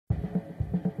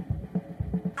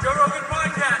Joe Rogan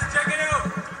Podcast, check it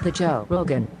out. The Joe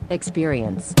Rogan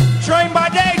Experience. Train by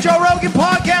day, Joe Rogan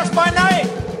Podcast by night,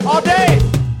 all day.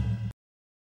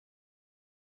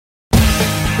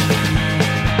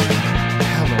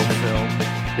 Hello, Phil.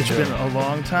 It's been a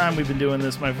long time we've been doing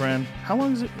this, my friend. How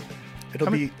long is it?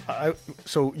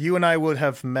 So you and I would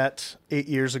have met 8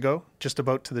 years ago, just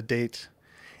about to the date,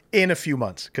 in a few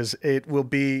months, because it will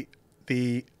be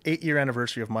the 8-year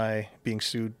anniversary of my being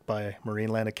sued by Marine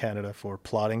Land of Canada for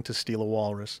plotting to steal a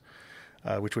walrus,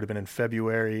 which would have been in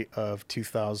February of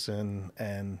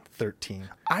 2013.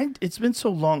 It's been so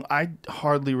long, I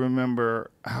hardly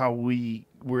remember how we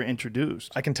were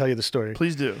introduced. I can tell you the story.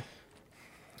 Please do.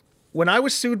 When I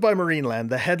was sued by Marine Land,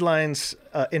 the headlines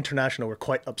international were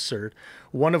quite absurd.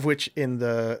 One of which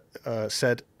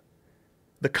said,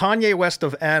 "The Kanye West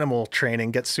of animal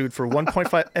training gets sued for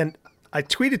 1.5." And I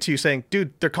tweeted to you saying,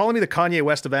 "Dude, they're calling me the Kanye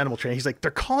West of animal training." He's like,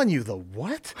 "They're calling you the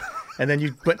what?" And then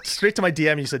you went straight to my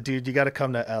DM and you said, "Dude, you got to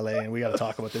come to LA and we got to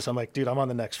talk about this." I'm like, "Dude, I'm on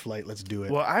the next flight. Let's do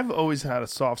it." Well, I've always had a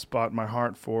soft spot in my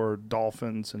heart for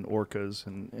dolphins and orcas,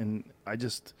 and I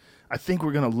think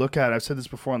we're going to look at it. I've said this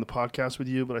before on the podcast with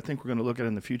you, but I think we're going to look at it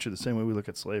in the future the same way we look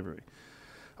at slavery.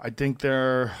 I think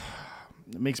it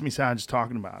makes me sad just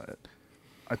talking about it.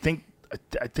 I think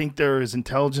they're as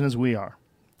intelligent as we are.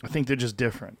 I think they're just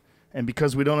different. And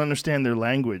because we don't understand their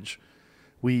language,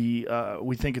 we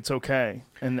think it's okay.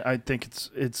 And I think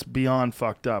it's beyond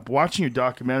fucked up. Watching your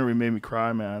documentary made me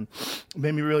cry, man. It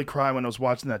made me really cry when I was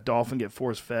watching that dolphin get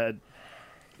force-fed.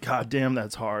 God damn,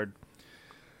 that's hard.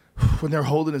 When they're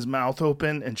holding his mouth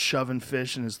open and shoving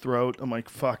fish in his throat, I'm like,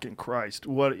 fucking Christ.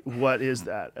 What is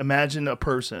that? Imagine a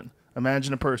person. I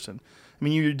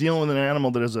mean, you're dealing with an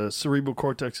animal that has a cerebral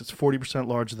cortex that's 40%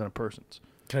 larger than a person's.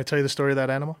 Can I tell you the story of that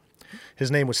animal?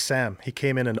 His name was Sam. He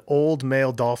came in an old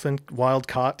male dolphin, wild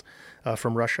caught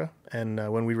from Russia. And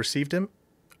when we received him,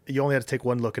 you only had to take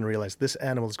one look and realize this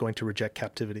animal is going to reject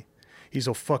captivity. He's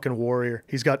a fucking warrior.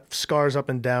 He's got scars up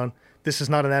and down. This is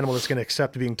not an animal that's going to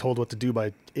accept being told what to do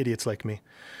by idiots like me.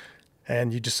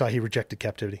 And you just saw he rejected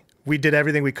captivity. We did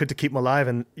everything we could to keep him alive.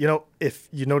 And, if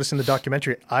you notice in the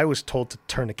documentary, I was told to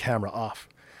turn the camera off.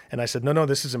 And I said, no,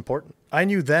 this is important. I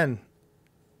knew then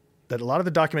that a lot of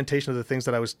the documentation of the things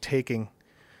that I was taking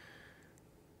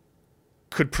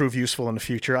could prove useful in the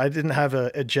future. I didn't have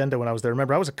an agenda when I was there.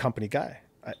 Remember, I was a company guy.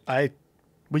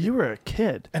 Well, you were a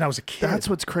kid. And I was a kid. That's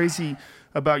what's crazy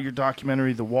about your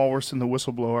documentary, The Walrus and the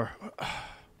Whistleblower.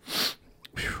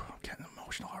 Whew, I'm getting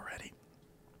emotional already.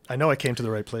 I know I came to the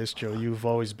right place, Joe. You've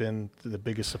always been the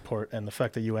biggest support. And the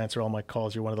fact that you answer all my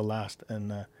calls, you're one of the last.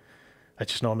 And I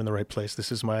just know I'm in the right place.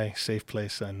 This is my safe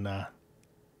place. And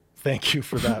thank you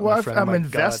for that, well, my friend. I'm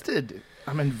invested. God.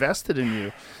 I'm invested in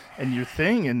you and your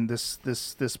thing and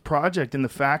this project and the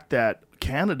fact that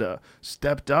Canada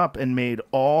stepped up and made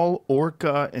all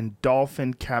orca and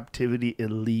dolphin captivity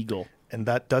illegal. And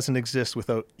that doesn't exist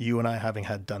without you and I having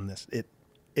had done this.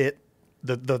 The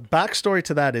backstory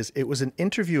to that is it was an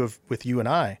interview with you and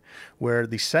I where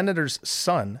the senator's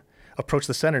son approached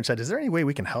the senator and said, "Is there any way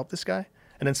we can help this guy?"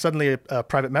 And then suddenly a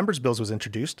private members bills was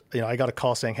introduced. I got a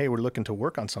call saying, "Hey, we're looking to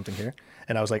work on something here."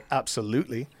 And I was like,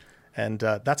 absolutely. And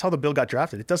that's how the bill got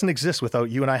drafted. It doesn't exist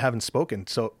without you and I having spoken.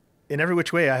 So in every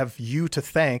which way, I have you to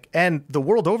thank, and the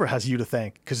world over has you to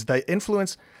thank, because the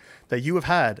influence that you have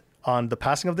had on the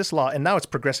passing of this law, and now it's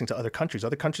progressing to other countries.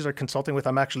 Other countries are consulting with.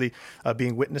 I'm actually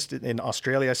being witnessed in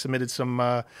Australia. I submitted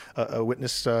some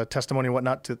witness testimony and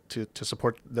whatnot to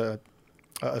support a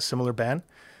similar ban.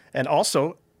 And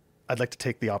also, I'd like to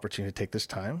take the opportunity to take this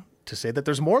time to say that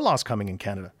there's more laws coming in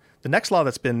Canada. The next law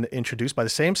that's been introduced by the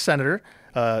same senator,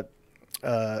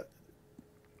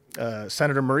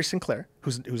 Senator Murray Sinclair,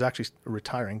 who's actually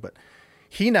retiring, but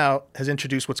he now has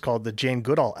introduced what's called the Jane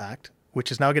Goodall Act, which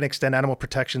is now going to extend animal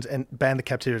protections and ban the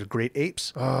captivity of great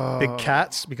apes, big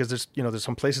cats, because there's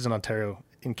some places in Ontario,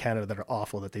 in Canada, that are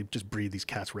awful, that they just breed these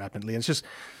cats rapidly. And it's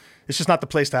just not the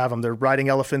place to have them. They're riding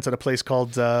elephants at a place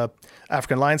called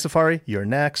African Lion Safari. You're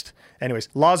next. Anyways,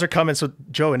 laws are coming. So,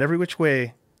 Joe, in every which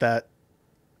way that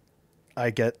I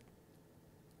get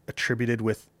attributed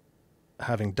with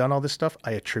having done all this stuff,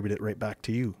 I attribute it right back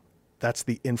to you. That's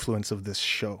the influence of this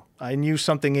show. I knew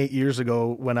something 8 years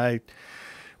ago when I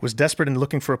was desperate and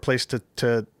looking for a place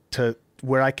to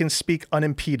where I can speak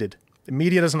unimpeded. The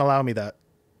media doesn't allow me that.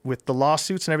 With the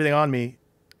lawsuits and everything on me,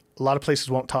 a lot of places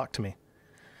won't talk to me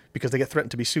because they get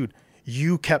threatened to be sued.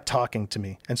 You kept talking to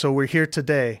me. And so we're here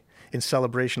today in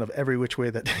celebration of every which way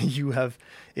that you have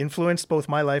influenced both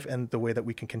my life and the way that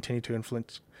we can continue to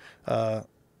influence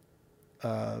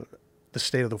the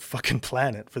state of the fucking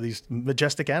planet for these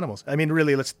majestic animals. I mean,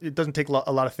 really, it doesn't take a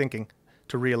lot of thinking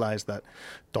to realize that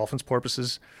dolphins,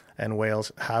 porpoises, and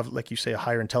whales have, like you say, a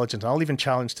higher intelligence. I'll even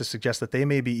challenge to suggest that they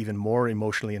may be even more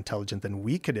emotionally intelligent than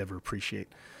we could ever appreciate.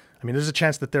 I mean, there's a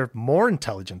chance that they're more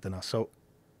intelligent than us. So,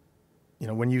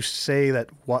 when you say that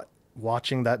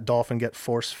watching that dolphin get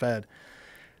force-fed,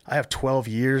 I have 12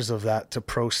 years of that to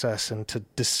process and to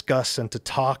discuss and to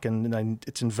talk, and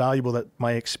it's invaluable that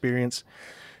my experience,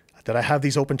 that I have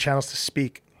these open channels to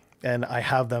speak, and I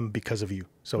have them because of you.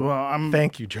 So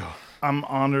thank you, Joe. I'm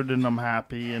honored and I'm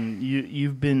happy, and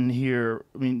you've been here.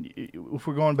 I mean, if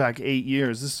we're going back 8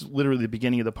 years, this is literally the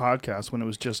beginning of the podcast when it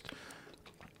was just,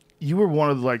 you were one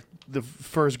of the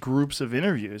first groups of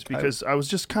interviews, because I was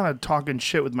just kind of talking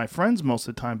shit with my friends most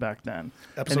of the time back then.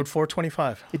 Episode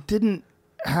 425. It didn't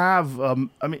have,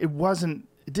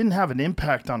 it didn't have an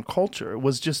impact on culture. It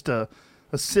was just a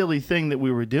silly thing that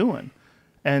we were doing.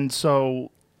 And so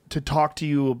to talk to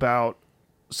you about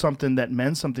something that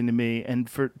meant something to me, and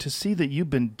to see that you've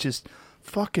been just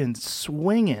fucking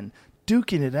swinging,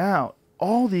 duking it out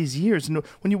all these years. And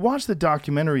when you watch the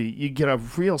documentary, you get a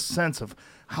real sense of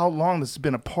how long this has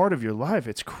been a part of your life.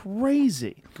 It's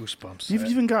crazy. Goosebumps. You've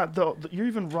even got you're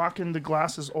even rocking the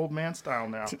glasses old man style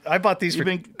now. I bought these. You've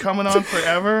been coming on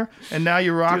forever, and now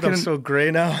you're rocking. Dude, I'm so gray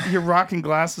now. You're rocking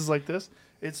glasses like this.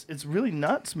 It's really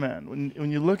nuts, man.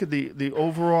 When you look at the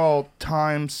overall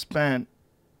time spent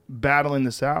battling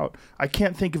this out, I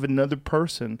can't think of another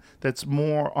person that's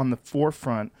more on the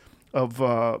forefront of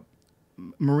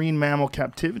marine mammal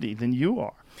captivity than you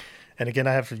are. And again,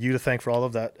 I have you to thank for all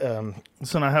of that.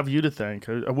 Listen, I have you to thank.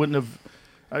 I wouldn't have.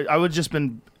 I would just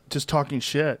been just talking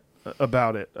shit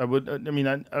about it. I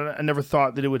never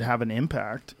thought that it would have an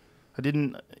impact. I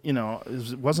didn't.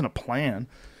 It wasn't a plan.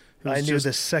 I knew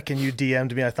the second you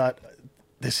DM'd me, I thought,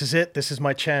 this is it. This is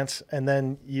my chance. And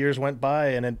then years went by,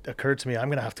 and it occurred to me, I'm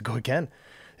going to have to go again.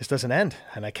 This doesn't end.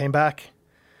 And I came back.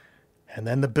 And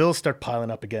then the bills start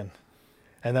piling up again.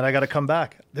 And then I got to come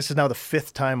back. This is now the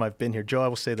 5th time I've been here. Joe, I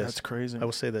will say this. That's crazy. I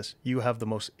will say this. You have the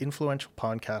most influential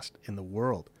podcast in the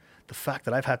world. The fact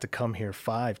that I've had to come here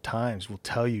 5 times will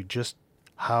tell you just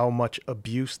how much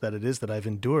abuse that it is that I've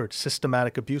endured.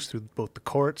 Systematic abuse through both the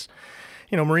courts.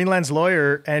 Marineland's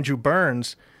lawyer, Andrew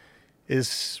Burns,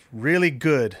 is really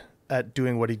good at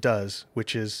doing what he does,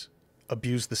 which is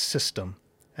abuse the system.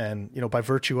 And, by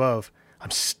virtue of,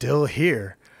 I'm still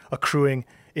here accruing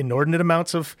inordinate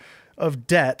amounts of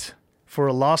debt for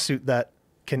a lawsuit that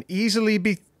can easily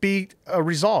be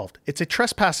resolved. It's a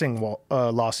trespassing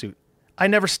lawsuit. I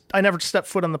never stepped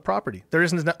foot on the property. There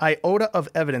isn't an iota of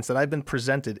evidence that I've been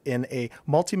presented in a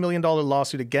multi-million-dollar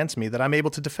lawsuit against me that I'm able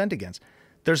to defend against.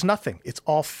 There's nothing. It's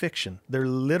all fiction. They're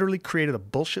literally created a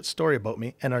bullshit story about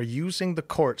me and are using the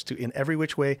courts to, in every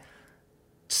which way,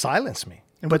 silence me.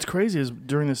 And what's crazy is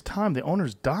during this time, the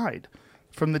owners died.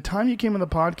 From the time you came on the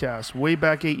podcast, way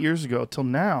back 8 years ago, till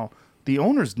now, the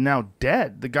owner's now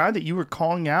dead. The guy that you were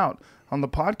calling out on the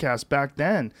podcast back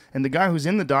then, and the guy who's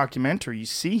in the documentary, you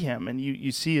see him, and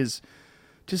you see his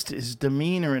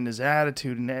demeanor and his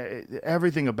attitude and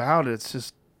everything about it. It's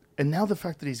just... And now the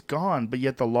fact that he's gone, but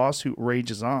yet the lawsuit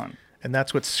rages on. And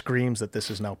that's what screams that this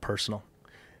is now personal.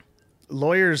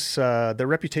 Lawyers, their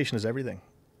reputation is everything.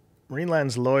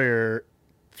 Marineland's lawyer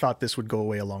thought this would go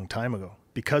away a long time ago.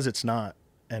 Because it's not,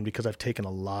 and because I've taken a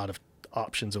lot of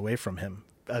options away from him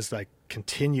as I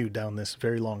continue down this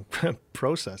very long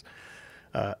process,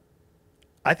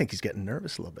 I think he's getting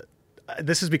nervous a little bit.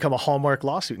 This has become a hallmark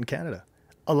lawsuit in Canada.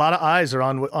 A lot of eyes are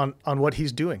on what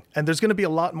he's doing. And there's going to be a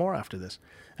lot more after this.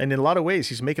 And in a lot of ways,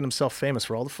 he's making himself famous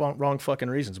for all the wrong fucking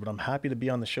reasons. But I'm happy to be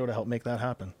on the show to help make that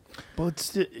happen.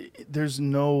 But there's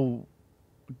no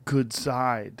good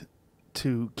side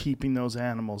to keeping those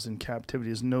animals in captivity.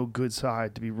 There's no good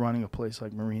side to be running a place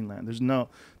like Marineland. There's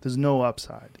no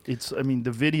upside.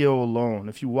 The video alone,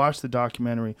 if you watch the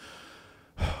documentary,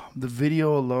 the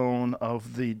video alone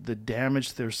of the damage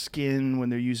to their skin when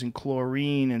they're using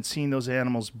chlorine and seeing those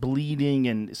animals bleeding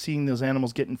and seeing those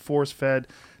animals getting force-fed,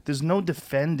 there's no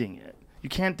defending it. You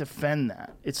can't defend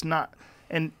that. It's not...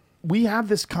 And we have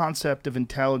this concept of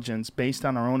intelligence based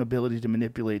on our own ability to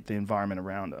manipulate the environment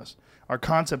around us. Our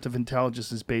concept of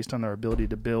intelligence is based on our ability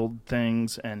to build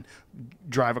things and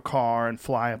drive a car and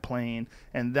fly a plane.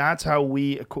 And that's how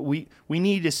we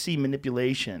need to see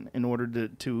manipulation in order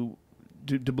to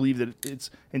believe that it's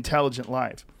intelligent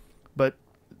life. But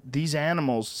these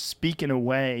animals speak in a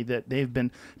way that they've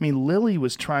been... Lily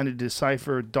was trying to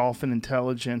decipher dolphin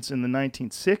intelligence in the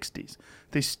 1960s.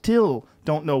 They still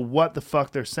don't know what the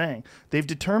fuck they're saying. They've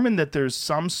determined that there's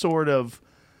some sort of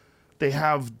They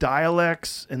have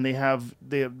dialects, and they have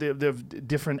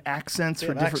different accents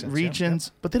for different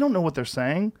regions, but they don't know what they're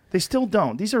saying. They still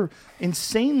don't. These are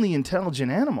insanely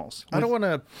intelligent animals. I don't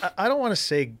want to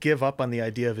say give up on the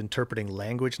idea of interpreting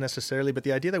language necessarily, but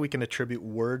the idea that we can attribute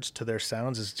words to their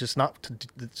sounds is just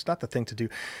it's not the thing to do.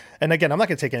 And again, I'm not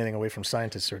going to take anything away from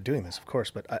scientists who are doing this, of course,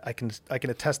 but I can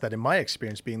attest that in my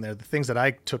experience being there, the things that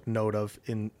I took note of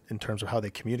in terms of how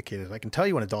they communicated. I can tell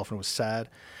you when a dolphin was sad,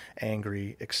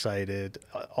 angry, excited,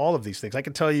 all of these things. I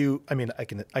can tell you, I mean, I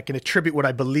can attribute what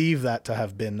I believe that to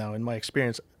have been. Now, in my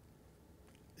experience,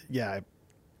 yeah, I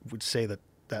would say that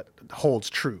holds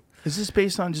true. Is this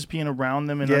based on just being around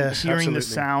them and Yes, hearing absolutely. the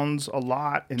sounds a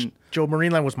lot? And Joe,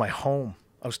 Marineland was my home.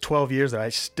 I was 12 years there. I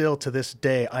still, to this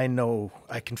day, I know,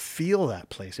 I can feel that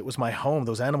place. It was my home.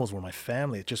 Those animals were my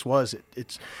family. It just was.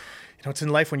 It's, you know, it's in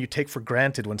life when you take for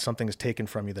granted when something is taken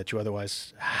from you that you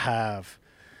otherwise have.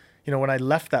 You know, when I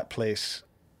left that place,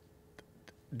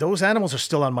 those animals are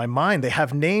still on my mind. They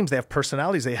have names, they have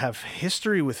personalities, they have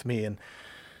history with me. And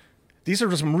these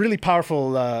are some really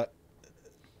powerful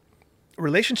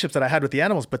relationships that I had with the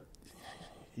animals. But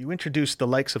you introduce the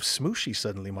likes of Smooshy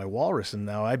suddenly, my walrus, and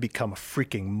now I become a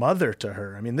freaking mother to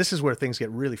her. I mean, this is where things get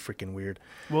really freaking weird.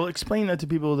 well, explain that to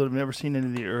people that have never seen any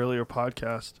of the earlier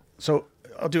podcasts. So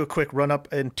I'll do a quick run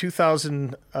up. In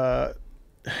 2000, I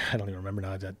don't even remember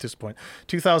now at this point.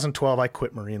 2012, I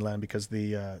quit Marineland because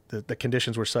the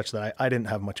conditions were such that I didn't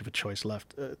have much of a choice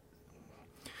left.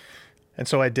 And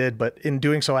so I did. But in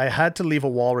doing so, I had to leave a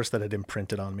walrus that had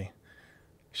imprinted on me.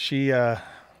 She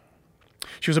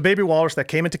was a baby walrus that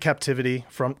came into captivity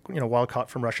from, wild caught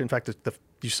from Russia. In fact,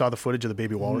 you saw the footage of the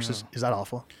baby walruses. Is that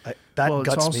awful?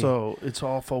 Guts me. It's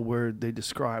awful where they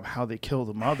describe how they kill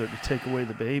the mother to take away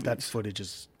the baby. That footage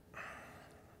is...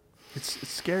 It's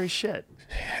scary shit.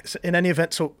 In any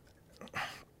event, so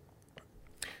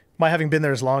my having been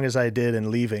there as long as I did and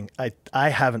leaving, I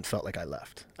haven't felt like I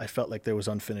left. I felt like there was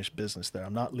unfinished business there.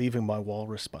 I'm not leaving my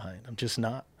walrus behind. I'm just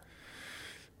not.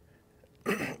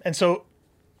 And so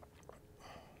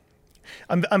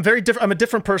I'm very different. I'm a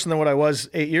different person than what I was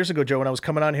 8 years ago, Joe. When I was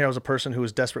coming on here, I was a person who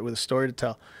was desperate with a story to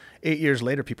tell. 8 years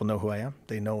later, people know who I am.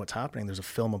 They know what's happening. There's a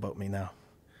film about me now.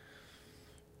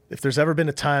 If there's ever been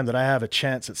a time that I have a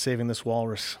chance at saving this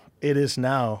walrus, it is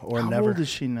now or never. How old is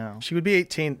she now? She would be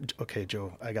 18. Okay,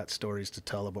 Joe, I got stories to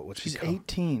tell about what She's become.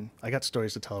 18. I got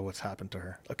stories to tell her what's happened to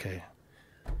her. Okay.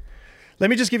 Let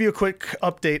me just give you a quick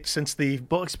update since the...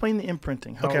 Well, explain the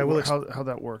imprinting. How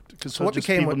that worked. Because what just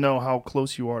became people know how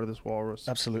close you are to this walrus.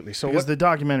 Absolutely. So because the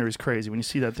documentary is crazy. When you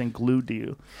see that thing glued to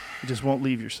you, it just won't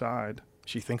leave your side.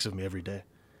 She thinks of me every day.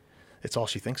 It's all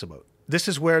she thinks about. This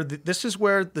is where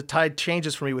the tide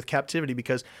changes for me with captivity,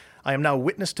 because I am now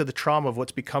witness to the trauma of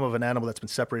what's become of an animal that's been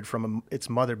separated from its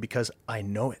mother, because I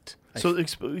know it. So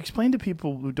explain to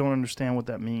people who don't understand what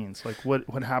that means. Like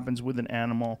what happens with an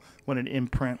animal when it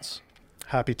imprints.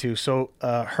 Happy to. So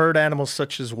herd animals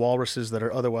such as walruses that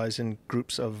are otherwise in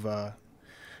groups of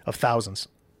thousands,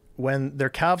 when their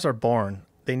calves are born,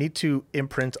 they need to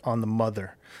imprint on the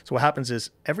mother. So what happens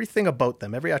is everything about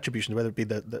them, every attribution, whether it be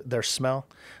their smell,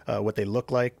 what they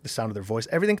look like, the sound of their voice,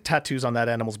 everything tattoos on that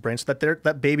animal's brain so that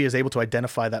that baby is able to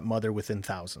identify that mother within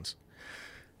thousands.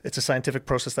 It's a scientific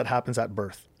process that happens at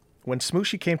birth. When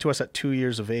Smooshy came to us at 2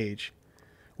 years of age,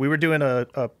 we were doing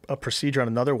a procedure on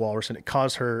another walrus, and it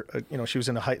caused her, she was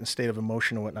in a heightened state of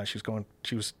emotion and whatnot.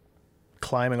 She was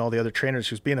climbing all the other trainers.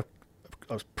 She was being a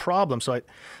problem. So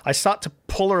I sought to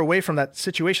pull her away from that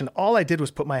situation. All I did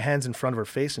was put my hands in front of her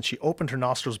face, and she opened her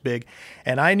nostrils big.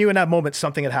 And I knew in that moment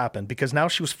something had happened, because now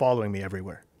she was following me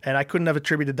everywhere. And I couldn't have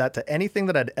attributed that to anything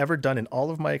that I'd ever done in all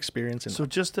of my experience. So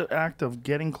just the act of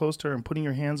getting close to her and putting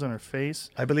your hands on her face?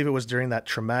 I believe it was during that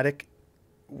traumatic,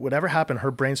 whatever happened,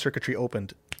 her brain circuitry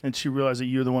opened. And she realized that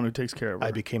you're the one who takes care of her.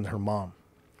 I became her mom.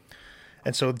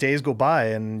 And so days go by,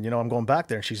 and, I'm going back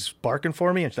there, and she's barking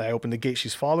for me, and I open the gate,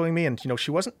 she's following me, and,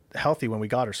 she wasn't healthy when we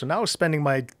got her. So now I was spending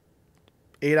my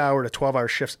 8-hour to 12-hour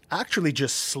shifts actually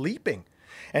just sleeping.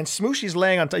 And Smooshy's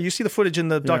laying on you see the footage in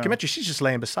the documentary, she's just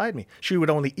laying beside me. She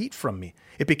would only eat from me.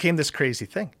 It became this crazy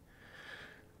thing.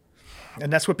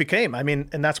 And that's what became. I mean,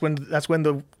 and that's when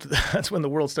the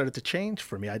world started to change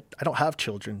for me. I don't have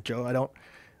children, Joe.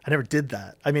 I never did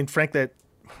that. I mean, frankly,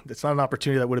 it's not an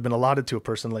opportunity that would have been allotted to a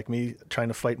person like me trying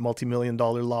to fight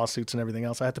multi-million-dollar lawsuits and everything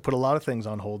else. I had to put a lot of things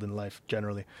on hold in life,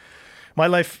 generally. My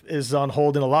life is on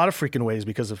hold in a lot of freaking ways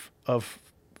because of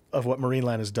what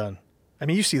Marineland has done. I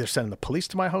mean, you see they're sending the police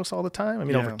to my house all the time. I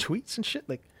mean, over tweets and shit.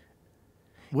 Like,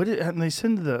 and they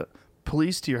send the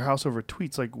police to your house over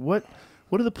tweets. Like, what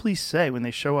do the police say when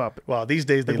they show up? Well, these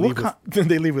days they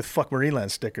leave with fuck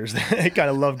Marineland stickers. They kind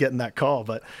of love getting that call,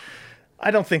 but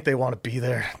I don't think they want to be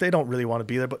there. They don't really want to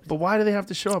be there. But why do they have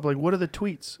to show up? Like, what are the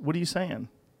tweets? What are you saying?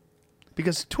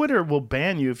 Because Twitter will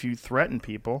ban you if you threaten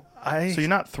people. So you're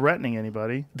not threatening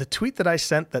anybody. The tweet that I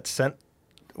sent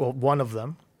well, one of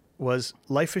them was,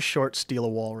 "Life is short, steal a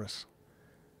walrus."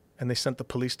 And they sent the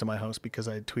police to my house because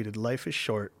I had tweeted, "Life is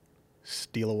short,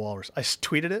 steal a walrus." I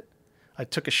tweeted it. I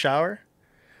took a shower.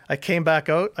 I came back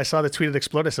out. I saw the tweet had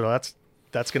exploded. I said, "Oh,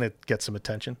 that's going to get some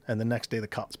attention." And the next day the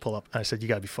cops pull up. And I said, "You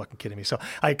got to be fucking kidding me." So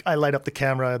I light up the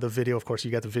camera, the video. Of course,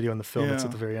 you got the video in the film. It's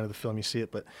at the very end of the film. You see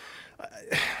it. But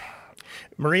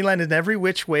Marineland in every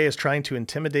which way is trying to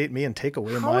intimidate me and take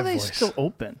away my voice. How are they still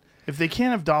open? If they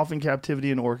can't have dolphin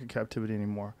captivity and orca captivity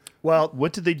anymore, well,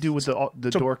 what did they do with the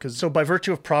orcas? So by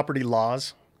virtue of property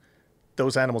laws,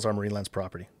 those animals are Marineland's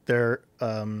property. They're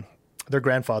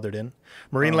grandfathered in.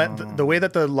 Marineland, the way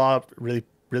that the law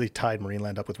really tied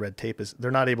Marineland up with red tape is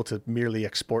they're not able to merely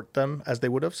export them as they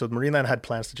would have. So Marineland had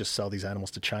plans to just sell these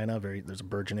animals to China. There's a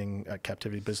burgeoning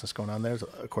captivity business going on there.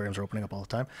 Aquariums are opening up all the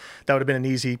time. That would have been an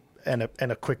easy and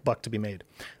a quick buck to be made.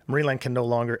 Marineland can no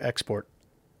longer export,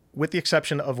 with the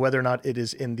exception of whether or not it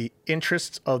is in the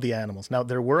interests of the animals. Now,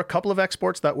 there were a couple of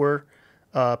exports that were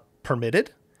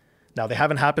permitted. Now, they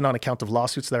haven't happened on account of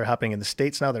lawsuits that are happening in the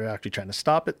States now. They're actually trying to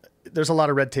stop it. There's a lot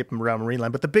of red tape around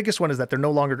Marineland, but the biggest one is that they're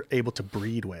no longer able to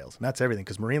breed whales. And that's everything,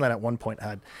 because Marineland at one point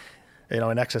had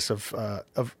in excess of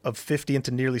 50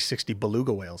 into nearly 60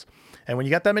 beluga whales. And when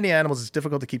you got that many animals, it's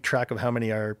difficult to keep track of how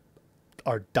many are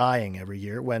dying every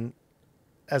year when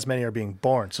as many are being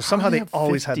born. So somehow they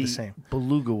always had the same.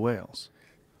 Beluga whales.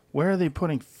 Where are they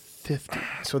putting 50?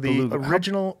 So the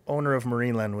original owner of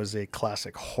Marineland was a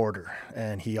classic hoarder,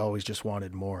 and he always just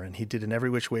wanted more. And he did in every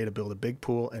which way to build a big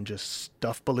pool and just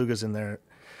stuff belugas in there.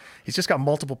 He's just got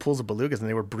multiple pools of belugas, and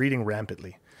they were breeding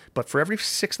rampantly. But for every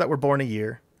 6 that were born a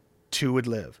year, 2 would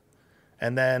live.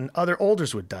 And then other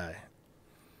olders would die.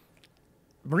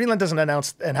 Marineland doesn't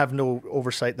announce and have no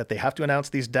oversight that they have to announce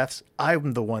these deaths.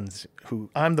 I'm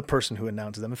the person who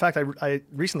announces them. In fact, I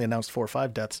recently announced 4 or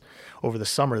 5 deaths over the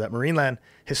summer that Marineland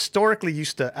historically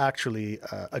used to actually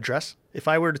address. If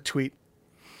I were to tweet,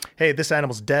 "Hey, this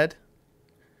animal's dead,"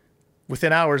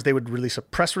 within hours they would release a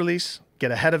press release, get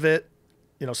ahead of it.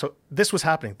 So this was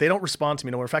happening. They don't respond to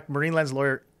me no more. In fact, Marineland's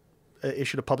lawyer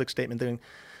issued a public statement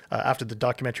after the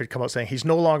documentary had come out saying he's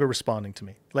no longer responding to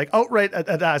me, like outright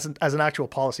as an actual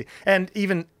policy. And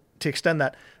even to extend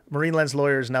that, Marineland's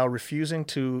lawyer is now refusing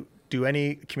to do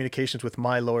any communications with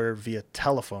my lawyer via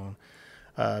telephone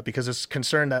because it's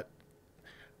concerned that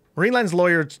Marineland's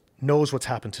lawyer knows what's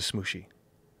happened to Smooshy.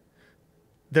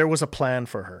 There was a plan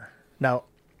for her. Now,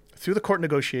 through the court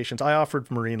negotiations, I offered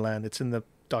Marineland, it's in the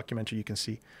documentary you can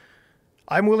see,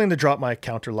 I'm willing to drop my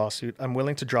counter lawsuit. I'm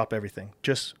willing to drop everything.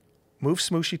 Just move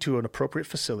Smooshy to an appropriate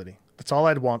facility. That's all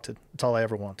I'd wanted. That's all I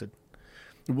ever wanted.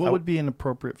 What would be an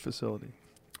appropriate facility?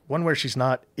 One where she's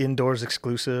not indoors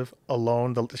exclusive,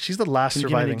 alone. She's the last surviving.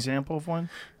 Can you give an example of one?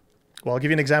 Well, I'll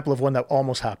give you an example of one that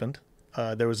almost happened.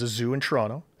 There was a zoo in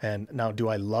Toronto. And now, do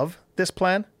I love this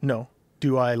plan? No.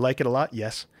 Do I like it a lot?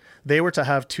 Yes. They were to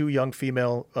have 2 young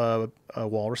female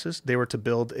walruses. They were to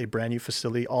build a brand new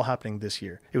facility, all happening this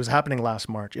year. It was happening last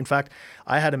March. In fact,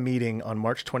 I had a meeting on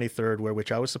March 23rd,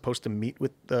 which I was supposed to meet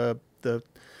with the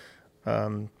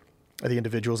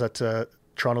individuals at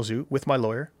Toronto Zoo with my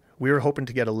lawyer. We were hoping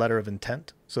to get a letter of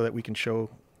intent so that we can show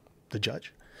the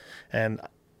judge. And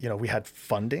we had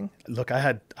funding. Look, I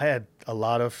had a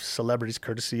lot of celebrities,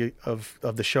 courtesy of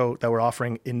the show, that were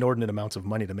offering inordinate amounts of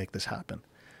money to make this happen.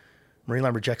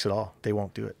 Marineland rejects it all. They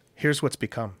won't do it. Here's what's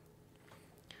become.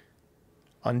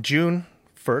 On June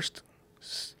 1st,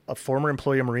 a former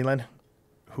employee of Marineland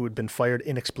who had been fired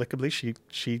inexplicably,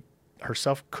 she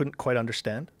herself couldn't quite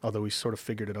understand, although we sort of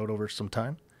figured it out over some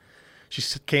time. She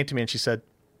came to me and she said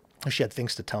she had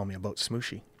things to tell me about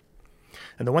Smooshy.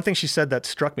 And the one thing she said that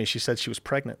struck me, she said she was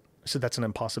pregnant. I said, that's an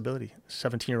impossibility.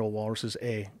 17-year-old walruses,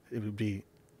 it would be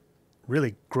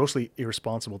really grossly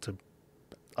irresponsible to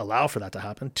allow for that to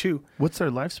happen. 2, what's their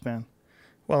lifespan?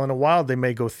 Well, in a wild, they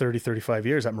may go 30, 35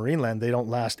 years. At Marineland, they don't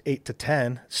last 8 to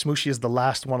 10. Smooshy is the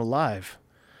last one alive.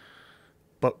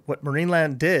 But what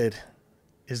Marineland did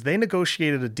is they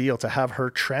negotiated a deal to have her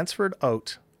transferred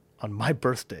out on my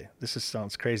birthday.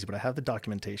 Sounds crazy, but I have the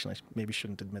documentation. I maybe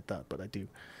shouldn't admit that, but I do.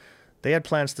 They had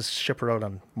plans to ship her out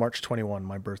on March 21,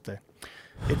 my birthday.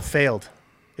 It failed.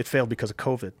 It failed because of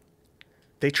COVID.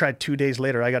 They tried 2 days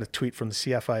later. I got a tweet from the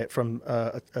CFIA, from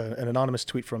an anonymous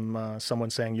tweet from someone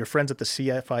saying, your friends at the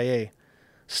CFIA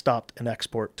stopped an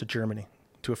export to Germany,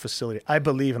 to a facility. I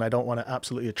believe, and I don't want to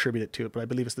absolutely attribute it to it, but I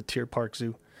believe it's the Tierpark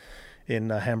Zoo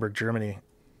in Hamburg, Germany.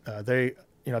 I've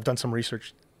done some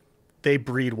research. They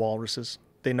breed walruses.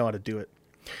 They know how to do it.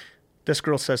 This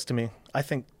girl says to me, I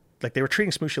think like they were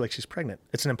treating Smooshy like she's pregnant.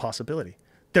 It's an impossibility.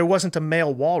 There wasn't a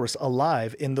male walrus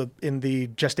alive in the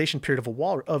gestation period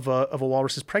of a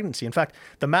walrus's pregnancy. In fact,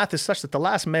 the math is such that the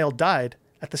last male died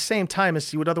at the same time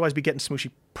as he would otherwise be getting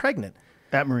Smooshy pregnant.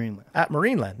 At Marineland. At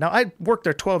Marineland. Now, I worked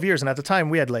there 12 years, and at the time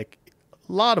we had like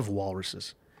a lot of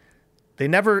walruses. They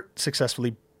never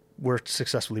were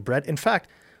successfully bred. In fact,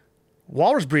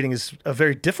 walrus breeding is a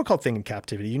very difficult thing in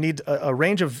captivity. You need a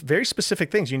range of very specific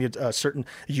things. You need certain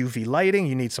UV lighting.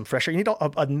 You need some fresh air. You need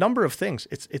a number of things.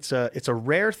 It's a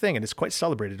rare thing, and it's quite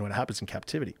celebrated when it happens in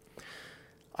captivity.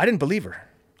 I didn't believe her.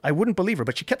 I wouldn't believe her,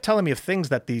 but she kept telling me of things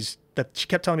that she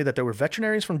kept telling me that there were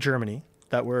veterinarians from Germany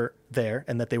that were there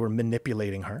and that they were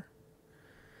manipulating her,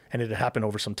 and it had happened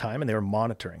over some time, and they were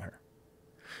monitoring her.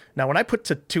 Now, when I put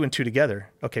two and two together,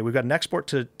 okay, we've got an export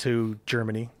to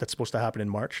Germany that's supposed to happen in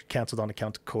March, canceled on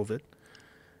account of COVID.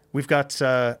 We've got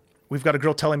a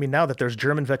girl telling me now that there's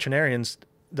German veterinarians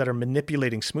that are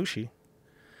manipulating Smooshy.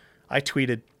 I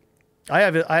tweeted, I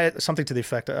have something to the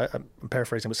effect. I'm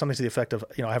paraphrasing, but something to the effect of,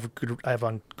 I have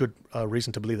on good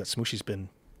reason to believe that Smooshy's been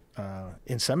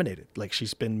inseminated, like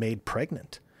she's been made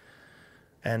pregnant.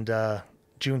 And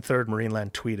June 3rd,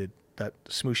 Marineland tweeted that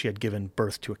Smooshy had given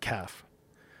birth to a calf.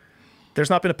 There's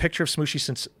not been a picture of Smooshy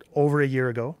since over a year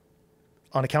ago.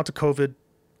 On account of COVID,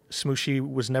 Smooshy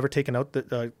was never taken out.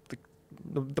 The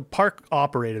park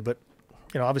operated, but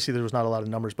obviously there was not a lot of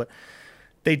numbers. But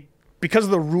because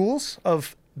of the rules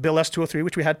of Bill S-203,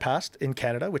 which we had passed in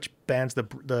Canada, which bans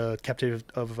the captivity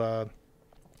of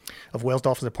whales,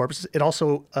 dolphins, and porpoises, it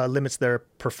also limits their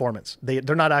performance.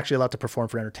 They're not actually allowed to perform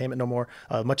for entertainment no more.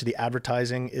 Much of the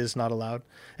advertising is not allowed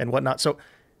and whatnot. So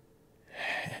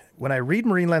when I read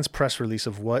Marineland's press release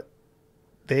of what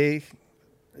they,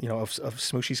 of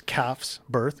Smooshy's calf's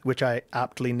birth, which I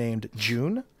aptly named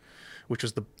June, which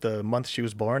was the month she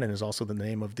was born and is also the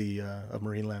name of of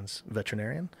Marineland's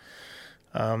veterinarian,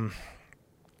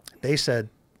 they said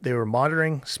they were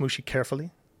monitoring Smooshy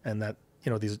carefully and that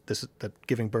that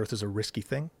giving birth is a risky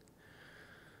thing.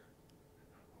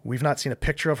 We've not seen a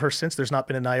picture of her since. There's not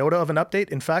been an iota of an update.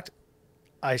 In fact,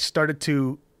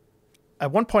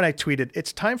 at one point I tweeted,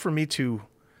 it's time for me to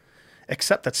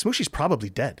accept that Smooshy's probably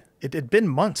dead. It had been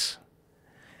months.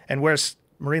 And whereas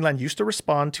Marineland used to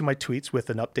respond to my tweets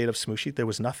with an update of Smooshy, there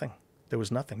was nothing. There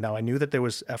was nothing. Now, I knew that there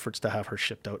was efforts to have her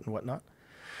shipped out and whatnot.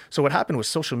 So what happened was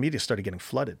social media started getting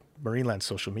flooded. Marineland's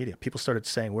social media. People started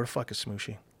saying, where the fuck is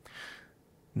Smooshy?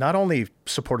 Not only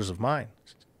supporters of mine,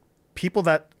 people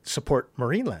that support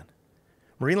Marineland.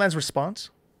 Marineland's response,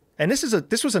 and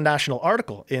this was a national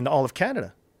article in all of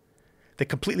Canada. They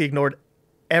completely ignored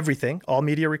everything, all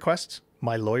media requests,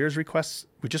 my lawyer's requests.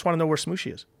 We just want to know where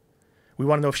Smooshy is. We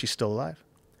want to know if she's still alive.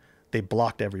 They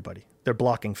blocked everybody. They're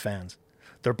blocking fans.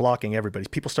 They're blocking everybody.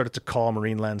 People started to call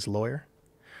Marineland's lawyer.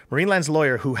 Marineland's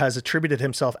lawyer, who has attributed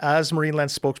himself as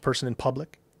Marineland's spokesperson in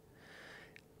public,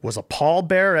 was a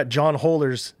pallbearer at John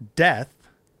Holler's death,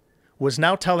 was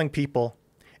now telling people,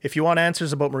 if you want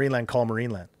answers about Marineland, call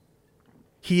Marineland.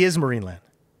 He is Marineland.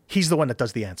 He's the one that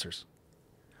does the answers.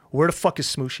 Where the fuck is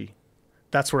Smooshy?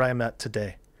 That's where I am at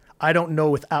today. I don't know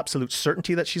with absolute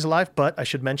certainty that she's alive, but I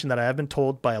should mention that I have been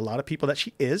told by a lot of people that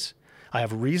she is. I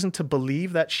have reason to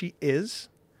believe that she is.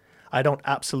 I don't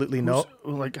absolutely know.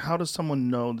 How does someone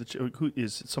know that? Who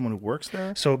is it? Someone who works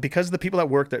there? So because the people that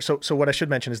work there. So what I should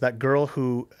mention is that girl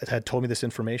who had told me this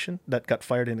information that got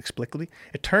fired inexplicably.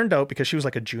 It turned out because she was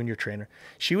like a junior trainer.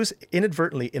 She was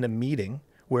inadvertently in a meeting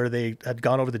where they had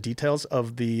gone over the details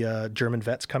of the German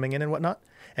vets coming in and whatnot.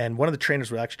 And one of the trainers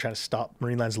was actually trying to stop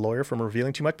Marineland's lawyer from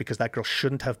revealing too much because that girl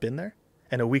shouldn't have been there.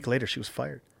 And a week later, she was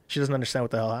fired. She doesn't understand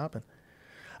what the hell happened.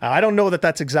 I don't know that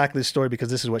that's exactly the story because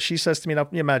this is what she says to me. Now,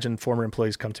 you imagine former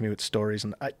employees come to me with stories,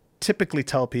 and I typically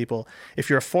tell people, if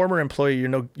you're a former employee,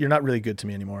 you're not really good to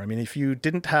me anymore. I mean, if you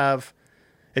didn't have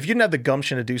the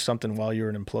gumption to do something while you were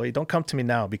an employee, don't come to me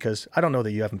now because I don't know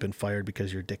that you haven't been fired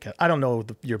because you're a dickhead. I don't know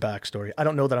your backstory. I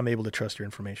don't know that I'm able to trust your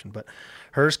information, but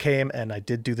hers came and I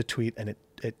did do the tweet and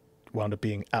it wound up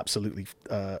being absolutely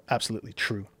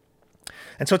true.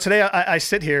 And so today I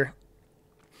sit here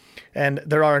and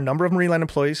there are a number of Marineland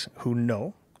employees who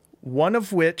know, one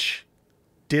of which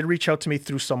did reach out to me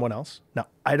through someone else. Now,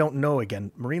 I don't know,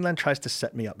 again, Marineland tries to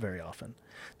set me up very often.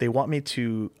 They want me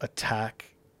to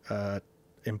attack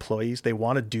employees. They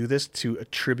want to do this to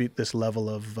attribute this level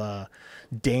of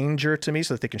danger to me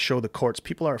so that they can show the courts.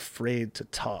 People are afraid to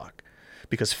talk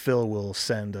because Phil will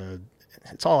send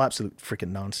it's all absolute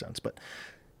freaking nonsense. But,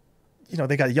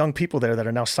 they got young people there that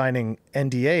are now signing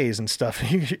NDAs and stuff.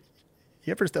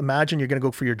 You ever imagine you're going to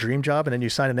go for your dream job and then you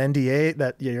sign an NDA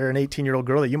that you're an 18-year-old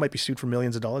girl that you might be sued for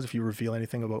millions of dollars if you reveal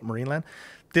anything about Marineland?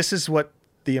 This is what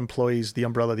the employees, the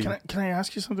umbrella. Can I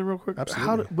ask you something real quick?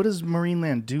 Absolutely. What does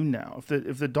Marineland do now?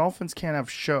 If the dolphins can't have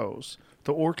shows,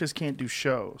 the orcas can't do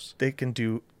shows. They can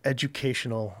do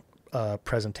educational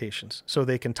presentations. So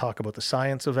they can talk about the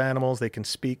science of animals. They can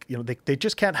speak. They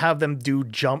just can't have them do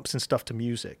jumps and stuff to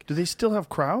music. Do they still have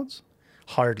crowds?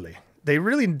 Hardly. They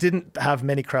really didn't have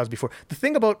many crowds before. The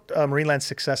thing about Marineland's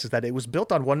success is that it was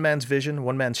built on one man's vision,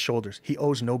 one man's shoulders. He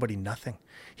owes nobody nothing.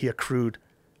 He accrued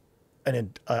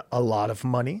a lot of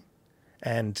money,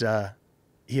 and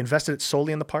he invested it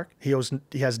solely in the park. He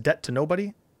has debt to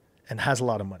nobody, and has a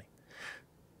lot of money.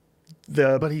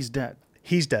 But he's dead.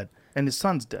 He's dead, and his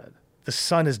son's dead. The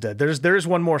son is dead. There is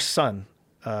one more son.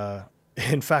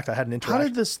 In fact, I had an interaction. How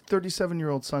did this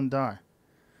 37-year-old son die?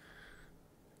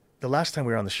 The last time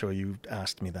we were on the show, you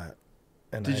asked me that.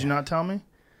 And Did you not tell me?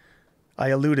 I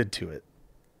alluded to it.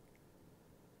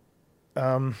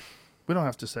 We don't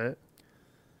have to say it.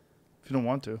 If you don't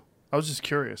want to. I was just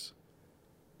curious.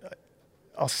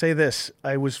 I'll say this.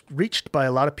 I was reached by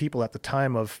a lot of people at the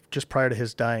time of just prior to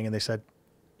his dying, and they said,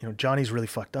 Johnny's really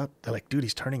fucked up. They're like, dude,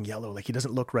 he's turning yellow. Like, he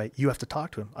doesn't look right. You have to talk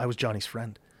to him. I was Johnny's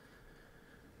friend.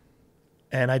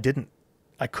 And I didn't.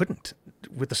 I couldn't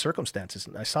with the circumstances.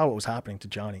 I saw what was happening to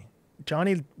Johnny.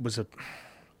 Johnny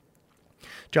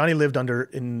lived under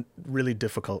in really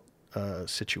difficult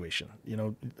situation,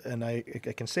 and I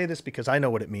can say this because I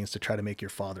know what it means to try to make your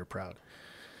father proud.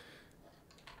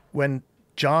 When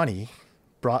Johnny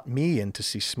brought me in to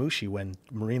see Smooshy when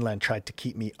Marineland tried to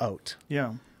keep me out.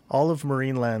 Yeah. All of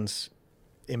Marineland's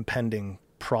impending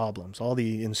problems, all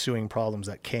the ensuing problems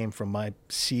that came from my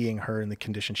seeing her in the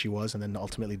condition she was and then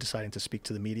ultimately deciding to speak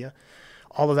to the media,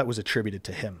 all of that was attributed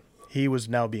to him. He was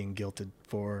now being guilted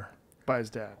by his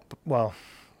dad. Well,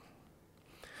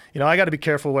 I got to be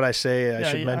careful what I say. I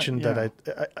should mention that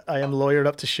I am lawyered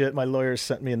up to shit. My lawyers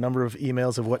sent me a number of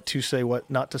emails of what to say, what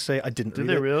not to say. I didn't read it.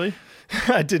 Did they really?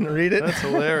 I didn't read it. That's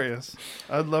hilarious.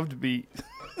 I'd love to be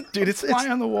dude, it's fly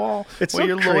on the wall. It's while so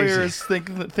your crazy. lawyer is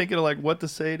thinking of like what to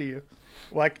say to you.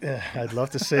 Well, I'd love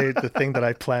to say the thing that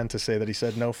I planned to say that he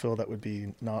said, no, Phil, that would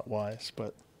be not wise,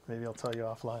 but maybe I'll tell you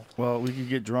offline. Well, we could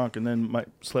get drunk and then might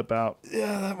slip out.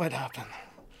 Yeah, that might happen.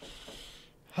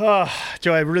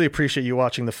 Joe, I really appreciate you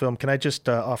watching the film. Can I just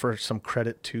offer some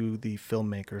credit to the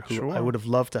filmmaker who Sure. I would have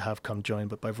loved to have come join,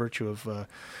 but by virtue of the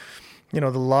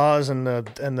laws and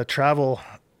the travel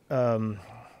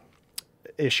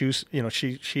issues,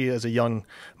 she as a young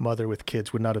mother with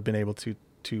kids would not have been able to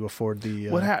afford the.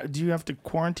 Do you have to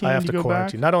quarantine? I have when to you go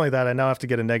quarantine. back? Not only that, I now have to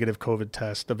get a negative COVID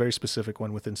test, a very specific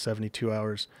one within 72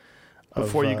 hours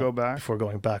Before you go back? Before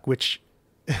going back, which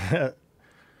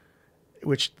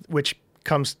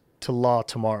comes to law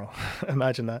tomorrow.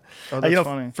 Imagine that. Oh, that's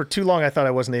funny. For too long, I thought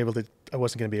I wasn't going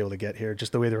to be able to get here.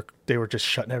 Just the way they were just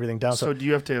shutting everything down. So do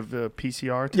you have to have a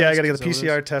PCR test? Yeah, I got to get a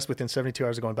PCR test within 72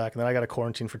 hours of going back, and then I got to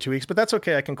quarantine for 2 weeks. But that's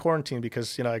okay. I can quarantine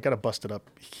because I got a busted up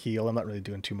heel. I'm not really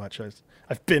doing too much.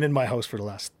 I've been in my house for the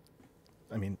last,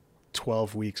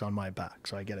 12 weeks on my back,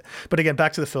 so I get it. But again,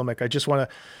 back to the filmmaker. I just want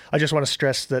to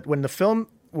stress that when the film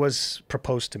was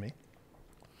proposed to me,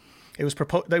 it was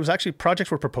proposed. That was actually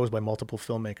projects were proposed by multiple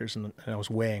filmmakers, and I was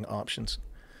weighing options.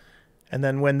 And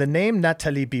then when the name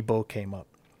Nathalie Bibot came up,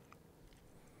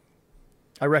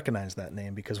 I recognized that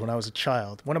name because when I was a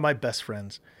child, one of my best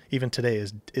friends, even today,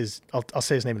 is I'll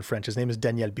say his name in French. His name is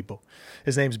Daniel Bibot.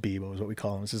 His name's Bibo, is what we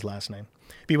call him. It's his last name.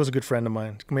 Bibo's a good friend of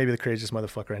mine, maybe the craziest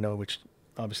motherfucker I know, which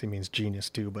obviously means genius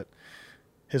too. But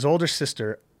his older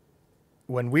sister,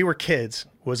 when we were kids,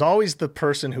 was always the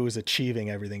person who was achieving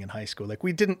everything in high school. Like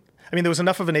there was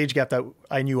enough of an age gap that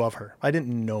I knew of her. I didn't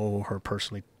know her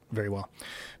personally very well,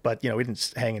 but we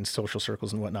didn't hang in social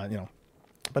circles and whatnot,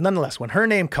 But nonetheless, when her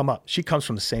name come up, she comes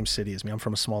from the same city as me. I'm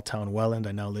from a small town, Welland.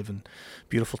 I now live in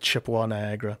beautiful Chippewa,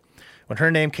 Niagara. When her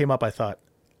name came up, I thought,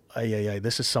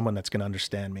 this is someone that's going to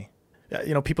understand me.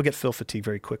 People get Phil fatigue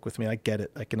very quick with me. I get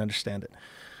it. I can understand it.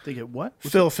 They get what?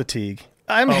 Phil fatigue.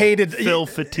 I'm hated. Phil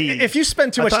fatigue. If you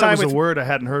spend too much time with... with... it was a word I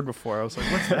hadn't heard before. I was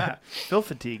like, what's that? Phil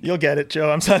fatigue. You'll get it,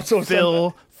 Joe. I'm so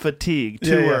Phil fatigue.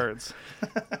 Two words.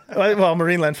 Well,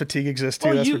 Marineland fatigue exists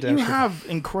too. That's you for damn sure. have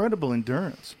incredible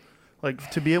endurance.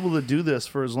 Like, to be able to do this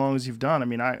for as long as you've done.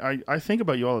 I think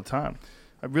about you all the time.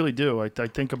 I really do. I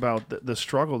think about the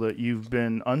struggle that you've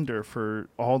been under for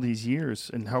all these years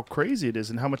and how crazy it is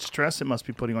and how much stress it must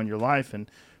be putting on your life.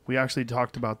 And we actually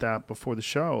talked about that before the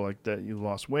show, like that you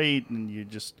lost weight and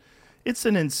it's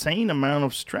an insane amount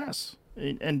of stress.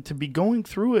 And to be going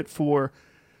through it for,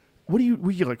 were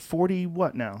you like 40,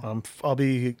 what now? I'll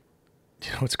be,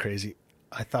 what's crazy?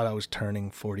 I thought I was turning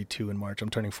 42 in March. I'm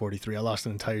turning 43. I lost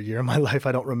an entire year of my life.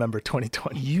 I don't remember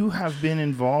 2020. You have been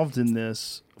involved in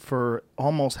this for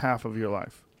almost half of your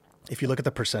life. If you look at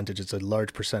the percentage, it's a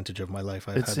large percentage of my life.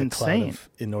 I've It's had a cloud insane. of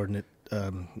inordinate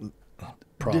problems.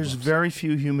 There's very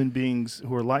few human beings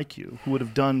who are like you, who would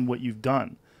have done what you've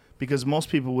done, because most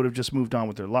people would have just moved on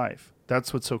with their life.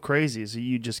 That's what's so crazy, is that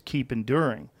you just keep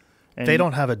enduring. And They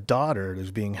don't have a daughter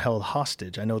who's being held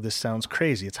hostage. I know this sounds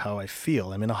crazy. It's how I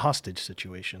feel. I'm in a hostage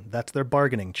situation. That's their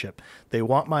bargaining chip. They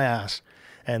want my ass,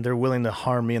 and they're willing to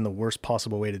harm me in the worst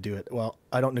possible way to do it. Well,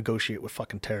 I don't negotiate with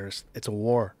fucking terrorists. It's a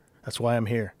war. That's why I'm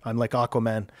here. I'm like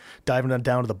Aquaman, diving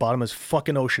down to the bottom of this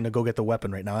fucking ocean to go get the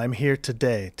weapon right now. I'm here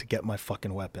today to get my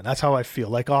fucking weapon. That's how I feel,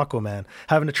 like Aquaman,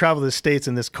 having to travel to the States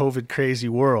in this COVID crazy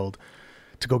world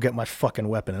to go get my fucking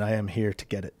weapon. And I am here to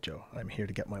get it, Joe. I'm here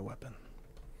to get my weapon.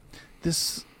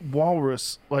 This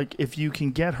walrus, like, if you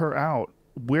can get her out,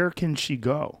 where can she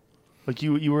go? Like,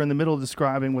 you were in the middle of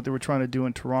describing what they were trying to do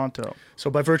in Toronto. So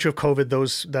by virtue of COVID,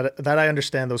 those that I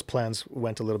understand, those plans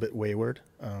went a little bit wayward.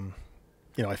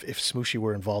 If Smooshy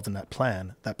were involved in that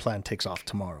plan takes off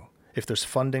tomorrow. If there's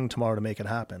funding tomorrow to make it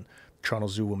happen, Toronto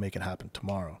Zoo will make it happen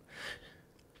tomorrow.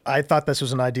 I thought this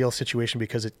was an ideal situation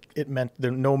because it meant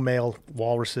there are no male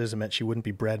walruses. It meant she wouldn't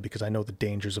be bred, because I know the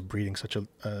dangers of breeding such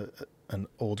an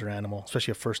older animal,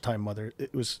 especially a first-time mother.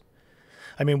 It was,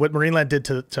 I mean, what Marineland did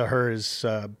to her is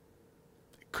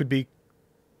could be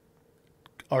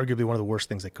arguably one of the worst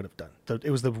things they could have done.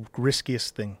 It was the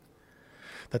riskiest thing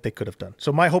that they could have done.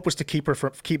 So my hope was to keep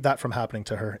that from happening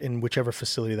to her in whichever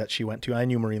facility that she went to. I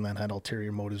knew Marineland had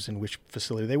ulterior motives in which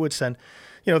facility they would send.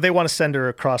 They want to send her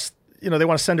across. They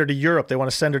want to send her to Europe. They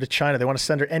want to send her to China. They want to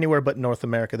send her anywhere but North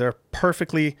America. There are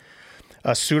perfectly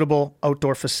suitable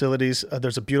outdoor facilities.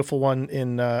 There's a beautiful one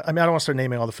in, I don't want to start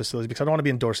naming all the facilities because I don't want to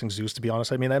be endorsing zoos, to be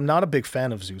honest. I mean, I'm not a big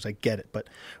fan of zoos. I get it. But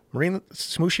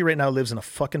Smooshy right now lives in a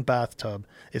fucking bathtub.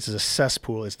 It's a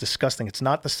cesspool. It's disgusting. It's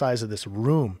not the size of this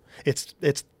room. It's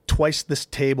twice this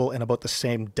table and about the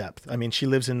same depth. I mean, she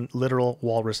lives in literal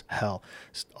walrus hell.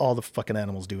 It's all the fucking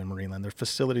animals do in Marineland. Their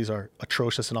facilities are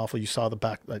atrocious and awful. You saw the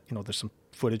back, there's some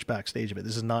footage backstage of it.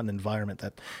 This is not an environment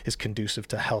that is conducive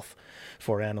to health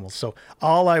for animals. So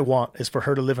all I want is for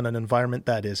her to live in an environment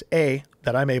that is, A,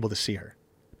 that I'm able to see her.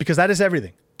 Because that is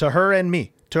everything. To her and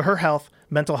me. To her health,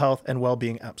 mental health, and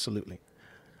well-being, absolutely.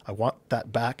 I want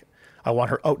that back. I want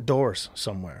her outdoors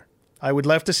somewhere. I would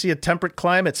love to see a temperate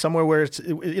climate somewhere where it's,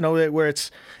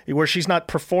 where she's not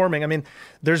performing. I mean,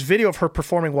 there's video of her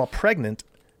performing while pregnant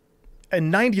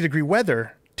in 90-degree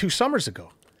weather 2 summers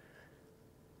ago.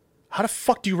 How the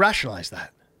fuck do you rationalize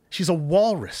that? She's a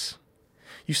walrus.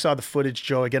 You saw the footage,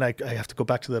 Joe. Again, I have to go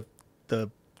back to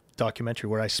the documentary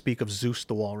where I speak of Zeus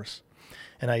the walrus,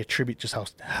 and I attribute just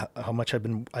how much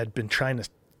I'd been trying to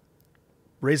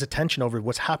raise attention over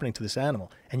what's happening to this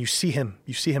animal. And you see him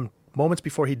moments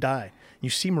before he died. You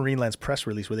see Marineland's press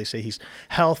release where they say he's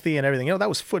healthy and everything. That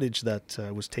was footage that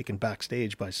was taken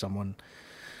backstage by someone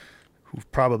who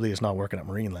probably is not working at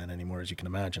Marineland anymore, as you can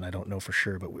imagine. I don't know for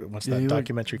sure, but once that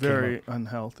documentary came out, very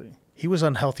unhealthy. He was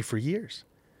unhealthy for years.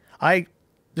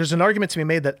 There's an argument to be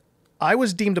made that I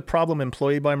was deemed a problem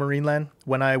employee by Marineland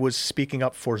when I was speaking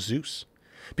up for Zeus,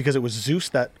 because it was Zeus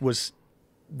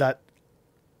that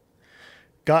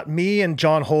got me and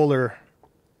John Holler,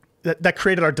 that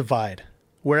created our divide.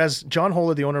 Whereas John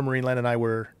Holler, the owner of Marineland, and I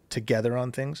were together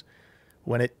on things,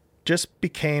 when it just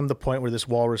became the point where this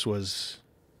walrus was,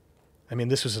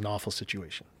 this was an awful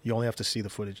situation. You only have to see the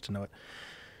footage to know it.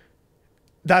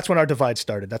 That's when our divide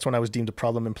started. That's when I was deemed a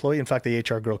problem employee. In fact, the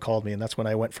HR girl called me, and that's when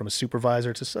I went from a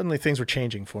supervisor to suddenly things were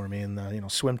changing for me.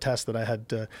 And swim tests that I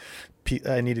had,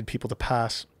 I needed people to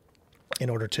pass in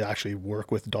order to actually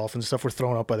work with dolphins and stuff were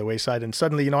thrown out by the wayside. And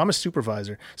suddenly, I'm a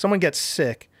supervisor. Someone gets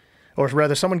sick, or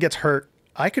rather, someone gets hurt.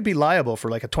 I could be liable for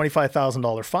like a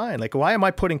 $25,000 fine. Like, why am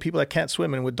I putting people that can't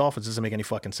swim in with dolphins? It doesn't make any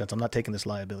fucking sense. I'm not taking this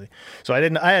liability. So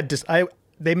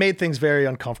they made things very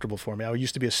uncomfortable for me. I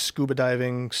used to be a scuba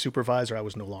diving supervisor. I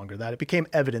was no longer that. It became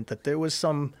evident that there was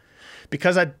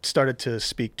because I'd started to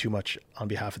speak too much on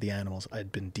behalf of the animals,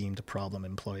 I'd been deemed a problem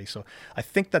employee. So I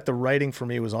think that the writing for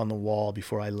me was on the wall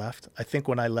before I left. I think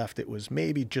when I left, it was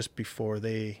maybe just before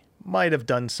they might have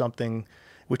done something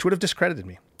which would have discredited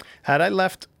me. Had I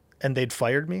left and they'd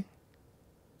fired me,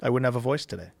 I wouldn't have a voice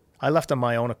today. I left on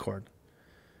my own accord.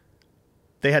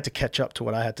 They had to catch up to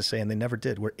what I had to say, and they never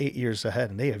did. We're 8 years ahead,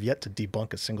 and they have yet to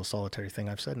debunk a single solitary thing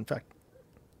I've said. In fact,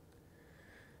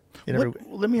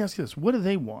 let me ask you this. What do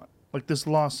they want? Like this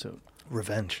lawsuit?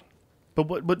 Revenge. But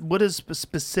what is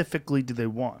specifically do they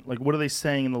want? Like, what are they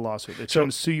saying in the lawsuit? They're trying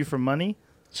to sue you for money?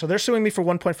 So they're suing me for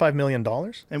 $1.5 million.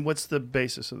 And what's the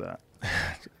basis of that?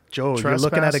 Joe, you're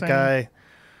looking at a guy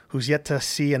who's yet to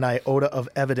see an iota of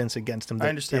evidence against him. I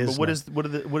understand, but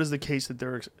what is the case that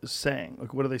they're saying?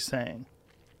 Like, what are they saying?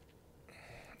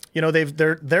 You know,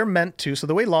 they're meant to. So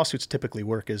the way lawsuits typically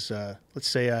work is, let's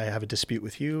say I have a dispute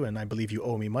with you, and I believe you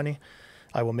owe me money.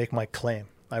 I will make my claim.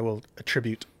 I will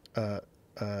attribute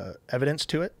evidence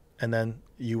to it, and then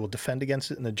you will defend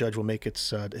against it, and the judge will make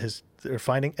their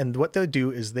finding. And what they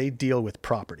do is they deal with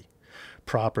property,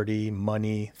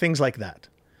 money, things like that.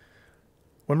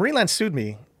 When Marineland sued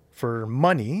me for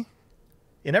money,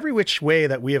 in every which way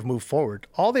that we have moved forward,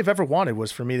 all they've ever wanted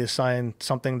was for me to sign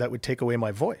something that would take away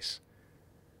my voice.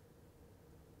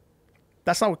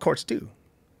 That's not what courts do.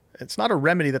 It's not a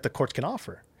remedy that the courts can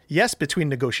offer. Yes, between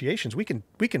negotiations, we can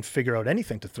figure out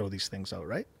anything to throw these things out,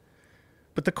 right?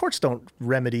 But the courts don't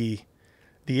remedy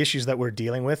the issues that we're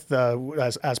dealing with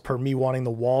as per me wanting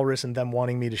the Walrus and them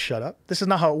wanting me to shut up. This is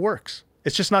not how it works.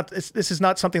 It's just not. This is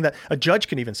not something that a judge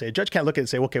can even say. A judge can't look at it and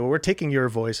say, okay, well, we're taking your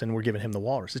voice and we're giving him the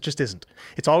Walrus. It just isn't.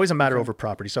 It's always a matter over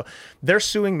property. So they're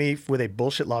suing me with a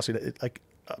bullshit lawsuit. Like,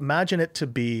 imagine it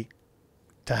to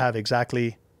have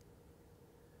exactly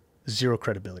zero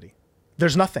credibility.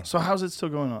 There's nothing. So how's it still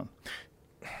going on?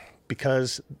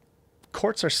 Because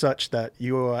courts are such that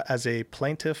you, as a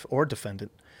plaintiff or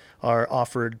defendant, are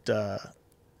offered a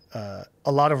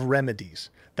lot of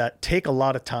remedies that take a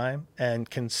lot of time and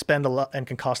can spend a lot and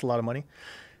can cost a lot of money.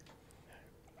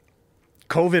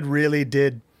 COVID really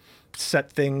did set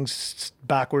things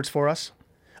backwards for us.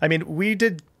 I mean, we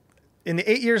did. In the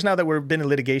 8 years now that we've been in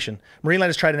litigation, Marineland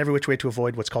has tried in every which way to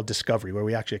avoid what's called discovery, where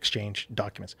we actually exchange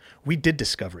documents. We did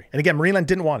discovery. And again, Marineland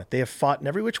didn't want it. They have fought in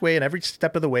every which way and every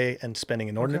step of the way and spending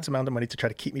an inordinate amount of money to try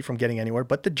to keep me from getting anywhere.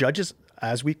 But the judges,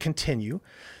 as we continue,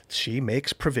 she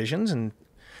makes provisions. And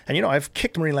you know, I've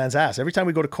kicked Marineland's ass. Every time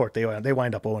we go to court, they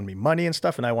wind up owing me money and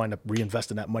stuff, and I wind up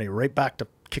reinvesting that money right back to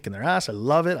kicking their ass. I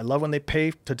love it. I love when they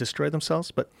pay to destroy themselves.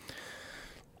 But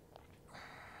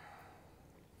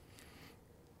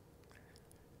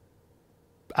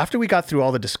after we got through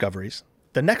all the discoveries,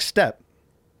 the next step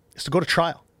is to go to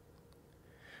trial.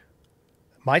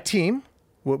 My team,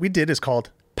 what we did is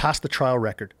called pass the trial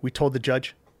record. We told the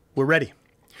judge, we're ready.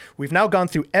 We've now gone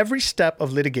through every step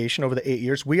of litigation over the 8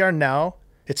 years.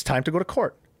 It's time to go to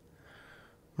court.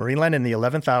 Marineland in the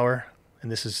 11th hour,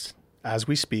 and this is as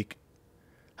we speak,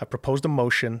 have proposed a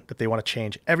motion that they want to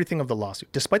change everything of the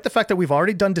lawsuit, despite the fact that we've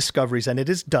already done discoveries and it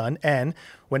is done. And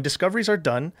when discoveries are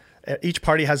done, each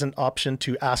party has an option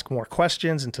to ask more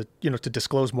questions and to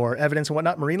disclose more evidence and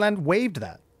whatnot. Marineland waived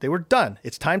that. They were done.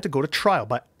 It's time to go to trial.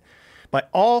 By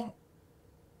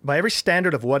every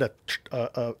standard of what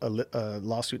a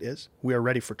lawsuit is, we are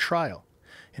ready for trial.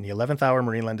 In the 11th hour,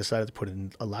 Marineland decided to put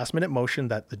in a last-minute motion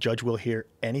that the judge will hear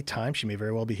any time. She may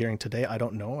very well be hearing today. I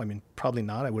don't know. I mean, probably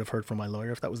not. I would have heard from my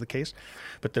lawyer if that was the case.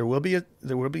 But there will be a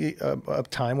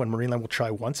time when Marineland will try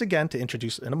once again to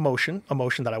introduce a motion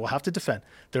that I will have to defend.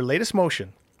 Their latest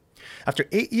motion, after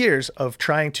 8 years of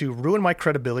trying to ruin my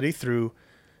credibility through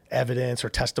evidence or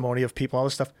testimony of people, all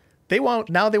this stuff, they want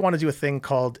to do a thing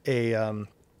called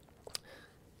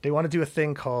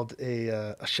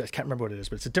I can't remember what it is,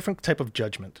 but it's a different type of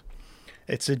judgment.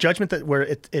 It's a judgment where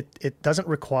it doesn't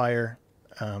require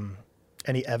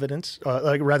any evidence,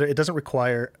 it doesn't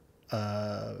require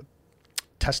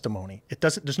testimony.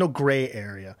 There's no gray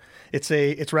area. It's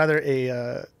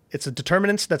a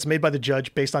determinants that's made by the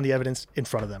judge based on the evidence in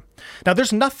front of them. Now,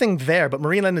 there's nothing there, but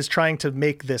Marineland is trying to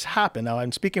make this happen. Now,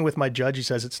 I'm speaking with my judge. He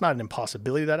says it's not an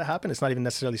impossibility that it happened. It's not even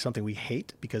necessarily something we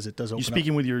hate because it does open up. You're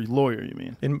speaking with your lawyer, you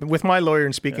mean? With my lawyer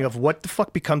and speaking of what the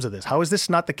fuck becomes of this. How is this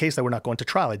not the case that we're not going to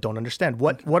trial? I don't understand.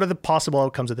 What are the possible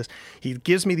outcomes of this? He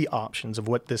gives me the options of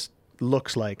what this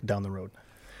looks like down the road.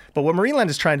 But what Marineland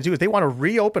is trying to do is they want to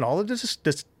reopen all of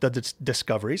the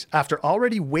discoveries after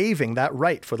already waiving that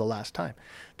right for the last time.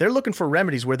 They're looking for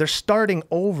remedies where they're starting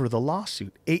over the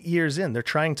lawsuit 8 years in. They're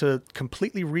trying to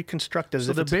completely reconstruct it as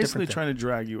if it's a different thing. So they're basically trying to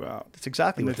drag you out. That's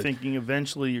exactly what they're thinking.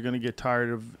 Eventually you're going to get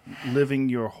tired of living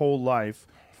your whole life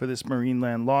for this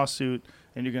Marineland lawsuit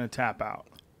and you're going to tap out.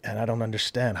 And I don't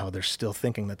understand how they're still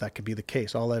thinking that could be the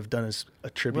case. All I've done is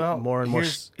attribute more and more.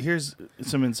 Here's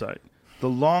some insight. The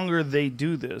longer they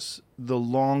do this, the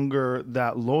longer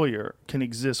that lawyer can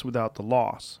exist without the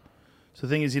loss. So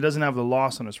the thing is, he doesn't have the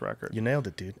loss on his record. You nailed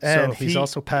it, dude. And he's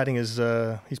also padding his,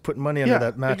 he's putting money under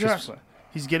that mattress. Exactly.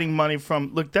 He's getting money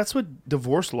from, look, that's what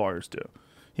divorce lawyers do.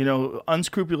 You know,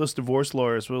 unscrupulous divorce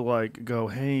lawyers will go,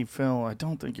 hey, Phil, I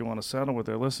don't think you want to settle with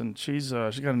her. Listen, she's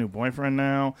got a new boyfriend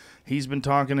now. He's been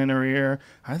talking in her ear.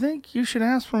 I think you should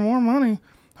ask for more money.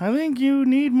 I think you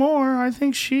need more. I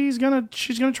think she's gonna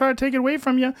try to take it away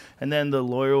from you. And then the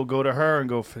lawyer will go to her and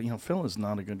go, Phil is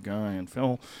not a good guy. And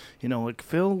Phil,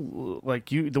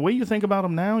 you, the way you think about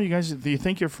him now, you guys, do you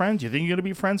think you're friends? You think you're gonna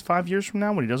be friends 5 years from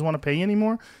now when he doesn't want to pay you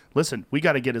anymore? Listen, we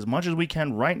got to get as much as we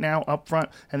can right now up front.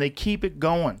 And they keep it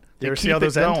going. They keep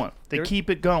it going. They keep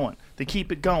it going. They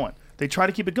keep it going. They try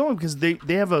to keep it going because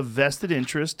they have a vested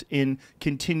interest in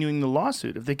continuing the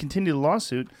lawsuit. If they continue the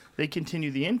lawsuit, they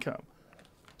continue the income.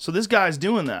 So this guy's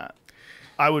doing that,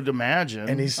 I would imagine.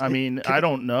 And I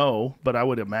don't know, but I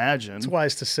would imagine. It's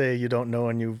wise to say you don't know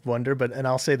and you wonder, and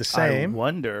I'll say the same. I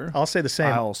wonder. I'll say the same.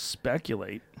 I'll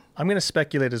speculate. I'm going to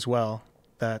speculate as well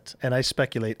and I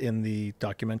speculate in the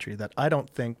documentary that I don't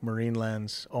think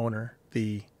Marineland's owner,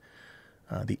 the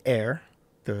heir,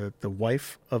 the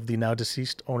wife of the now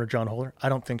deceased owner John Holler, I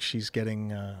don't think she's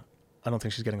getting a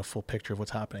full picture of what's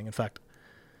happening. In fact,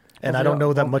 and I don't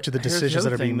know that much of the decisions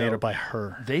that are being made are by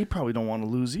her. They probably don't want to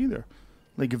lose either.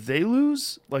 Like if they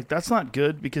lose, that's not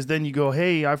good because then you go,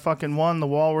 hey, I fucking won. The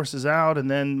Walrus is out,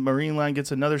 and then Marineland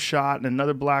gets another shot and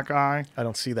another black eye. I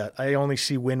don't see that. I only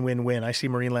see win-win-win. I see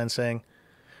Marineland saying,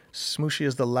 Smooshy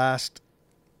is the last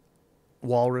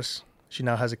Walrus. She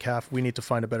now has a calf. We need to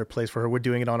find a better place for her. We're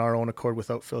doing it on our own accord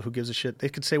without Phil. Who gives a shit? They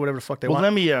could say whatever the fuck they want. Well,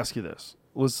 let me ask you this.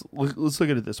 Let's look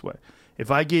at it this way.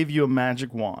 If I gave you a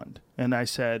magic wand and I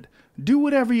said, do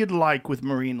whatever you'd like with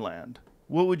Marineland,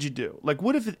 what would you do? Like,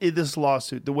 what if this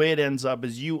lawsuit, the way it ends up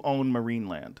is you own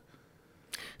Marineland?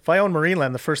 If I own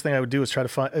Marineland, the first thing I would do is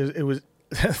the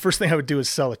first thing I would do is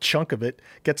sell a chunk of it,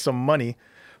 get some money,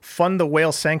 fund the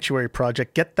whale sanctuary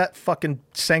project, get that fucking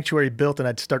sanctuary built, and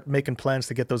I'd start making plans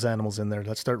to get those animals in there.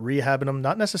 Let's start rehabbing them,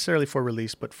 not necessarily for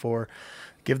release, but for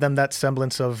give them that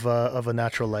semblance of a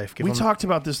natural life. We talked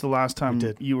about this the last time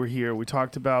you were here. We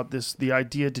talked about the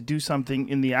idea to do something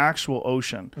in the actual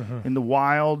ocean, in the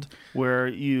wild, where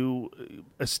you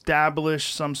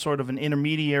establish some sort of an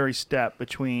intermediary step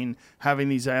between having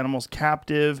these animals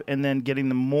captive and then getting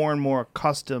them more and more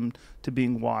accustomed to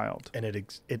being wild. And it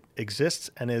exists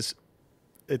and is.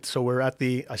 So we're at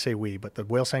I say we, but the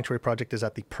whale sanctuary project is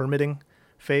at the permitting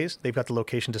phase. They've got the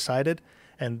location decided.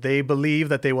 And they believe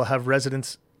that they will have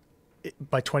residents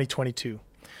by 2022.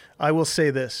 I will say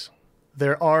this.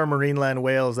 There are Marineland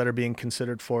whales that are being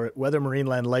considered for it. Whether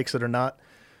Marineland likes it or not,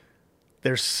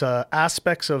 there's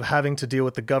aspects of having to deal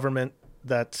with the government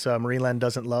that Marineland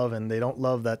doesn't love, and they don't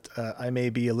love that I may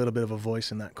be a little bit of a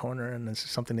voice in that corner, and this is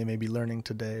something they may be learning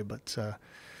today. But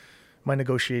my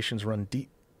negotiations run deep.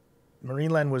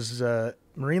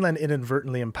 Marineland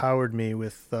inadvertently empowered me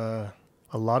with a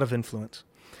lot of influence.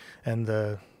 And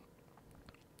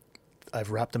I've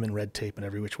wrapped them in red tape in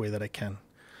every which way that I can.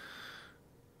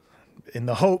 In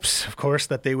the hopes, of course,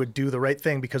 that they would do the right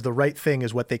thing, because the right thing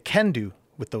is what they can do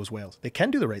with those whales. They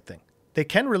can do the right thing. They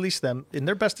can release them in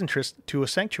their best interest to a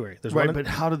sanctuary. But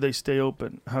how do they stay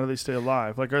open? How do they stay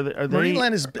alive? Like, are they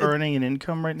earning an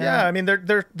income right now? Yeah, I mean,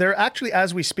 they're actually,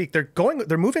 as we speak, they're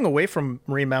moving away from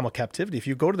marine mammal captivity. If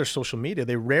you go to their social media,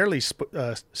 they rarely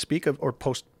speak of or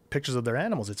post pictures of their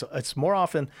animals. It's more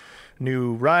often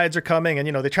new rides are coming,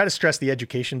 and they try to stress the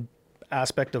education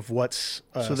aspect of what's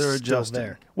so they're adjusting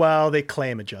there. Well, they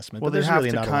claim adjustment, well, but there's they have really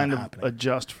to not kind a of lot happening.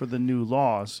 Adjust for the new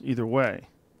laws either way.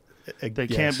 They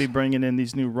can't be bringing in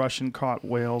these new Russian caught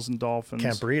whales and dolphins.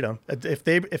 Can't breed them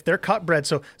if they're caught bred.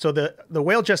 So the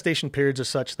whale gestation periods are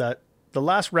such that the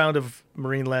last round of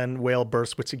Marineland whale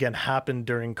births, which again happened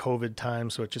during COVID time,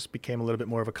 so it just became a little bit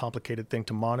more of a complicated thing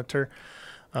to monitor.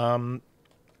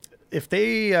 If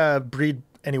they breed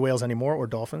any whales anymore or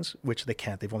dolphins, which they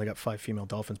can't, they've only got 5 female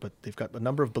dolphins, but they've got a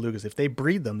number of belugas. If they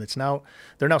breed them,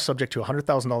 they're now subject to a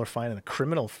 $100,000 fine and a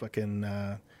criminal fucking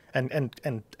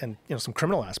and some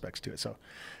criminal aspects to it. So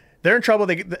they're in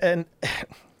trouble. And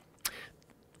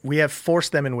we have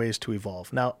forced them in ways to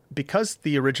evolve. Now, because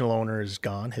the original owner is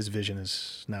gone, his vision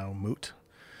is now moot.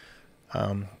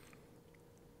 I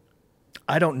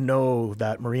don't know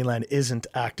that Marineland isn't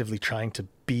actively trying to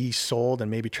be sold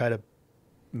and maybe try to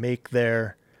make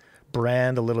their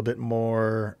brand a little bit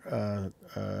more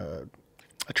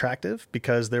attractive,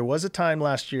 because there was a time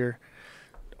last year,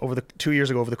 2 years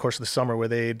ago, over the course of the summer, where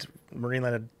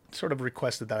Marineland had sort of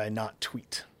requested that I not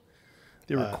tweet.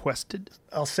 They requested?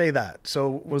 I'll say that. So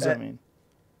what does that mean?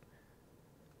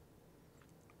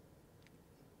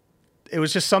 It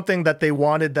was just something that they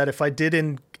wanted, that if I did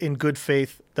in good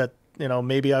faith, that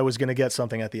maybe I was going to get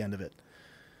something at the end of it.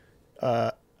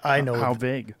 I know how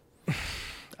vague.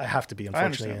 I have to be,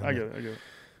 unfortunately. I get it.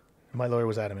 My lawyer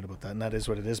was adamant about that, and that is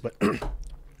what it is. But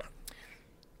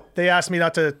they asked me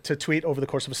not to tweet over the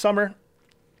course of a summer.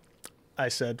 I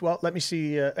said, well, let me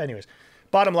see. Anyways,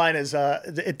 bottom line is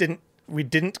it didn't. we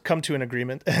didn't come to an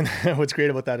agreement. And what's great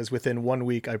about that is within 1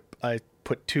 week, I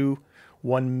put 2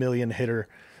 1 million hitter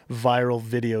viral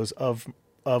videos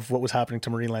of what was happening to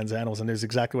marine lands animals. And it was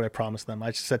exactly what I promised them.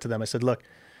 I just said to them, I said, look,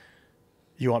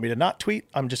 you want me to not tweet?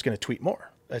 I'm just going to tweet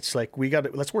more. It's like,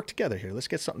 let's work together here. Let's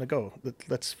get something to go.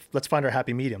 Let's find our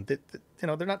happy medium.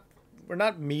 We're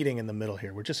not meeting in the middle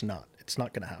here. We're just not. It's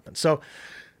not going to happen. So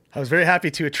I was very happy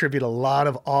to attribute a lot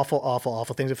of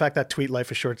awful things. In fact, that tweet,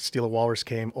 "Life is short, steal a walrus,"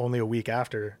 came only a week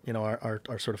after, our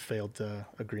sort of failed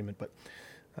agreement. But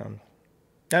and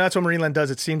that's what Marineland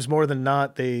does. It seems more than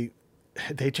not, they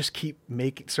just keep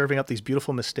serving up these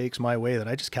beautiful mistakes my way that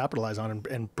I just capitalize on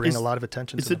and bring a lot of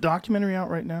attention to. Is the documentary out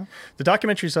right now? The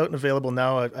documentary's out and available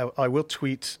now. I will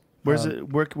tweet. Where's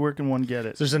it? Where can one get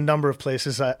it? There's a number of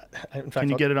places. In fact, can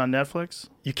you get it on Netflix?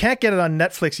 You can't get it on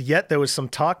Netflix yet. There was some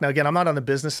talk. Now, again, I'm not on the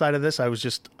business side of this. I was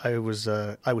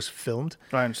filmed.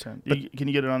 I understand. Can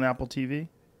you get it on Apple TV?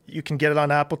 You can get it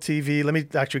on Apple TV. Let me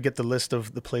actually get the list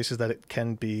of the places that it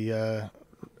can be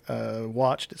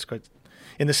watched. It's quite.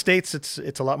 In the States,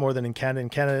 it's a lot more than in Canada. In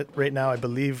Canada right now, I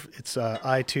believe it's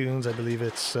iTunes. I believe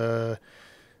it's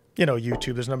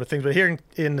YouTube. There's a number of things. But here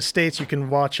in the States, you can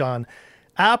watch on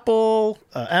Apple,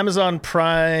 Amazon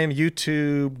Prime,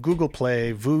 YouTube, Google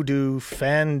Play, Vudu,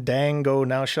 Fandango.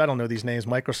 Now, I don't know these names.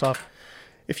 Microsoft.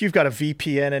 If you've got a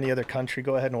VPN any other country,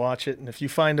 go ahead and watch it. And if you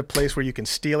find a place where you can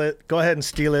steal it, go ahead and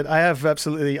steal it.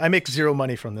 I make zero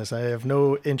money from this. I have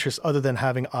no interest other than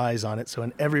having eyes on it. So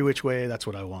in every which way, that's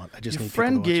what I want. I just need people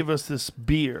to watch it. Your friend gave us this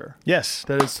beer. Yes.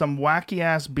 That is some wacky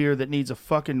ass beer that needs a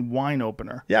fucking wine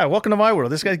opener. Yeah, welcome to my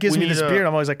world. This guy gives me this beer and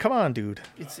I'm always like, come on, dude.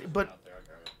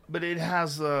 But it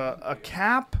has a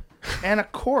cap and a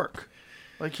cork.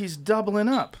 Like he's doubling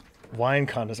up. Wine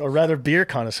connoisseurs, or rather beer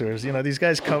connoisseurs. These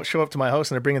guys show up to my house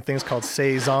and they're bringing things called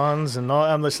saisons and all.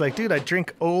 I'm just like, dude, I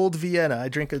drink old Vienna. I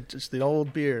drink just the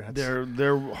old beer. They're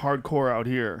hardcore out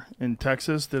here in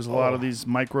Texas. There's a lot of these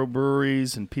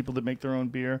microbreweries and people that make their own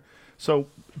beer. So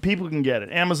people can get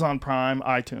it. Amazon Prime,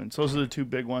 iTunes. Those are the two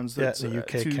big ones. That's the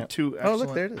UK. Two oh,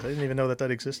 look, there it is. I didn't even know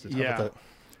that existed. Yeah. How about that?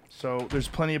 So there's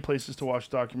plenty of places to watch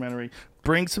the documentary.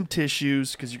 Bring some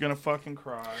tissues because you're going to fucking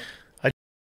cry. I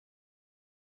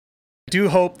do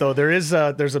hope, though, there's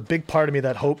a big part of me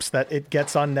that hopes that it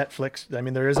gets on Netflix. I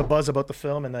mean, there is a buzz about the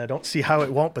film, and I don't see how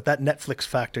it won't, but that Netflix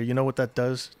factor, you know what that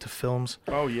does to films?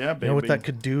 Oh, yeah, baby. You know what that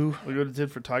could do? Look what it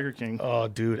did for Tiger King. Oh,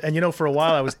 dude. And, for a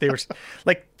while, they were,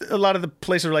 like, a lot of the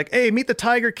places were like, hey, meet the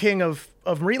Tiger King of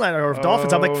Marineland or of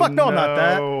Dolphins. I'm like, fuck, no, I'm not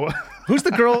that. Who's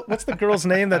the girl? What's the girl's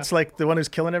name that's, like, the one who's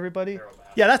killing everybody?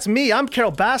 Yeah, that's me. I'm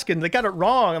Carol Baskin. They got it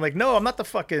wrong. I'm like, no, I'm not the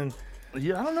fucking...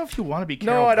 Yeah, I don't know if you want to be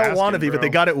Carol Baskin. No, I don't want to be, bro. but they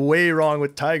got it way wrong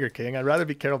with Tiger King. I'd rather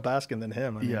be Carol Baskin than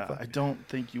him. I don't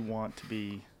think you want to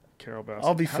be Carol Baskin.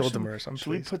 I'll be Phil Demers. Should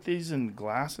we put these in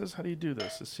glasses? How do you do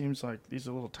this? It seems like these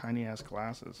are little tiny-ass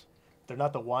glasses. They're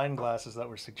not the wine glasses that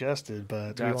were suggested,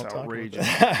 but that's outrageous.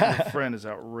 Your friend is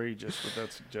outrageous with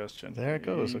that suggestion. There it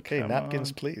goes. Okay,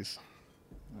 napkins, please.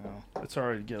 No, it's all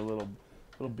right to get a little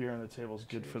beer on the table. Is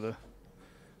good for the.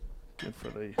 Good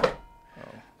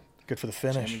for the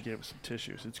finish. Jamie gave us some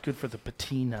tissues. It's good for the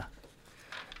patina.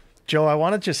 Joe, I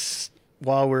want to just,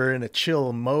 while we're in a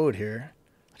chill mode here,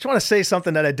 I just want to say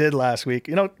something that I did last week.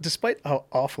 Despite how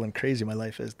awful and crazy my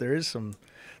life is, there's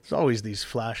always these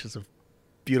flashes of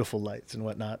beautiful lights and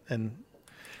whatnot. And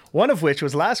one of which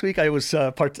was last week I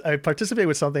participated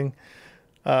with something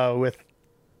with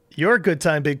your good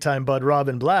time, big time bud,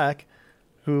 Robin Black,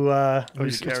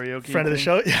 who's karaoke friend of the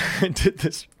show, did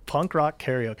this punk rock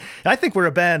karaoke. And I think we're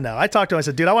a band now. I talked to him. I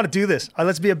said, dude, I want to do this.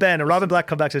 Let's be a band. And Robin Black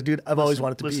come back and says, dude, I've always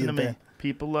wanted to be in a band.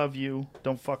 People love you.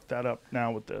 Don't fuck that up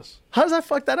now with this. How does that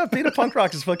fuck that up? Being a punk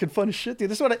rock is fucking fun as shit,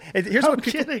 dude. This is what I'm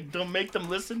kidding. Don't make them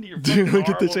listen to your fucking dude, look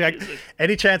at this. music.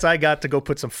 Any chance I got to go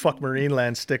put some fuck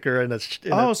Marineland sticker in a...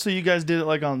 so you guys did it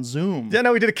like on Zoom. Yeah,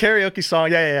 no, we did a karaoke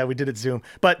song. Yeah, we did it Zoom.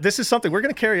 But this is something we're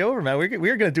going to carry over, man.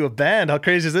 We're going to do a band. How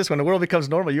crazy is this? When the world becomes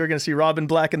normal, you're going to see Robin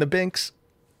Black and the Binks.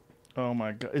 Oh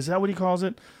my God. Is that what he calls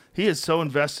it? He is so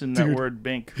invested in that word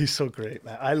bink. He's so great,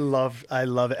 man. I love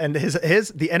it. And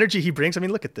the energy he brings. I mean,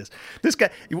 look at this. This guy,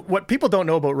 what people don't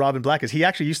know about Robin Black is he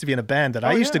actually used to be in a band that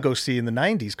I used to go see in the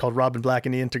 90s called Robin Black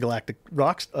and the Intergalactic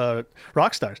Rock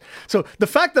Stars. So the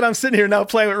fact that I'm sitting here now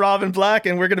playing with Robin Black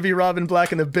and we're going to be Robin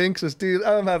Black and the Binks is, dude,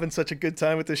 I'm having such a good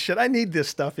time with this shit. I need this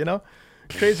stuff,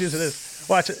 Crazy as it is.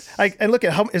 Watch it. And look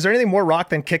at is there anything more rock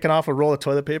than kicking off a roll of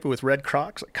toilet paper with red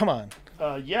Crocs? Come on.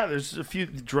 Yeah, there's a few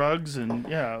drugs and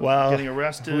getting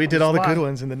arrested. We did all the good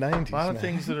ones in the 90s. A lot of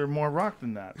things that are more rock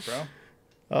than that, bro.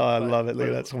 Oh, I love it. Look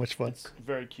at that. So much fun. It's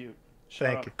very cute.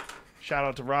 Thank you. Shout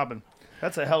out to Robin.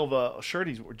 That's a hell of a shirt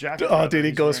he's jacket. Oh, dude,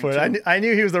 he goes for it. I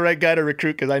knew he was the right guy to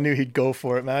recruit because I knew he'd go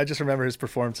for it, man. I just remember his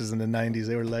performances in the 90s.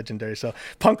 They were legendary. So,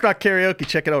 punk rock karaoke,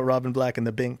 check it out, Robin Black and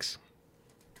the Binks.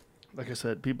 Like I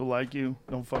said, people like you.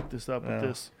 Don't fuck this up with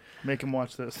this. Make him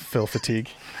watch this. Phil fatigue.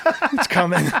 It's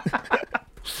coming.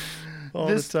 All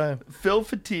the time. Phil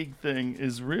fatigue thing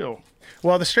is real.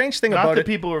 Well, the strange thing Not about that it...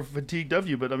 people are fatigued of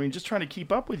you, but I mean, just trying to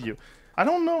keep up with you. I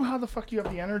don't know how the fuck you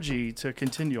have the energy to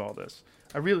continue all this.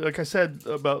 I really, like I said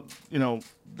about,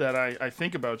 that I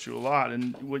think about you a lot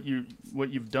and what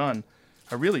you've done.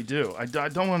 I really do. I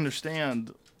don't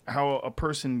understand how a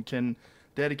person can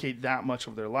dedicate that much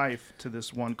of their life to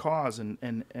this one cause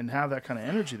and have that kind of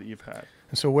energy that you've had.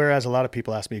 And so whereas a lot of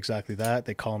people ask me exactly that,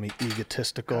 they call me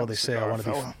egotistical. They say I want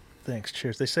to be... Thanks,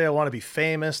 cheers. They say I want to be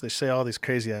famous. They say all these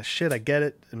crazy ass shit. I get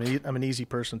it. I mean, I'm an easy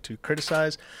person to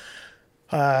criticize.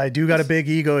 I do got a big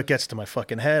ego. It gets to my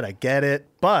fucking head. I get it.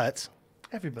 But...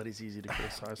 Everybody's easy to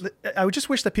criticize. I would just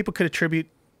wish that people could attribute...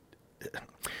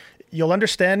 You'll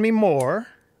understand me more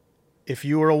if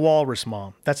you were a walrus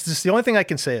mom. That's just the only thing I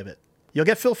can say of it. You'll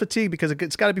get Phil fatigue because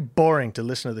it's got to be boring to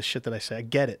listen to the shit that I say. I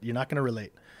get it. You're not going to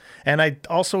relate. And I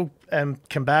also am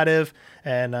combative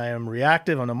and I am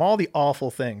reactive and I'm all the awful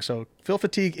things. So Phil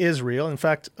fatigue is real. In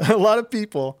fact, a lot of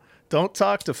people don't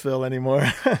talk to Phil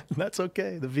anymore. That's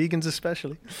okay. The vegans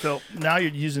especially. Phil, now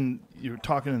you're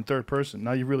talking in third person.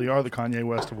 Now you really are the Kanye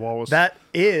West of Walrus. That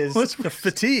is the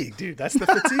fatigue, dude. That's the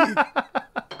fatigue.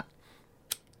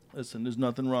 Listen, there's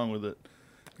nothing wrong with it.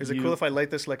 Is it cool if I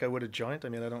light this like I would a joint? I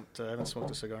mean, I haven't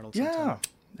smoked a cigar in some time.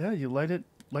 Yeah, you light it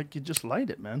like you just light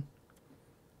it, man.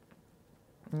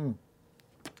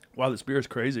 Wow, this beer is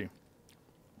crazy.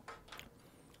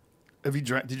 Did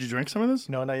you drink some of this?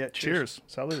 No, not yet. Cheers.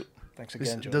 Salud. Thanks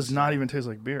again, This does not even taste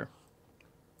like beer.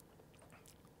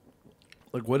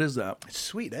 Like, what is that? It's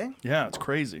sweet, eh? Yeah, it's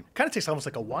crazy. Kind of tastes almost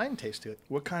like a wine taste to it.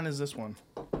 What kind is this one?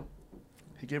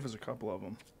 He gave us a couple of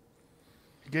them.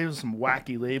 He gave us some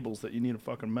wacky labels that you need a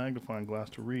fucking magnifying glass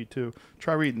to read, too.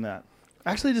 Try reading that.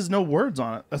 Actually, there's no words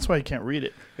on it. That's why you can't read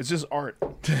it. It's just art.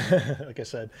 Like I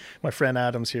said, my friend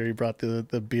Adam's here. He brought the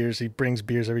beers. He brings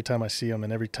beers every time I see him,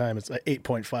 and every time it's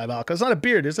 8.5 alcohol. It's not a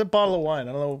beer. It's a bottle of wine.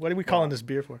 I don't know. What are we calling this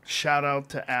beer for? Shout out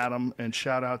to Adam, and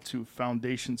shout out to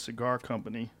Foundation Cigar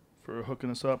Company for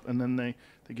hooking us up. And then they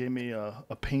gave me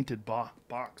a painted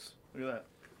box. Look at that.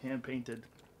 Hand-painted.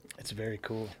 It's very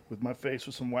cool. With my face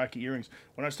with some wacky earrings.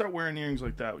 When I start wearing earrings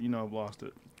like that, I've lost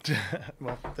it.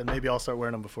 Well, then maybe I'll start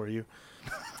wearing them before you.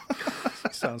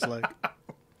 Sounds like.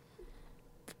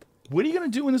 What are you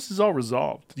going to do when this is all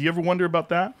resolved? Do you ever wonder about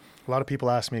that? A lot of people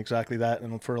ask me exactly that,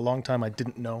 and for a long time I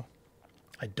didn't know.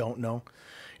 I don't know.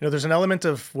 There's an element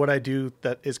of what I do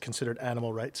that is considered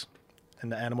animal rights,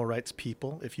 and the animal rights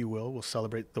people, if you will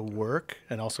celebrate the work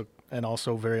and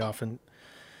also very often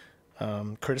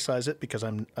criticize it because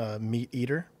I'm a meat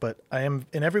eater, but I am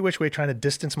in every which way trying to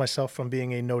distance myself from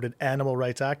being a noted animal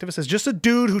rights activist as just a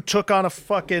dude who took on a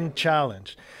fucking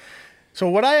challenge. So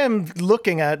what I am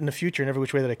looking at in the future in every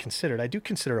which way that I do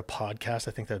consider a podcast.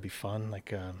 I think that'd be fun.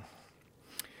 Like,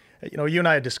 you and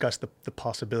I had discussed the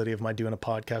possibility of my doing a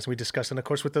podcast. We discussed, and of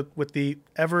course with the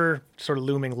ever sort of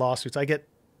looming lawsuits, I get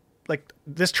like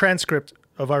this transcript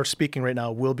of our speaking right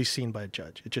now will be seen by a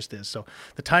judge. It just is. So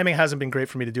the timing hasn't been great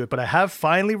for me to do it, but I have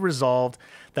finally resolved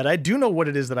that I do know what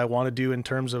it is that I want to do in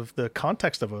terms of the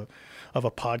context of a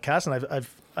podcast. And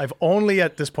I've only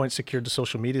at this point secured the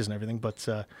social medias and everything, but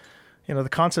the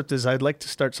concept is I'd like to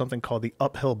start something called the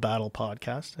Uphill Battle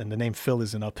Podcast, and the name Phil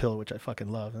is in uphill, which I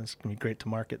fucking love, and it's gonna be great to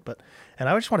market. And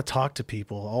I just want to talk to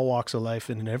people, all walks of life,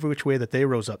 and in every which way that they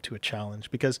rose up to a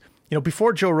challenge. Because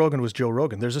before Joe Rogan was Joe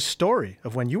Rogan, there's a story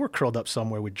of when you were curled up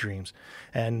somewhere with dreams,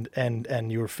 and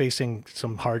you were facing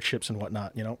some hardships and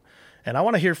whatnot. And I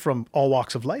want to hear from all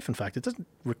walks of life. In fact, it doesn't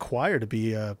require to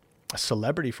be a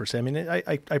celebrity for say. I mean,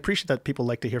 I appreciate that people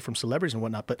like to hear from celebrities and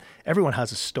whatnot, but everyone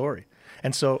has a story.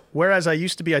 And so, whereas I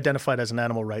used to be identified as an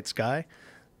animal rights guy,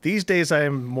 these days I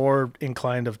am more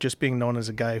inclined of just being known as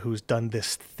a guy who's done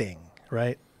this thing,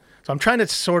 right? So I'm trying to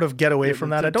sort of get away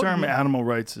from that. The term animal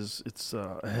rights it's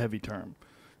a heavy term,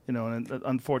 and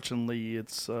unfortunately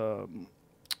it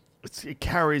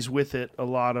carries with it a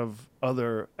lot of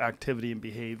other activity and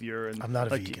behavior. And I'm not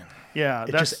a vegan. Yeah,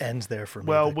 it just ends there for me.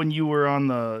 Well, when you were on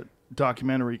the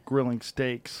documentary grilling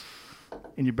steaks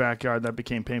in your backyard, that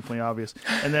became painfully obvious.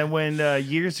 And then when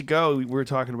years ago we were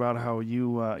talking about how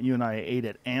you and I ate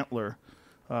at Antler.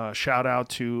 Shout out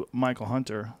to Michael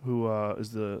Hunter, who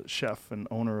is the chef and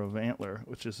owner of Antler,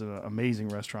 which is an amazing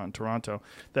restaurant in Toronto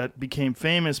that became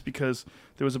famous because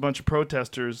there was a bunch of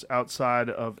protesters outside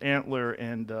of Antler,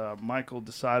 and Michael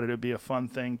decided it would be a fun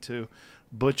thing to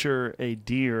butcher a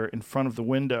deer in front of the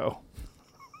window.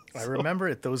 I remember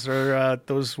it. Those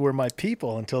were my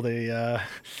people until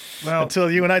until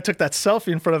you and I took that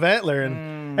selfie in front of Antler.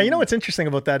 And you know what's interesting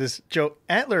about that is, Joe,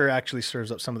 Antler actually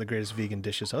serves up some of the greatest vegan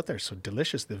dishes out there. So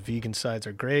delicious. The vegan sides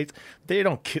are great. They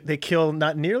kill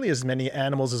not nearly as many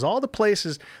animals as all the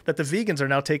places that the vegans are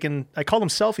now taking. I call them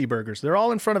selfie burgers. They're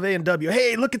all in front of A&W.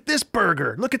 Hey, look at this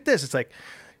burger. Look at this. It's like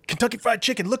Kentucky Fried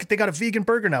Chicken. Look, they got a vegan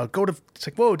burger now. It's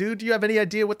like, whoa, dude, do you have any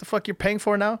idea what the fuck you're paying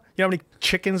for now? You know how many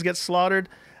chickens get slaughtered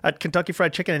at Kentucky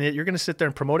Fried Chicken, and yet you're going to sit there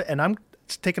and promote it? And I'm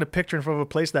taking a picture in front of a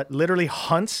place that literally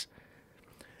hunts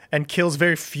and kills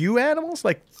very few animals,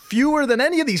 like fewer than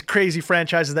any of these crazy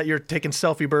franchises that you're taking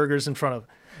selfie burgers in front of.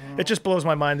 It just blows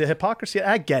my mind. The hypocrisy,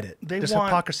 I get it. There's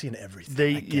hypocrisy in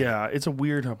everything. It's a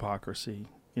weird hypocrisy.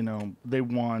 You know, they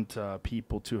want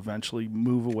people to eventually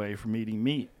move away from eating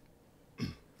meat.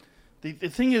 The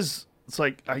thing is, it's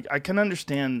like, I can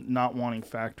understand not wanting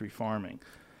factory farming.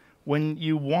 When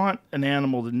you want an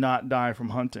animal to not die from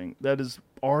hunting, that is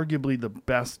arguably the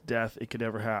best death it could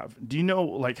ever have. Do you know,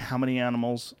 like, how many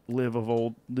animals live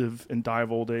and die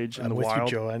of old age in the wild? I'm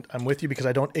with you, Joe. I'm with you because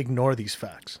I don't ignore these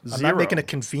facts. Zero. I'm not making a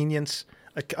convenience.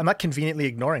 I'm not conveniently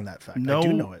ignoring that fact. I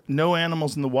do know it. No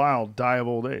animals in the wild die of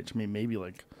old age. I mean, maybe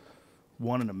like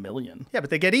 1 in a million. Yeah,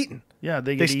 but they get eaten. Yeah,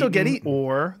 they still get eaten.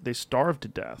 Or they starve to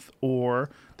death.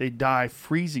 Or they die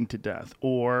freezing to death.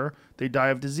 Or they die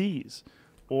of disease.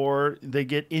 Or they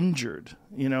get injured.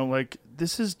 You know, like,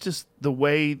 this is just the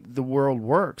way the world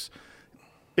works.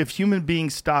 If human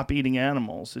beings stop eating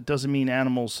animals, it doesn't mean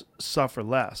animals suffer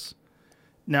less.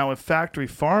 Now, if factory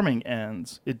farming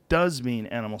ends, it does mean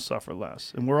animals suffer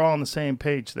less. And we're all on the same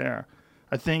page there.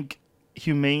 I think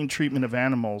humane treatment of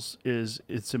animals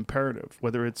it's imperative,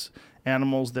 whether it's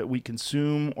animals that we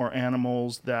consume or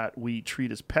animals that we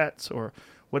treat as pets or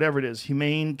whatever it is.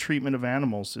 Humane treatment of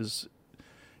animals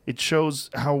it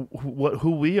shows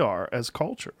who we are as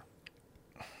culture.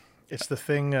 It's the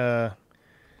thing, you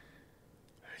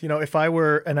know, if I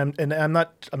were, and I'm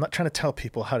not trying to tell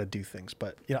people how to do things,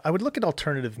 but, you know, I would look at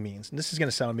alternative means. And this is going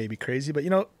to sound maybe crazy, but, you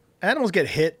know, animals get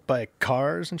hit by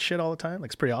cars and shit all the time. Like,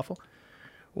 it's pretty awful.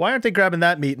 Why aren't they grabbing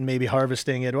that meat and maybe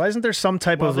harvesting it? Why isn't there some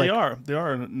type of, they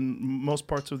are in most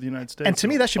parts of the United States. And to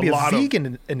me, that should be a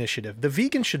vegan initiative. The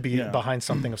vegan should be behind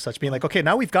something of such, being like, okay,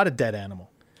 now we've got a dead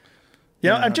animal. You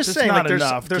know, I'm just saying, like,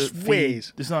 there's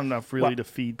ways. There's not enough really to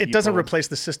feed people. It doesn't replace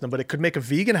the system, but it could make a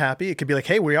vegan happy. It could be like,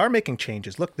 hey, we are making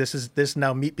changes. Look, this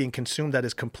now meat being consumed that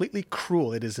is completely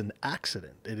cruel. It is an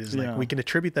accident. It is like, we can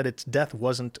attribute that its death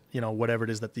wasn't, you know, whatever it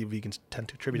is that the vegans tend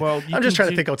to attribute. Well, I'm just trying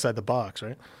to think outside the box,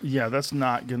 right? Yeah, that's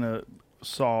not going to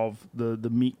solve the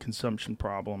meat consumption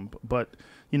problem. But,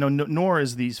 you know, nor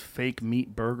is these fake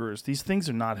meat burgers. These things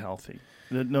are not healthy.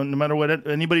 No matter what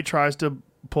anybody tries to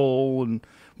pull and...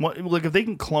 Look, if they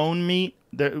can clone meat,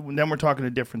 then we're talking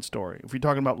a different story. If you're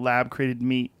talking about lab-created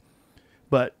meat,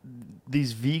 but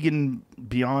these vegan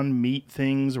Beyond Meat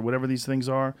things or whatever these things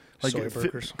are, like, soy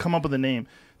burgers. Come up with a name.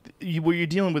 What you're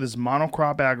dealing with is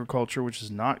monocrop agriculture, which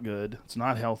is not good. It's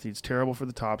not healthy. It's terrible for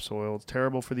the topsoil. It's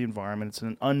terrible for the environment. It's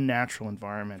an unnatural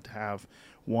environment to have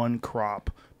one crop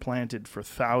planted for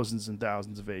thousands and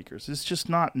thousands of acres. It's just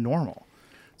not normal.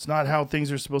 It's not how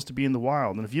things are supposed to be in the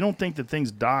wild. And if you don't think that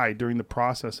things die during the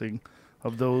processing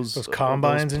of those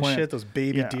combines and shit, those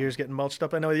baby deers getting mulched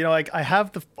up. I know, you know, like, I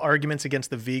have the arguments against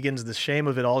the vegans. The shame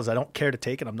of it all is I don't care to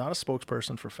take it. I'm not a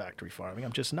spokesperson for factory farming.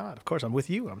 I'm just not. Of course, I'm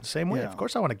with you. I'm the same way. Of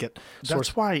course, I want to get.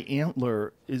 That's why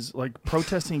Antler is, like,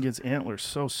 protesting against Antler is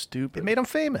so stupid. It made him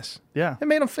famous. Yeah, it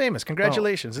made him famous.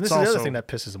 Congratulations. And this is the other thing that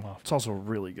pisses him off. It's also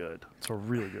really good. It's a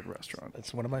really good restaurant.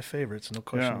 It's one of my favorites. No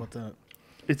question about that.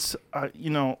 It's you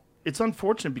know. It's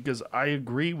unfortunate because I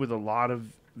agree with a lot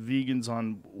of vegans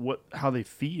on how they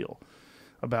feel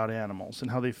about animals and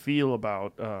how they feel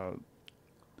about,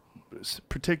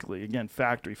 particularly, again,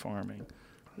 factory farming,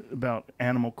 about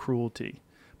animal cruelty.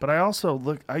 But I also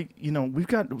we've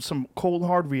got some cold,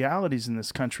 hard realities in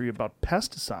this country about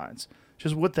pesticides,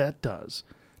 just what that does.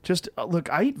 Just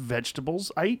look, I eat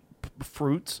vegetables, I eat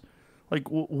fruits. Like,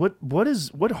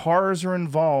 what horrors are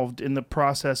involved in the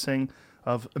processing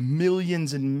of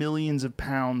millions and millions of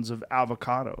pounds of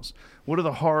avocados? What are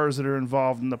the horrors that are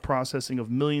involved in the processing of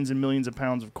millions and millions of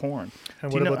pounds of corn?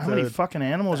 And do you know how many fucking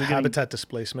animals are getting... habitat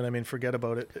displacement? I mean, forget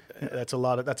about it. That's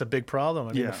a big problem.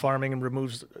 I mean, the farming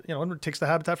removes, you know, it takes the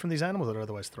habitat from these animals that are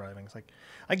otherwise thriving. It's like,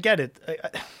 I get it.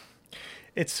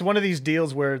 It's one of these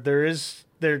deals where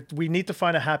we need to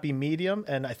find a happy medium,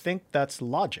 and I think that's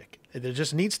logic. There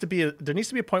needs to be a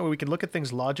point where we can look at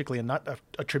things logically and not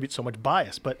attribute so much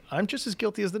bias. But I'm just as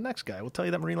guilty as the next guy. I will tell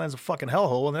you that Marineland's a fucking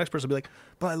hellhole, and the next person will be like,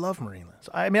 "But I love Marineland."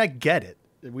 I mean, I get it.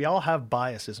 we all have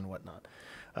biases and whatnot.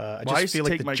 I just used feel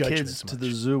to like take my kids to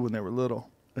the zoo when they were little,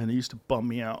 and it used to bum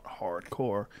me out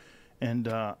hardcore. And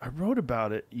I wrote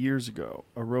about it years ago.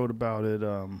 I wrote about it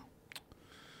in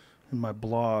my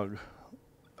blog.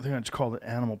 I think I just called it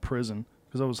Animal Prison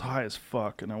because I was high as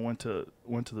fuck, and I went to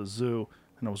the zoo,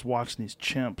 and I was watching these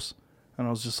chimps, and I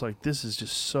was just like, this is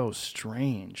just so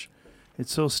strange.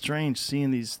 It's so strange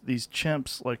seeing these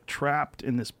chimps like trapped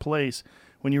in this place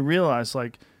when you realize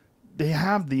like they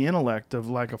have the intellect of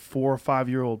like a 4 or 5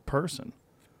 year old person.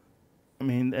 I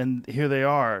mean, and here they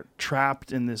are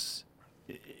trapped in this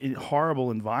horrible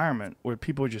environment where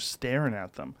people are just staring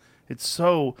at them. It's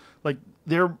so like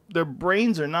their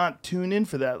brains are not tuned in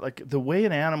for that. Like the way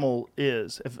an animal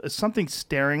is, if something's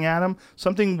staring at them,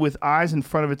 something with eyes in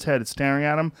front of its head is staring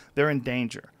at them, they're in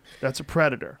danger. That's a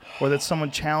predator, or that's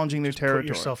someone challenging their territory. Put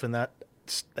yourself in that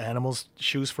animal's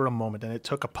shoes for a moment, and it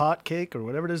took a pot cake or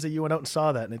whatever it is that you went out and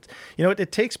saw that, and it, you know,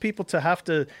 it takes people to have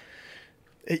to.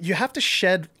 You have to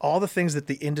shed all the things that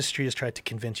the industry has tried to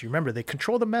convince you. Remember, they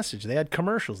control the message. They had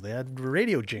commercials. They had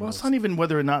radio jingles. Well, it's not even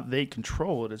whether or not they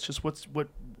control it. It's just what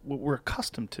we're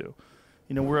accustomed to.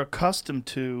 You know, we're accustomed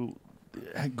to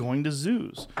going to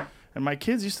zoos. And my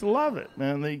kids used to love it,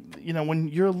 man. They, you know, when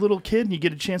you're a little kid and you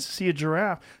get a chance to see a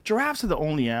giraffe. Giraffes are the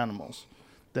only animals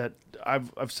that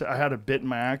I've said, I had a bit in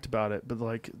my act about it, but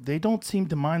like they don't seem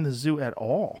to mind the zoo at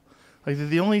all. Like they're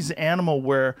the only animal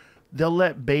where they'll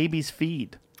let babies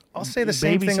feed. I'll say the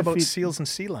same thing about seals and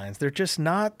sea lions. They're just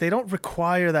not, they don't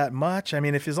require that much. I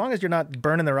mean, as long as you're not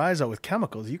burning their eyes out with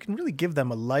chemicals, you can really give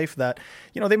them a life that,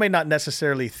 you know, they may not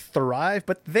necessarily thrive,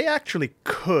 but they actually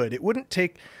could. It wouldn't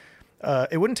take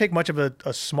much of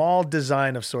a small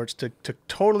design of sorts to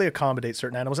totally accommodate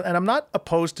certain animals. And I'm not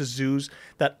opposed to zoos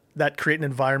that create an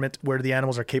environment where the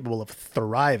animals are capable of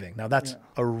thriving. Now, that's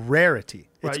a rarity.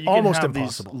 It's almost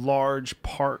impossible. These large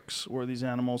parks where these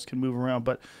animals can move around.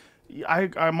 But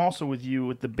I'm also with you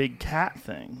with the big cat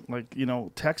thing. Like, you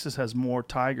know, Texas has more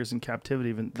tigers in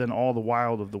captivity than all the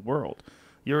wild of the world.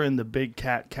 You're in the big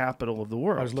cat capital of the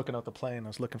world. I was looking out the plane. I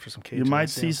was looking for some cages. You might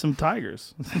see some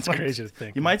tigers. It's crazy to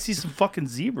think. You might see some fucking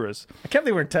zebras. I can't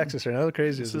believe we're in Texas right now. How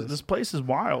crazy is this? This place is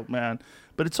wild, man.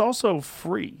 But it's also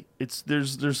free.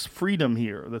 There's freedom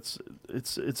here.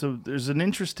 There's an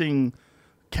interesting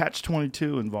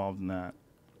catch-22 involved in that.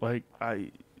 Like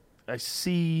I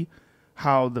see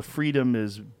how the freedom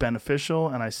is beneficial,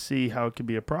 and I see how it could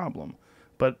be a problem.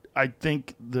 But I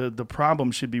think the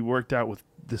problem should be worked out with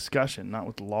discussion, not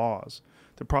with laws.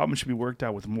 The problem should be worked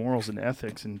out with morals and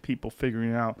ethics and people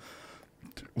figuring out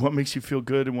what makes you feel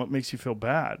good and what makes you feel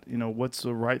bad. You know, what's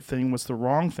the right thing, what's the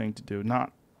wrong thing to do,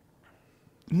 not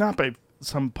by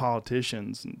some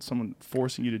politicians and someone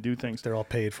forcing you to do things. They're all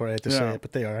paid for it, I hate to say it,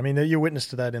 but they are. I mean, you witness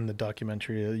to that in the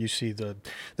documentary. You see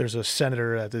there's a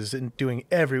senator that is doing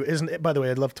by the way,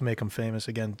 I'd love to make him famous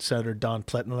again, Senator Don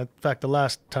Pletton. In fact, the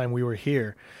last time we were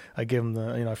here, I gave him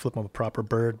I flipped him a proper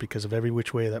bird because of every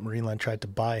which way that Marineland tried to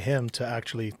buy him to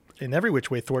actually, in every which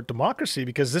way, thwart democracy,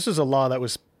 because this is a law that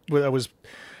was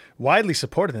widely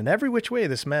supported. In every which way,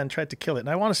 this man tried to kill it. And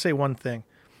I want to say one thing.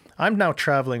 I'm now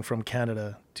traveling from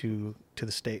Canada to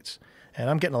the States,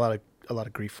 and I'm getting a lot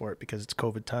of grief for it because it's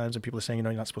COVID times, and people are saying, you know,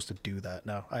 you're not supposed to do that.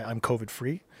 Now, I'm COVID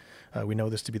free. We know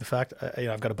this to be the fact.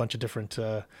 I've got a bunch of different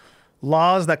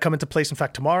laws that come into place. In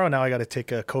fact, tomorrow now I got to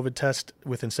take a COVID test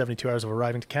within 72 hours of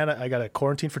arriving to Canada. I got to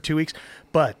quarantine for 2 weeks.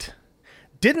 But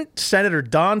didn't Senator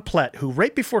Don Plett, who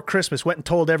right before Christmas went and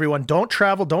told everyone, don't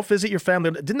travel, don't visit your family,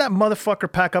 didn't that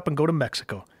motherfucker pack up and go to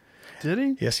Mexico? Did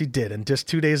he? Yes, he did. And just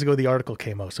 2 days ago, the article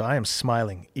came out. So I am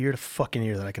smiling ear to fucking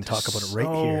ear that I can talk about it right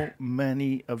here. So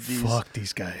many of these. Fuck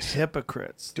these guys.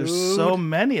 Hypocrites. Dude. There's so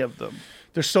many of them.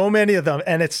 There's so many of them.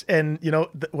 And you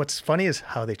know, what's funny is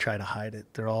how they try to hide it.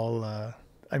 They're all, I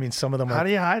mean, some of them are. How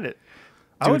do you hide it?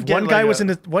 Dude, I don't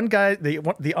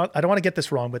want to get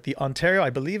this wrong, but the Ontario, I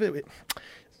believe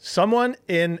someone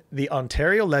in the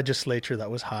Ontario legislature that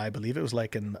was high, I believe it was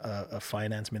like a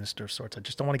finance minister of sorts. I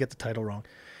just don't want to get the title wrong.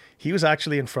 He was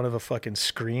actually in front of a fucking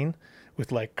screen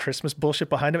with like Christmas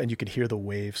bullshit behind him, and you could hear the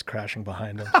waves crashing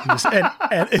behind him.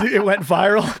 And it went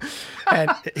viral. And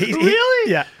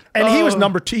really? Yeah. And he was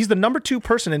number 2. He's the number 2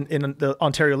 person in the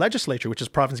Ontario legislature, which is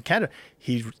a province in Canada.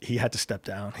 He had to step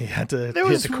down. He had to. There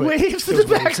was quit. waves in the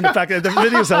back. In fact, the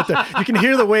video's out there. You can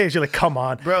hear the waves. You're like, come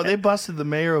on, bro. They busted the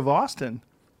mayor of Austin.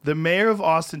 The mayor of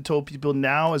Austin told people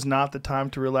now is not the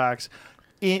time to relax.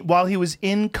 While he was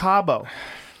in Cabo.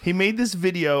 He made this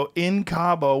video in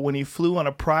Cabo when he flew on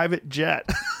a private jet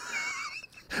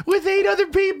with 8 other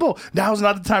people. Now's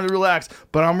not the time to relax,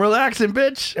 but I'm relaxing,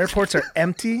 bitch. Airports are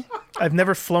empty. I've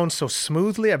never flown so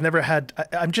smoothly. I've never had.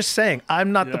 I'm just saying,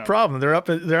 I'm not the problem. They're up.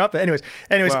 Anyways,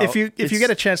 Well, if you get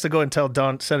a chance to go and tell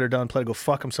Senator Don Plett to go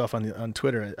fuck himself on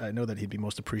Twitter, I know that he'd be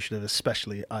most appreciative.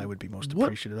 Especially I would be most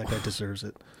appreciative. That guy deserves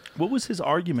it. What was his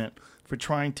argument for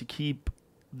trying to keep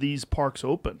these parks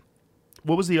open?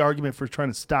 What was the argument for trying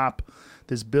to stop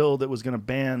this bill that was going to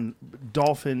ban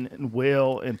dolphin and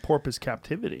whale and porpoise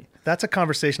captivity? That's a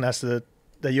conversation that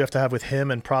you have to have with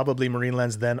him and probably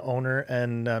Marineland's then owner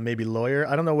and maybe lawyer.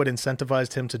 I don't know what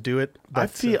incentivized him to do it. I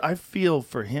feel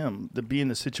for him to be in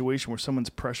a situation where someone's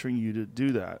pressuring you to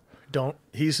do that.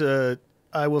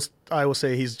 I will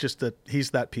say he's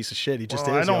that piece of shit. He just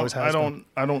is. He always has been.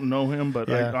 I don't know him, but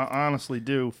Yeah. I honestly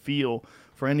do feel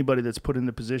for anybody that's put in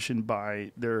the position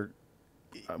by their,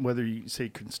 whether you say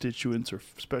constituents or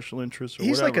special interests or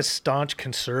He's whatever. like a staunch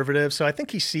conservative, so I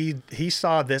think he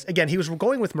saw this. Again, he was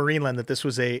going with Marineland that this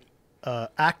was a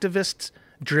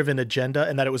activist-driven agenda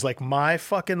and that it was like my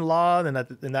fucking law and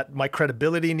that my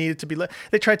credibility needed to be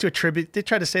They tried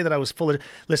to say that I was full of...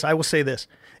 Listen, I will say this.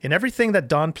 In everything that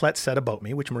Don Plett said about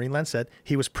me, which Marineland said,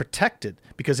 he was protected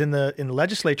because in the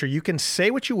legislature, you can say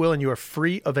what you will and you are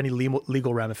free of any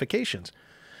legal ramifications.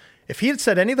 If he had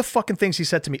said any of the fucking things he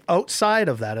said to me outside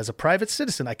of that as a private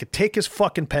citizen, I could take his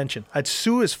fucking pension. I'd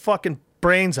sue his fucking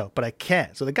brains out, but I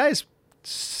can't. So the guy's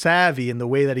savvy in the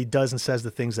way that he does and says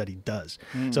the things that he does.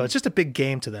 So it's just a big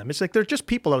game to them. It's like they're just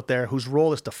people out there whose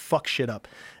role is to fuck shit up.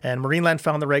 And Marineland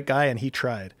found the right guy and he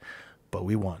tried. But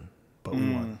we won.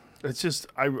 It's just,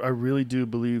 I really do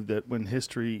believe that when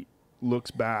history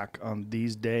looks back on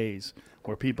these days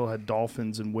where people had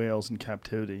dolphins and whales in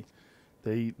captivity,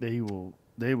 they will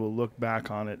look back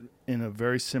on it in a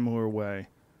very similar way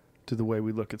to the way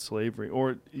we look at slavery.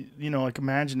 Or, like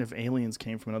imagine if aliens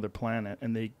came from another planet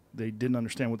and they didn't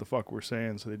understand what the fuck we're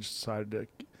saying, so they just decided to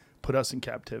put us in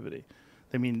captivity.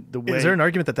 I mean, is there an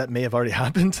argument that may have already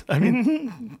happened? I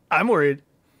mean, I'm worried.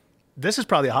 This is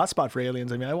probably a hotspot for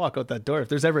aliens. I mean, I walk out that door. If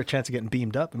there's ever a chance of getting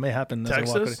beamed up, it may happen.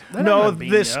 Texas? No,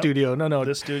 this studio. No.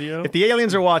 This studio? If the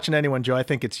aliens are watching anyone, Joe, I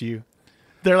think it's you.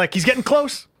 They're like, he's getting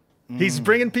close. He's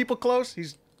bringing people close.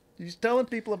 He's telling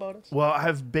people about us. Well,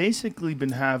 I've basically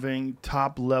been having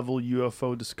top-level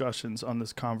UFO discussions on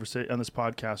this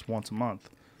podcast once a month.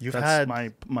 That's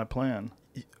my plan.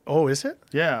 Oh, is it?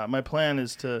 Yeah, my plan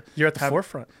is to You're at the have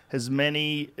forefront. as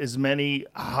many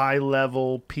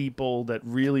high-level people that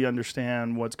really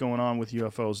understand what's going on with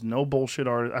UFOs. No bullshit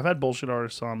artists. I've had bullshit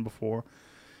artists on before,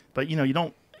 but you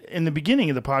don't. In the beginning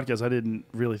of the podcast, I didn't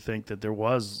really think that there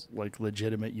was like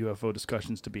legitimate UFO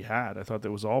discussions to be had. I thought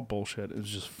that was all bullshit. It was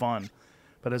just fun.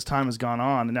 But as time has gone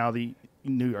on, and now the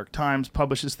New York Times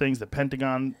publishes things, the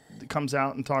Pentagon comes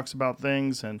out and talks about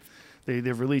things, and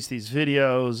they've released these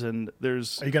videos, and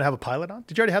there's... Are you going to have a pilot on?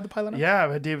 Did you already have the pilot on? Yeah,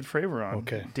 I've had David Fravor on.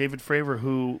 Okay. David Fravor,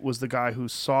 who was the guy who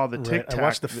saw the Tic Tac. I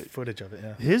watched the footage of it,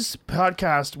 yeah. His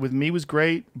podcast with me was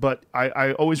great, but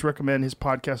I always recommend his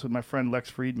podcast with my friend Lex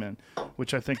Friedman,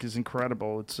 which I think is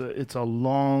incredible. It's a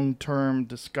long-term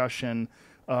discussion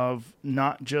of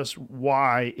not just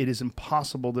why it is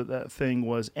impossible that thing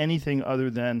was anything other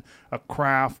than a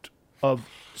craft of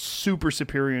super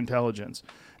superior intelligence.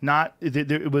 Not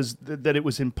that it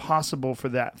was impossible for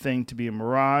that thing to be a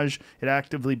mirage. It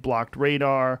actively blocked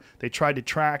radar. They tried to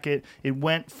track it. It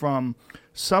went from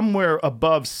somewhere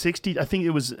above 60. I think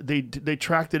it was they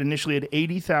tracked it initially at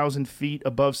 80,000 feet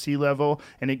above sea level,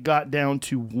 and it got down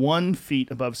to 1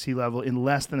 feet above sea level in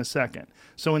less than a second.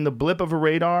 So in the blip of a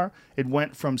radar, it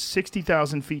went from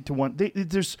 60,000 feet to 1.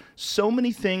 There's so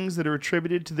many things that are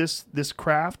attributed to this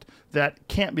craft that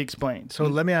can't be explained. So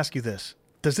let me ask you this.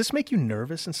 Does this make you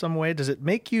nervous in some way? Does it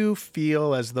make you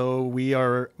feel as though we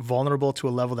are vulnerable to a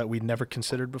level that we'd never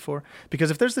considered before? Because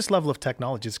if there's this level of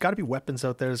technology, there's got to be weapons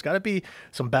out there. There's got to be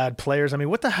some bad players. I mean,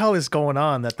 what the hell is going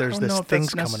on that there's this things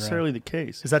coming around? That's necessarily the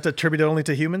case. Is that attributed only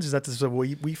to humans? Is that what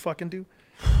we fucking do?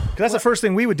 Because that's the first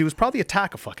thing we would do is probably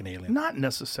attack a fucking alien. Not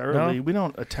necessarily. No? We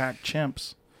don't attack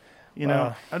chimps.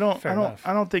 I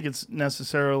don't think it's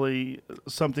necessarily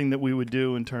something that we would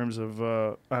do in terms of,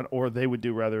 or they would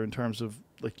do rather in terms of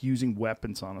like using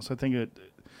weapons on us. I think it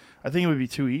would be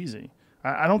too easy.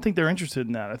 I don't think they're interested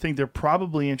in that. I think they're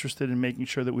probably interested in making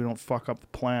sure that we don't fuck up the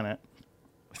planet.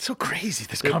 It's so crazy,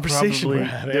 this conversation we're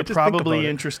having. They're probably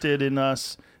interested in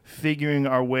us figuring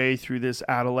our way through this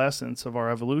adolescence of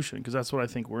our evolution, because that's what I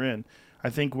think we're in.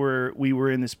 I think we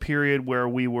were in this period where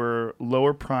we were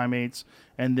lower primates,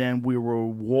 and then we were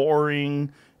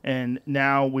warring, and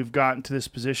now we've gotten to this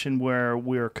position where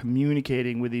we're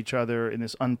communicating with each other in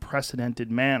this unprecedented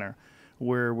manner.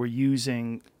 where we're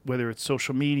using, whether it's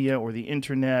social media or the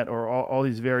internet or all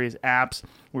these various apps,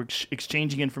 we're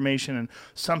exchanging information, and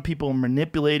some people are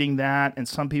manipulating that, and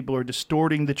some people are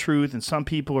distorting the truth, and some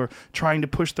people are trying to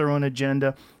push their own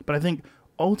agenda. But I think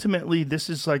ultimately this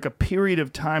is like a period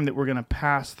of time that we're going to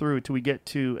pass through till we get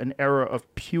to an era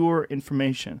of pure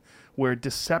information where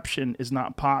deception is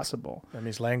not possible. That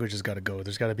means language has got to go.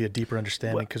 There's got to be a deeper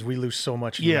understanding, because we lose so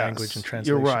much in language and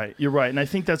translation. You're right. And I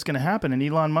think that's going to happen. And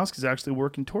Elon Musk is actually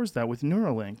working towards that with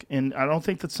Neuralink. And I don't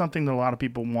think that's something that a lot of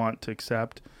people want to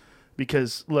accept,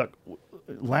 because, look,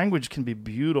 language can be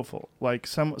beautiful. Like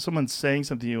someone saying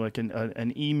something to you, like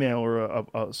an email or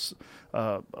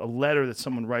a letter that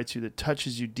someone writes you that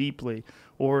touches you deeply,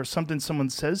 or something someone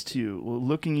says to you,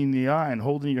 looking you in the eye and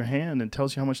holding your hand and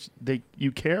tells you how much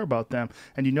you care about them,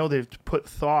 and you know they've put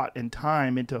thought and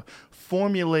time into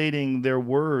formulating their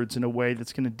words in a way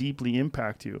that's going to deeply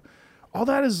impact you. All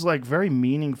that is like very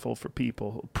meaningful for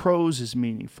people. Prose is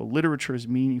meaningful. Literature is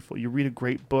meaningful. You read a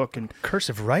great book, and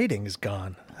cursive writing is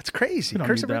gone. That's crazy. You don't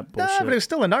cursive need that bullshit. Nah, but it was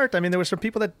still an art. I mean, there were some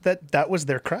people that was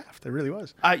their craft. It really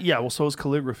was. Yeah, well, so is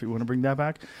calligraphy. Want to bring that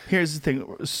back? Here's the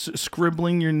thing: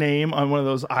 scribbling your name on one of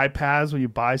those iPads when you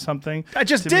buy something. I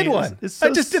just did one. It's so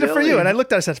I just did it for silly. you, and I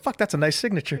looked at it and said, "Fuck, that's a nice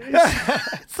signature."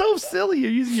 It's so silly.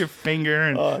 You're using your finger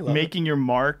and making your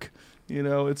mark. You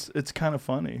know, it's kind of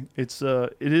funny. It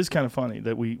is kind of funny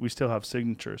that we still have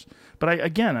signatures. But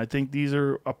I think these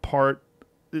are a part.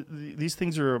 These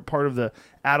things are a part of the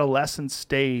adolescent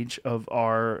stage of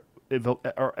our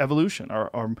evolution,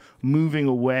 our moving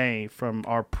away from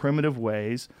our primitive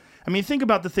ways. I mean, think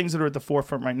about the things that are at the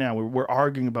forefront right now. We're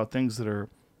arguing about things that are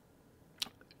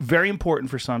very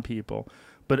important for some people,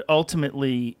 but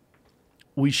ultimately,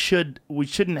 we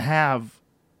shouldn't have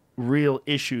real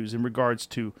issues in regards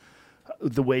to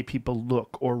the way people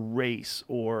look, or race,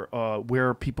 or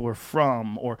where people are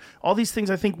from, or all these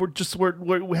things. I think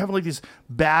we have like these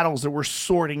battles that we're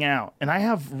sorting out, and I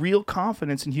have real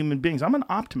confidence in human beings. I'm an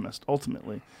optimist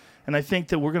ultimately, and I think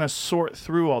that we're going to sort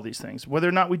through all these things. Whether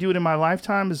or not we do it in my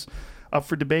lifetime is up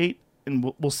for debate,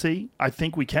 and we'll see. I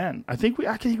think we can. I think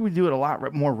we do it a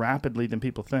lot more rapidly than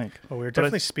people think. Well, we're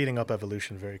definitely speeding up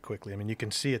evolution very quickly. I mean, you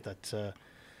can see it that.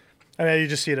 I mean, you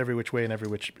just see it every which way and every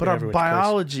which. But our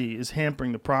biology is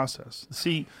hampering the process.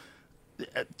 See,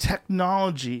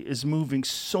 technology is moving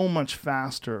so much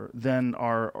faster than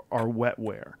our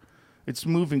wetware. It's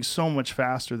moving so much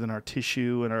faster than our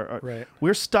tissue and our. Right.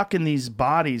 We're stuck in these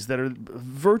bodies that are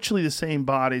virtually the same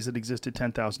bodies that existed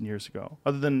 10,000 years ago,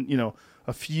 other than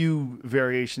a few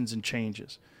variations and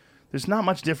changes. There's not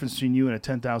much difference between you and a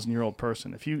 10,000-year-old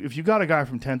person. If you got a guy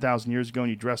from 10,000 years ago and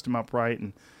you dressed him up right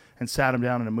and sat him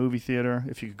down in a movie theater,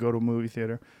 if you could go to a movie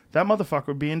theater, that motherfucker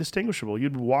would be indistinguishable.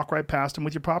 You'd walk right past him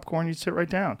with your popcorn, you'd sit right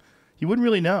down. You wouldn't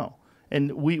really know.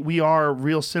 And we are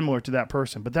real similar to that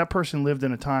person. But that person lived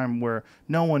in a time where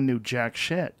no one knew jack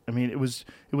shit. I mean, it was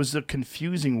a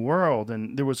confusing world,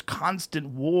 and there was constant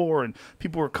war, and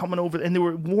people were coming over, and they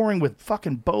were warring with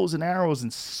fucking bows and arrows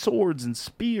and swords and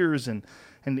spears and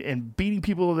beating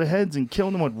people over the heads and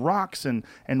killing them with rocks, and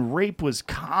rape was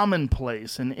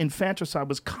commonplace, and infanticide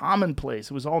was commonplace.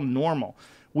 It was all normal.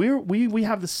 We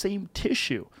have the same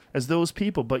tissue as those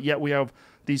people, but yet we have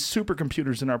these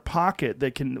supercomputers in our pocket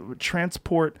that can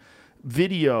transport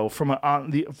video from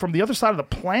the other side of the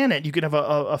planet. You could have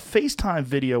a FaceTime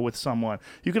video with someone.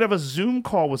 You could have a Zoom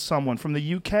call with someone from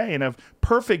the UK and have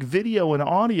perfect video and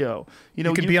audio.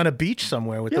 You could be on a beach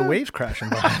somewhere with the waves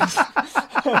crashing by.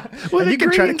 And you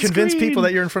can try to convince people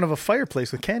that you're in front of a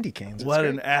fireplace with candy canes. What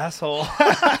an asshole.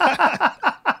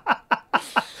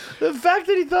 The fact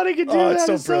that he thought he could do that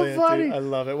is so funny. Dude. I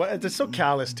love it. It's so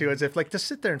callous, too. As if, like, just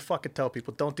sit there and fucking tell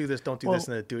people, don't do this, and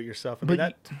then do it yourself. I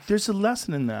mean, there's a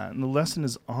lesson in that, and the lesson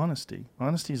is honesty.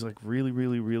 Honesty is, like, really,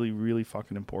 really, really, really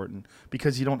fucking important,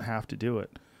 because you don't have to do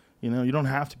it. You don't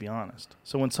have to be honest.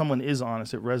 So when someone is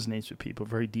honest, it resonates with people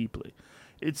very deeply.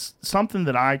 It's something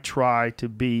that I try to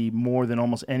be more than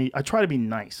almost any. I try to be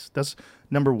nice. That's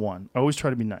number one. I always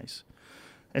try to be nice.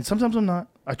 And sometimes I'm not.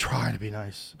 I try to be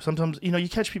nice. Sometimes, you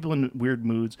catch people in weird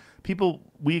moods.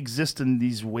 We exist in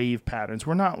these wave patterns.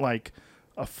 We're not like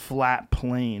a flat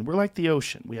plane. We're like the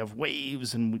ocean. We have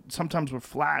waves, and sometimes we're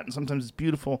flat, and sometimes it's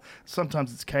beautiful.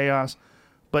 Sometimes it's chaos.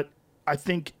 But I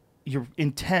think your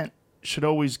intent should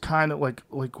always kind of like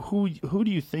who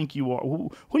do you think you are?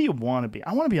 Who do you want to be?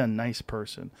 I want to be a nice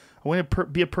person. I want to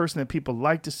be a person that people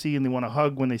like to see and they want to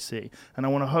hug when they see. And I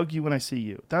want to hug you when I see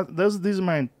you. These are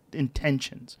my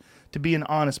intentions, to be an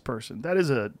honest person. That is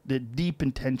a deep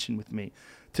intention with me.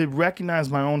 To recognize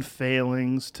my own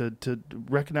failings, to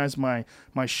recognize my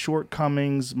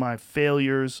shortcomings, my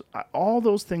failures, all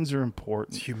those things are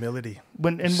important. It's humility.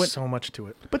 So much to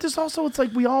it. But there's also, it's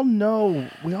like we all know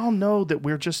that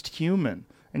we're just human,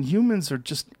 and humans are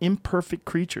just imperfect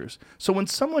creatures. So when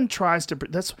someone tries to,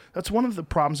 that's one of the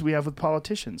problems we have with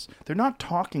politicians. They're not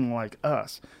talking like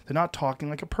us. They're not talking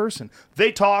like a person.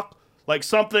 They talk like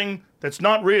something that's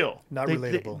not real. Not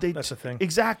relatable. That's the thing.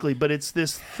 Exactly. But it's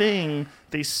this thing,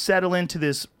 they settle into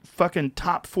this fucking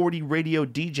top 40 radio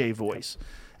DJ voice.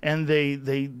 And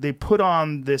they put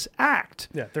on this act.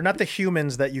 Yeah, they're not the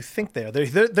humans that you think they are. They're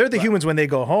the humans when they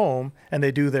go home and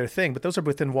they do their thing, but those are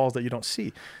within walls that you don't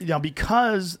see. Now,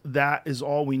 because that is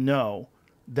all we know,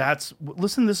 this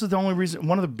is the only reason,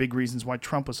 one of the big reasons why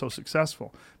Trump was so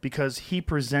successful, because he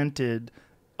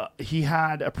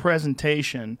had a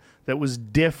presentation that was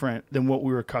different than what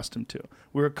we were accustomed to.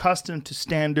 We were accustomed to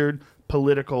standard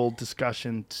political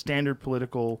discussion, standard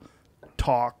political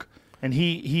talk, and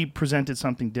he presented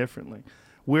something differently.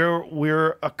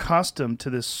 We're accustomed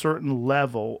to this certain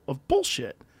level of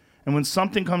bullshit. And when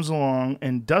something comes along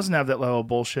and doesn't have that level of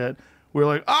bullshit, we're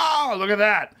like, oh, look at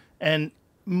that. And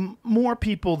more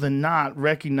people than not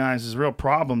recognize there's real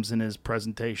problems in his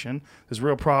presentation. There's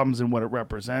real problems in what it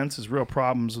represents. There's real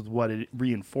problems with what it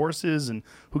reinforces and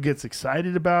who gets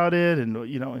excited about it. And,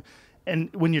 you know,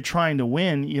 and when you're trying to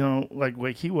win, you know,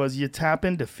 like he was, you tap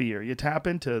into fear. You tap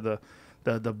into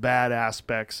the bad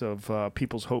aspects of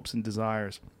people's hopes and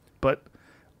desires. But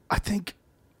I think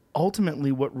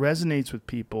ultimately what resonates with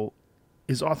people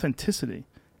is authenticity.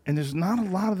 And there's not a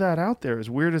lot of that out there, as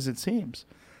weird as it seems.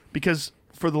 Because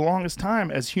for the longest time,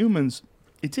 as humans,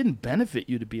 it didn't benefit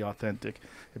you to be authentic.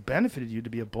 It benefited you to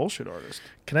be a bullshit artist.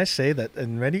 Can I say that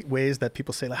in many ways that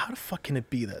people say, like, how the fuck can it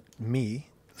be that me,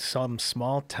 some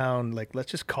small town, like,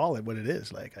 let's just call it what it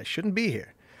is, like, I shouldn't be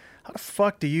here. How the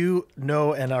fuck do you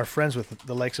know and are friends with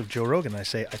the likes of Joe Rogan? I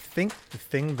say, I think the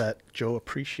thing that Joe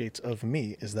appreciates of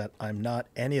me is that I'm not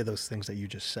any of those things that you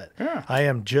just said. Yeah. I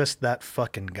am just that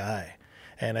fucking guy.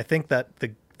 And I think that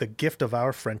the gift of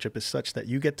our friendship is such that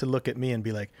you get to look at me and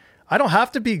be like, I don't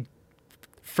have to be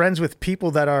friends with people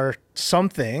that are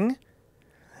something.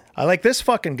 I like this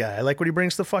fucking guy. I like what he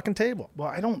brings to the fucking table. Well,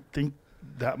 I don't think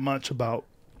that much about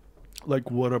like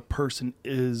what a person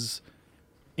is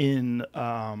in,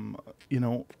 you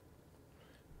know,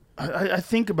 I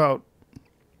think about.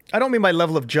 I don't mean my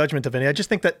level of judgment of any. I just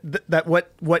think that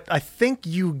what I think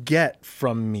you get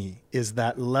from me is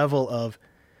that level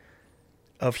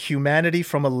of humanity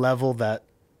from a level that,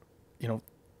 you know,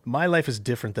 my life is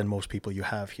different than most people you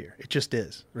have here. It just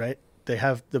is, right? They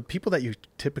have, the people that you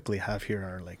typically have here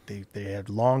are like, they have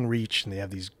long reach and they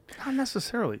have these. Not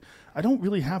necessarily. I don't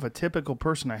really have a typical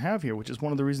person I have here, which is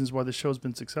one of the reasons why the show's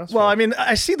been successful. Well, I mean,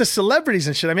 I see the celebrities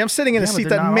and shit. I mean, I'm sitting in a seat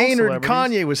that Maynard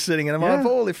Kanye was sitting in. I'm like,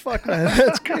 holy fuck, man,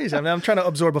 that's crazy. I mean, I'm trying to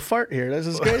absorb a fart here. This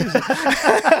is crazy.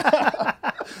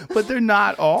 But they're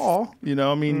not all, you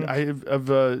know. I mean, I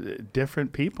have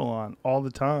different people on all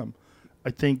the time. I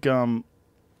think the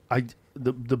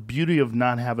beauty of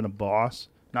not having a boss,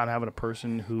 not having a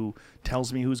person who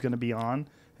tells me who's going to be on,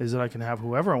 is that I can have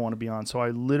whoever I want to be on. So I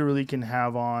literally can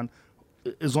have on,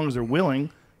 as long as they're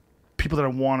willing, people that I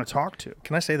want to talk to.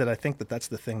 Can I say that I think that that's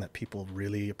the thing that people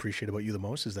really appreciate about you the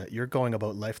most, is that you're going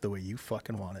about life the way you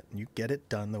fucking want it, and you get it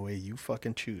done the way you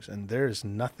fucking choose. And there's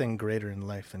nothing greater in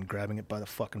life than grabbing it by the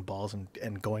fucking balls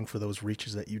and going for those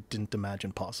reaches that you didn't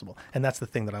imagine possible. And that's the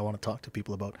thing that I want to talk to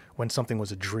people about, when something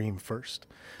was a dream first.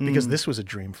 Because this was a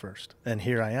dream first, and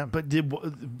here I am. But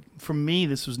for me,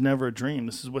 this was never a dream.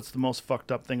 This is what's the most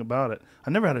fucked up thing about it. I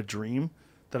never had a dream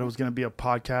that I was going to be a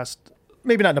podcast.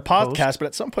 Maybe not in a podcast, but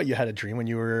at some point you had a dream when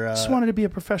you were. I just wanted to be a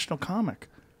professional comic.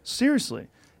 Seriously.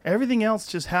 Everything else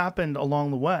just happened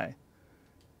along the way.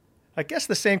 I guess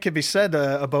the same could be said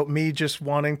about me just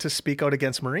wanting to speak out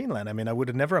against Marineland. I mean, I would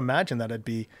have never imagined that I'd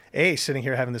be, sitting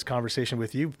here having this conversation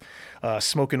with you,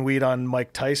 smoking weed on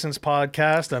Mike Tyson's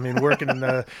podcast. I mean, working in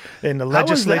the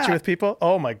legislature with people.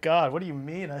 Oh, my God. What do you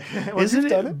mean?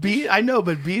 Isn't it? I know,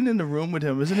 but being in the room with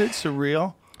him, isn't it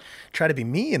surreal? Try to be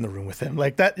me in the room with him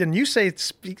like that. And you say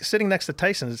sitting next to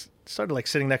Tyson is sort of like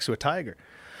sitting next to a tiger.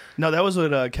 No, that was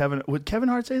what Kevin. Would Kevin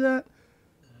Hart say that?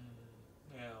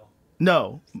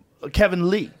 No, Kevin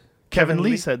Lee. Kevin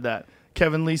Lee said that.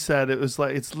 Kevin Lee said it was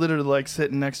like, it's literally like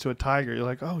sitting next to a tiger. You're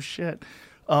like, oh shit.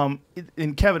 And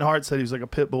Kevin Hart said he was like a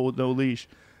pit bull with no leash.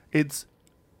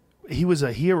 He was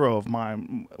a hero of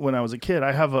mine when I was a kid.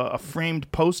 I have a framed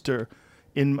poster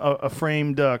in a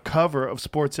framed cover of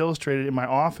Sports Illustrated in my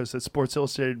office that Sports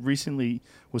Illustrated recently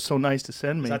was so nice to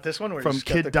send me. Is that this one where you from just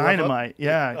got the Kid glove up? Dynamite?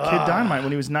 Yeah, Kid Dynamite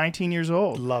when he was 19 years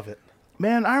old. Love it.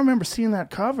 Man, I remember seeing that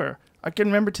cover. I can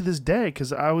remember to this day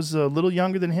because I was a little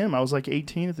younger than him. I was like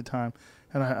 18 at the time.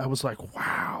 And I was like,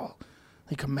 wow.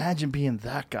 Like, imagine being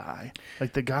that guy.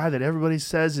 Like, the guy that everybody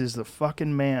says is the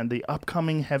fucking man, the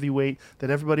upcoming heavyweight that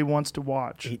everybody wants to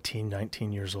watch. 18,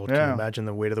 19 years old. Yeah. Can you imagine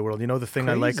the weight of the world? You know, the thing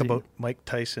I like Crazy. about Mike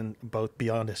Tyson, about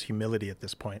beyond his humility at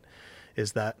this point,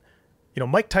 is that, you know,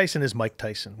 Mike Tyson is Mike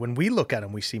Tyson. When we look at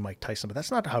him, we see Mike Tyson, but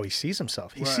that's not how he sees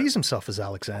himself. He sees himself as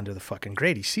Alexander the fucking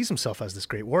Great. He sees himself as this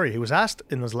great warrior. He was asked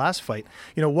in his last fight,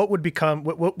 you know, what would become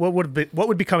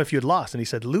if you had lost? And he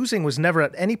said, losing was never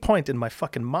at any point in my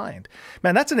fucking mind.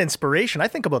 Man, that's an inspiration. I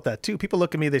think about that too. People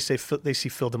look at me, they say they see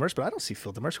Phil Demers, but I don't see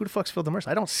Phil Demers. Who the fuck's Phil Demers?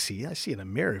 I see in a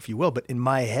mirror, if you will, but in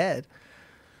my head.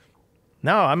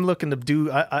 Now I'm looking to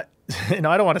do. I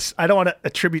don't want to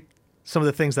attribute some of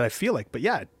the things that I feel like, but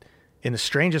yeah. In the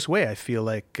strangest way, I feel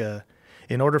like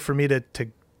in order for me to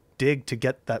dig to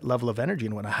get that level of energy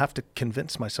and when I have to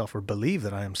convince myself or believe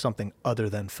that I am something other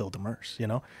than Phil Demers, you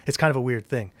know? It's kind of a weird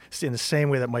thing. It's in the same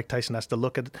way that Mike Tyson has to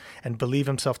look at and believe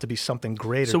himself to be something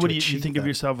greater. So what do you achieve think that. of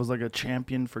yourself as like a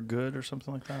champion for good or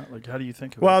something like that? Like, how do you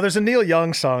think of it? Well, there's a Neil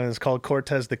Young song that's called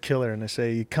Cortez the Killer, and they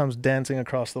say he comes dancing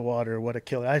across the water. What a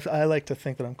killer. I like to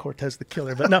think that I'm Cortez the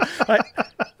Killer, but no,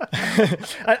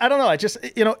 I don't know. I just,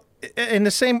 you know, in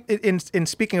the same, in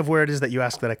speaking of where it is that you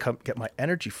ask that I get my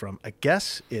energy from, I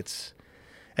guess it's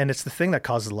the thing that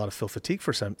causes a lot of Phil fatigue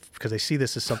for some, because they see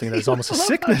this as something that is almost a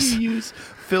sickness. How you use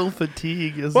Phil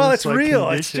fatigue as Well, this, it's like, real.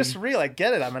 condition. It's just real. I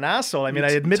get it. I'm an asshole. I mean,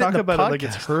 I admit Talk it in the about podcast. it like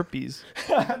it's herpes.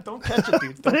 Don't catch it, dude.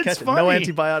 Don't But it's catch it. No funny.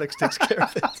 antibiotics takes care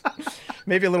of it.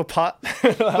 Maybe a little pot.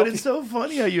 But it's so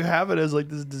funny how you have it as like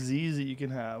this disease that you can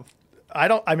have. I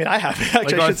have it. Actually,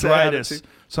 Like I should say I have it arthritis. too.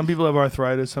 Some people have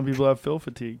arthritis. Some people have Phil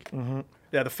fatigue. Mm-hmm.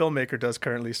 Yeah, the filmmaker does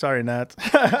currently. Sorry, Nat.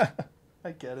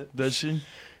 I get it. Does she?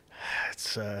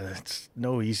 It's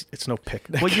no easy. It's no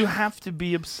picnic. Well, you have to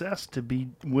be obsessed to be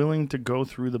willing to go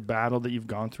through the battle that you've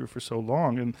gone through for so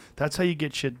long, and that's how you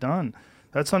get shit done.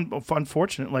 That's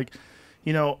unfortunate. Like,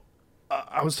 you know,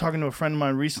 I was talking to a friend of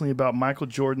mine recently about Michael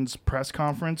Jordan's press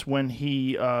conference when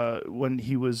he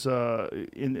was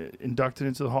inducted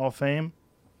into the Hall of Fame.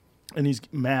 And he's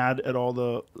mad at all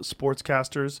the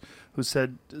sportscasters who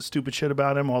said stupid shit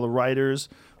about him, all the writers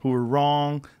who were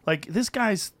wrong. Like, this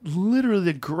guy's literally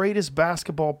the greatest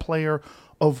basketball player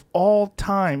of all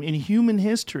time in human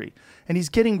history. And he's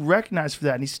getting recognized for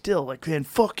that. And he's still like, man,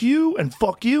 fuck you and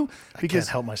fuck you. Because I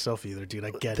can't help myself either, dude.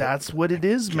 I get it. That's what it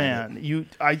is, man.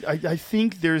 I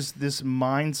think there's this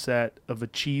mindset of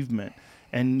achievement.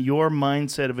 And your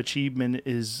mindset of achievement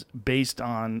is based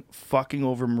on fucking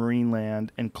over marine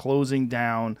land and closing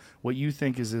down what you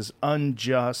think is this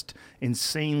unjust,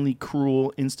 insanely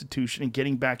cruel institution and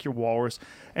getting back your walrus.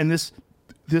 And this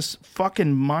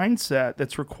fucking mindset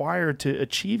that's required to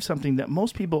achieve something that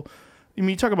most people... I mean,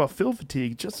 you talk about Phil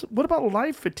fatigue. Just what about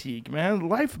life fatigue, man?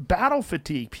 Life battle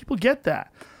fatigue. People get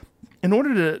that. In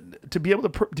order to be able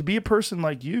to be a person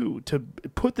like you, to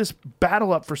put this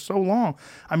battle up for so long.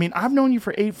 I mean, I've known you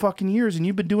for 8 fucking years, and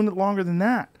you've been doing it longer than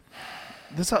that.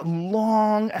 That's a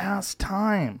long ass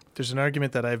time. There's an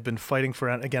argument that I've been fighting for.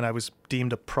 And again, I was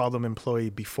deemed a problem employee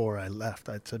before I left.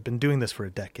 I've been doing this for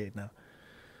a decade now.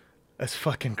 That's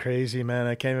fucking crazy, man.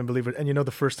 I can't even believe it. And you know,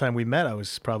 the first time we met, I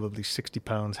was probably 60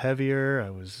 pounds heavier.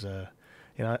 I was,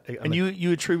 And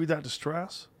you attribute that to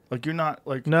stress? Like, you're not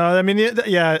like... No, I mean,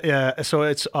 yeah. So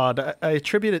it's odd. I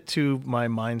attribute it to my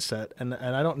mindset, and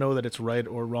I don't know that it's right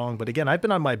or wrong. But again, I've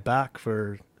been on my back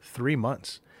for 3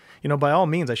 months. You know, by all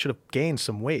means, I should have gained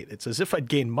some weight. It's as if I'd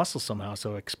gained muscle somehow.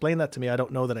 So explain that to me. I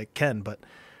don't know that I can, but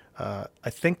I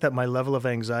think that my level of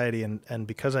anxiety and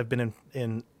because I've been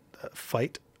in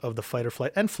fight of the fight or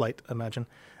flight and flight, imagine,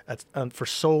 for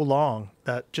so long,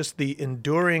 that just the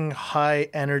enduring high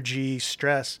energy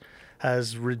stress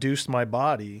has reduced my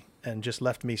body and just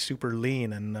left me super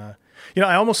lean. And,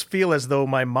 I almost feel as though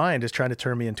my mind is trying to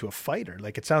turn me into a fighter.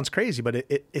 Like, it sounds crazy, but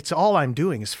it's all I'm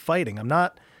doing is fighting. I'm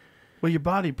not... Well, your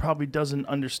body probably doesn't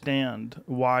understand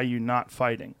why you're not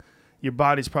fighting. Your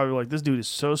body's probably like, this dude is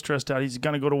so stressed out. He's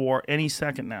going to go to war any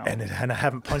second now. And I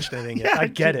haven't punched anything yet. I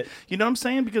get it. You know what I'm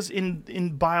saying? Because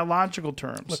in biological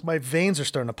terms. Look, my veins are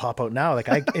starting to pop out now. Like,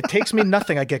 it takes me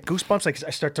nothing. I get goosebumps. Like,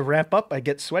 I start to ramp up. I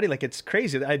get sweaty. Like, it's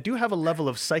crazy. I do have a level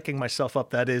of psyching myself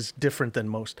up that is different than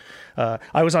most.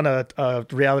 I was on a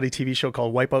reality TV show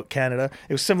called Wipeout Canada.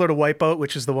 It was similar to Wipeout,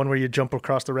 which is the one where you jump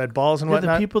across the red balls and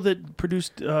whatnot. The people that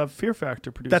produced Fear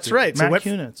Factor produced That's it. right. Matt So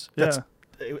Kunitz. Yeah.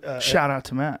 Shout out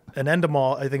to Matt. an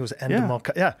Endemol. I think it was Endemol.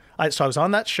 Yeah. So I was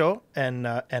on that show, and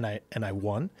I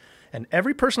won. And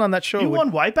every person on that show, You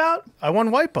won Wipeout? I won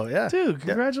Wipeout. Yeah, Dude,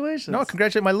 congratulations. No,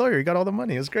 congratulate my lawyer. He got all the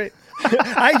money. It was great. There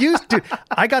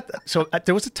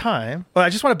was a time. Well, I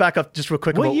just want to back up just real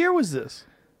quick. What year was this?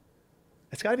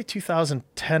 It's got to be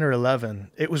 2010 or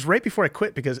 11. It was right before I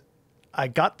quit because I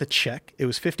got the check. It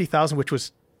was $50,000, which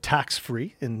was tax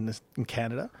free in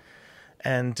Canada,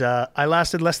 and I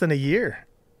lasted less than a year.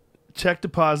 Check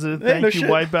deposited. Thank you, shit.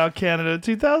 Wipeout Canada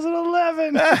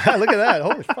 2011. Look at that.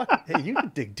 Holy fuck. Hey, you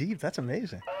can dig deep. That's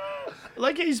amazing.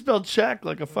 Like how you spelled check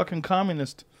like a fucking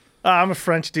communist. I'm a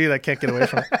French dude. I can't get away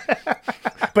from it.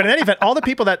 But in any event, all the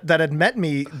people that had met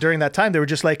me during that time, they were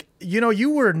just like, you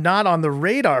were not on the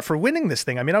radar for winning this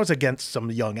thing. I mean, I was against some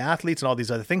young athletes and all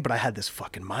these other things, but I had this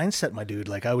fucking mindset, my dude.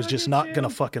 Like, I was just not going to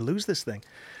fucking lose this thing.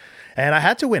 And I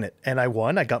had to win it. And I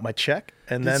won. I got my check.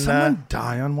 And Did then someone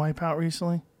die on Wipeout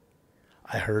recently?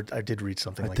 I did read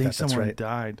something like that. I think That's someone right.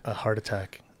 died. A heart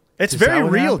attack. It's Is that very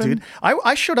what real, happened? dude.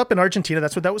 I showed up in Argentina.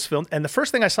 That's what that was filmed. And the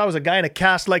first thing I saw was a guy in a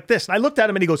cast like this. And I looked at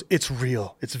him and he goes, "It's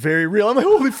real. It's very real." I'm like,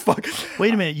 holy fuck.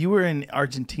 Wait a minute. You were in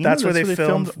Argentina? That's where they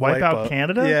filmed Wipeout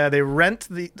Canada? Yeah, they rent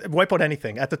the Wipeout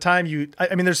anything. At the time,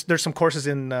 I mean, there's some courses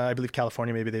in, I believe,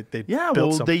 California. Maybe they Yeah, built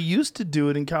well, some. they used to do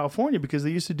it in California because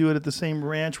they used to do it at the same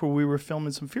ranch where we were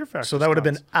filming some Fear Factor. So that would have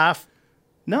been stunts.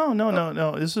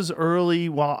 No. This was early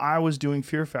while I was doing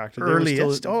Fear Factor.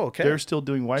 Earliest? Oh, okay. They're still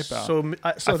doing Wipeout.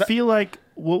 So I feel like,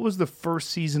 what was the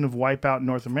first season of Wipeout in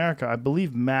North America? I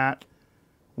believe Matt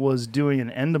was doing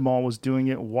and Endemol was doing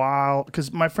it while,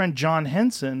 because my friend John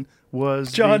Henson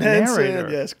was John the Henson, narrator.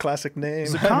 yes, classic name.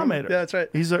 He's a commentator. Yeah, that's right.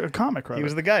 He's a comic writer. He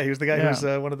was the guy. He was the guy who Yeah. was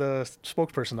one of the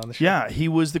spokesperson on the show. Yeah, he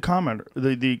was the commentator.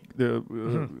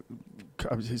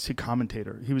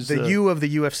 Commentator. He was The U of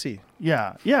the UFC.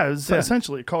 Yeah, it was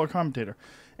essentially a color commentator.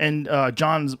 And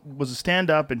John was a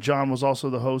stand-up, and John was also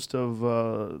the host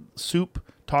of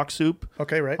Talk Soup.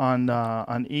 Okay, right.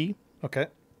 On E. Okay.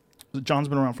 John's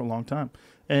been around for a long time,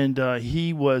 and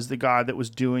he was the guy that was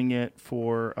doing it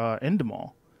for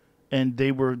Endemol, and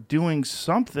they were doing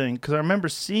something because I remember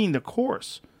seeing the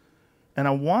course, and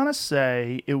I want to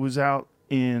say it was out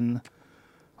in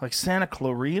like Santa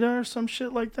Clarita or some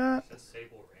shit like that.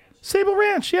 Sable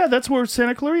Ranch, yeah, that's where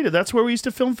Santa Clarita. That's where we used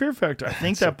to film Fear Factor. I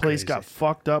think that place got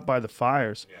fucked up by the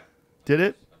fires. Yeah. Did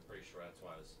it? I'm pretty sure that's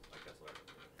why I was.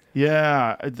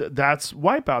 Yeah, that's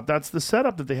Wipeout. That's the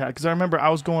setup that they had. Because I remember I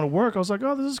was going to work. I was like,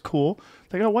 "Oh, this is cool.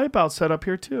 They got Wipeout set up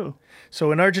here too."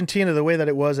 So in Argentina, the way that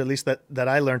it was, at least that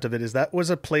I learned of it, is that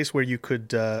was a place where you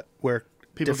could where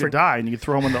People could die and you could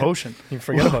throw them in the ocean. You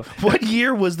forget about. What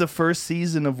year was the first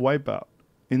season of Wipeout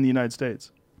in the United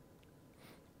States?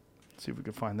 See if we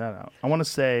can find that out. I want to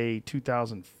say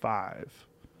 2005.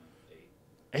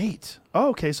 8. Oh,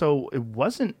 okay. So it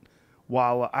wasn't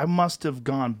while I must have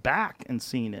gone back and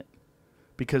seen it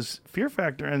because Fear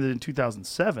Factor ended in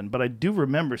 2007. But I do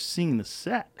remember seeing the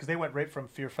set Because they went right from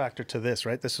Fear Factor to this,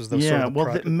 right? This was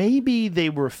maybe they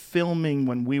were filming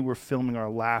when we were filming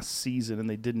our last season and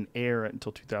they didn't air it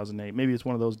until 2008. Maybe it's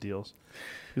one of those deals.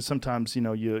 Because sometimes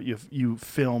you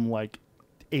film like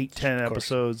 8-10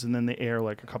 episodes and then they air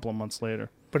like a couple of months later.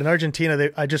 But in Argentina,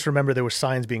 I just remember there were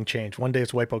signs being changed. One day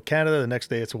it's Wipeout Canada, the next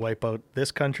day it's Wipeout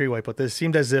this country, Wipeout this. It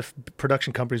seemed as if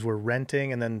production companies were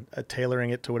renting and then tailoring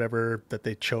it to whatever that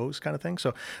they chose, kind of thing.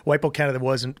 So Wipeout Canada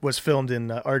was filmed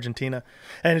in Argentina,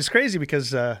 and it's crazy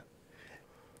because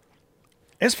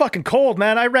it's fucking cold,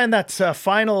 man. I ran that the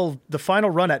final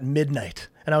run at midnight,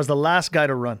 and I was the last guy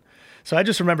to run. So I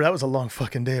just remember that was a long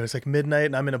fucking day. It was like midnight,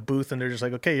 and I'm in a booth, and they're just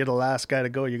like, "Okay, you're the last guy to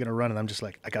go. You're gonna run." And I'm just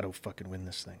like, "I gotta fucking win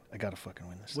this thing. I gotta fucking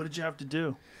win this." What did you have to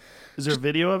do? Is there a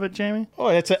video of it, Jamie? Oh,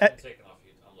 it's Taking off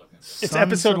you. I'm looking. it's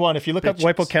episode 1. If you look up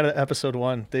Wipeout Canada episode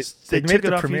 1, they They made took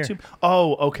it off premiere. YouTube.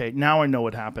 Oh, okay. Now I know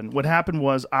what happened. What happened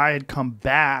was I had come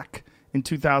back in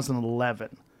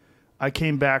 2011. I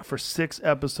came back for 6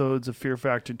 episodes of Fear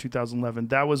Factor in 2011.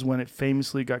 That was when it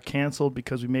famously got canceled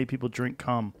because we made people drink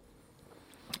cum.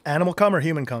 Animal cum or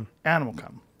human cum? Animal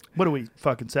cum. What are we,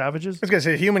 fucking savages? I was gonna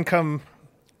say human cum.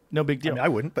 No big I deal. mean, I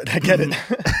wouldn't, but I get it.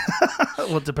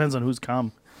 Well, it depends on who's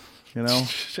cum. You know,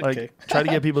 Okay. try to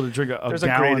get people to drink a There's a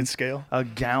gallon, graded scale. a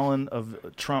gallon of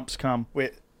Trump's cum.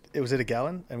 Wait, was it a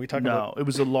gallon? And we talking No, about? it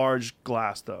was a large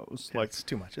glass though. It was like It's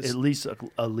too much. at least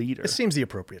a liter. It seems the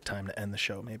appropriate time to end the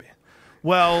show, maybe.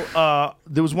 Well,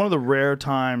 there was one of the rare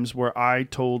times where I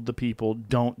told the people,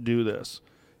 "Don't do this,"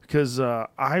 because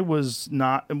I was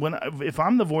not. If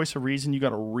I'm the voice of reason, you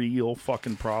got a real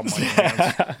fucking problem on your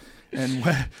hands. And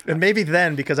And maybe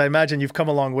then, because I imagine you've come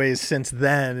a long ways since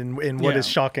then in what Yeah. is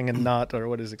shocking and not, or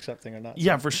what is accepting or not.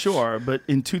 yeah, for sure. But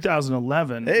in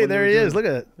 2011, Hey, when there they he were is. doing-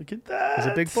 Look at it. Look at that. He's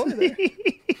a big boy there.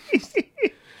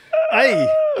 Hey.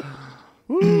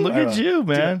 Look at you,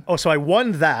 man. Oh, so I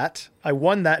won that,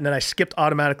 and then I skipped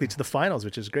automatically to the finals,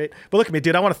 which is great. But look at me,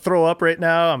 dude. I want to throw up right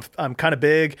now. I'm kind of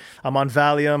big. I'm on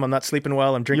Valium. I'm not sleeping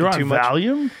well. I'm drinking You're on too much.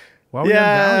 Valium? Why were you on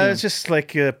Yeah, Valium? it's just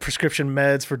like prescription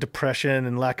meds for depression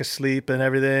and lack of sleep and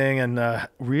everything. And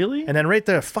Really? and then right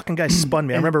there, a fucking guy spun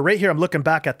me. I remember right here, I'm looking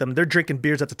back at them. They're drinking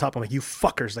beers at the top. I'm like, you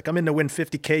fuckers. Like, I'm in to win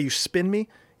 50K. You spin me,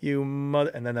 you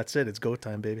mother. And then that's it. It's go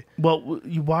time, baby. Well,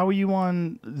 why were you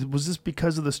on? Was this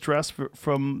because of the stress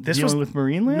from dealing with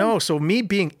Marineland? No, so me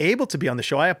being able to be on the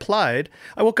show, I applied.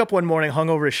 I woke up one morning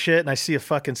hungover as shit, and I see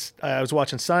I was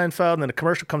watching Seinfeld, and then a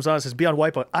commercial comes on and says, be on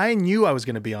Wipeout. I knew I was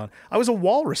going to be on. I was a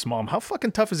walrus mom. How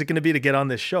fucking tough is it going to be to get on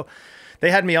this show? They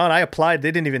had me on. I applied.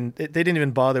 They didn't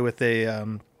even bother with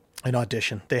an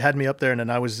audition. They had me up there, and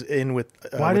then I was in with.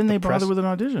 Why with didn't the they bother press. with an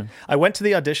audition? I went to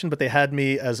the audition, but they had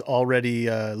me as already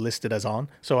listed as on.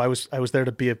 So I was there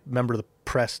to be a member of the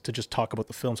press to just talk about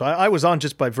the film. So I was on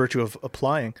just by virtue of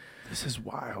applying. This is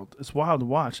wild. It's wild to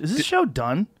watch. Is this show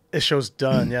done? This show's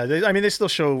done. Yeah, they still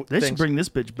show. They things. should bring this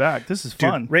bitch back. This is Dude,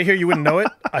 fun. right here, you wouldn't know it.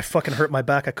 I fucking hurt my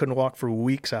back. I couldn't walk for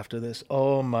weeks after this.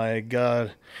 Oh my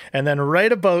God. And then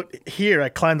right about here, I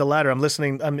climbed the ladder.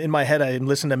 I'm in my head, I'm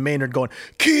listening to Maynard going,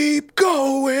 keep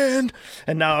going.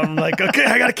 And now I'm like, okay,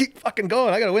 I got to keep fucking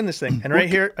going. I got to win this thing. And right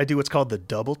here, I do what's called the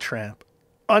double tramp.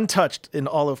 Untouched in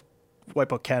all of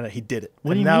Wipeout Canada. He did it.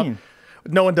 What do And you now, mean?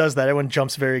 No one does that. Everyone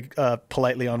jumps very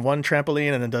politely on one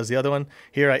trampoline and then does the other one.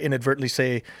 Here, I inadvertently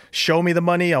say, show me the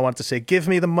money. I want to say, give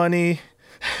me the money.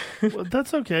 Well,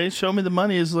 that's okay. Show me the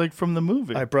money is like from the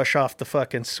movie. I brush off the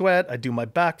fucking sweat. I do my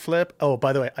backflip. Oh,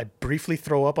 by the way, I briefly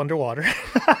throw up underwater.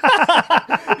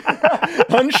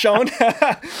 Unshown.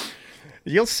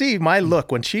 You'll see my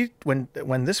look when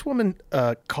this woman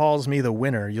calls me the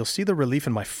winner. You'll see the relief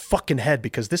in my fucking head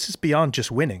because this is beyond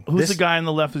just winning. Who's the guy on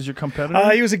the left? Is your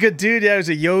competitor? He was a good dude. Yeah, he was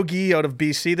a yogi out of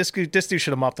BC. This dude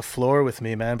should have mopped the floor with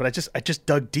me, man. But I just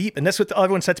dug deep, and that's what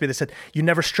everyone said to me. They said, "You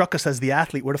never struck us as the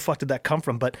athlete. Where the fuck did that come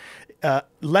from?" But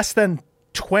less than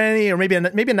 20 or maybe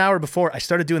an hour before, I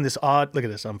started doing this odd. Look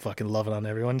at this. I'm fucking loving on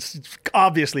everyone. It's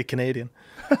obviously Canadian.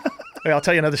 Okay, I'll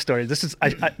tell you another story. This is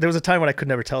there was a time when I could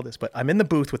never tell this, but I'm in the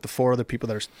booth with the 4 other people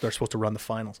that are supposed to run the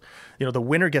finals. You know, the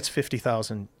winner gets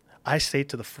 50,000. I say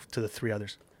to the 3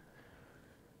 others,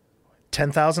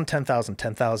 10,000, 10,000,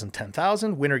 10,000,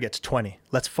 10,000. Winner gets 20.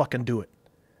 Let's fucking do it.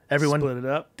 Everyone Split it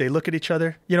up. They look at each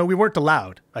other. You know, we weren't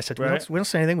allowed. I said, Right. we don't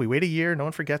say anything. We wait a year. No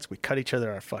one forgets. We cut each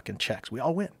other our fucking checks. We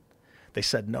all win. They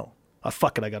said no.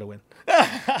 Fuck it. I got to win.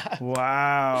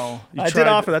 Wow. You I did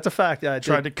offer. That's a fact. Yeah, I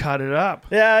Tried to cut it up.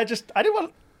 Yeah, I didn't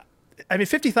want. I mean,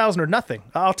 50,000 or nothing.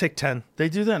 I'll take 10. They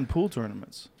do that in pool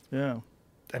tournaments. Yeah.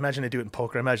 I imagine they do it in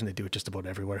poker. I imagine they do it just about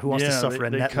everywhere. Who wants to Yeah, suffer a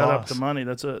they net cut loss? up the money.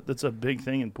 That's a big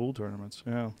thing in pool tournaments.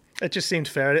 Yeah. It just seemed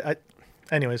fair.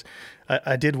 Anyways,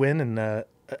 I did win, and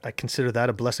I consider that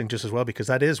a blessing just as well because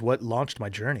that is what launched my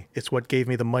journey. It's what gave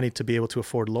me the money to be able to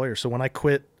afford lawyers. So when I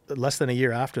quit less than a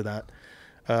year after that,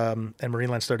 and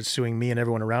Marineland started suing me and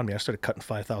everyone around me, I started cutting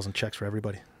 5,000 checks for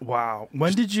everybody. Wow.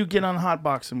 When did you get on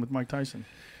hotboxing with Mike Tyson?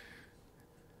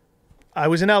 I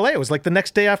was in LA. It was like the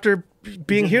next day after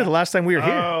being here, the last time we were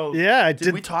here. Oh. Yeah, I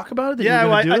Did we talk about it? That Yeah, you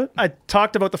were well, gonna do it? I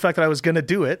talked about the fact that I was going to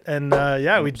do it, and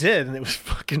we did, and it was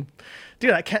fucking,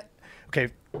 dude. I can't. Okay,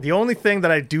 the only thing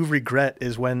that I do regret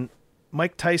is when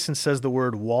Mike Tyson says the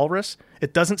word walrus.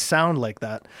 It doesn't sound like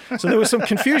that. So there was some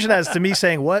confusion as to me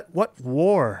saying what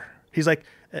war. He's like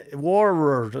war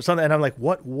or something, and I'm like,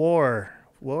 what war?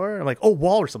 War? I'm like, oh,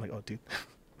 walrus. I'm like, oh, dude.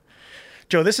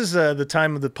 Joe, this is the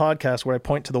time of the podcast where I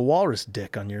point to the walrus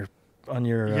dick on your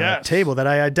Yes. table that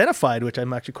I identified, which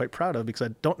I'm actually quite proud of because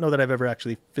I don't know that I've ever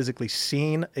actually physically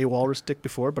seen a walrus dick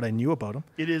before, but I knew about them.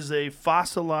 It is a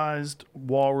fossilized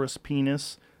walrus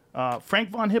penis. Frank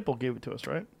von Hippel gave it to us,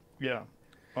 right? Yeah.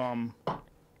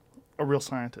 A real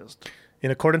scientist.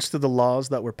 In accordance to the laws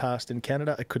that were passed in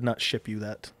Canada, I could not ship you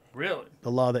that. Really?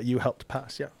 The law that you helped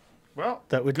pass, yeah. Well,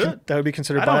 That would good. that would be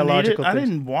considered I don't need it. biological I things.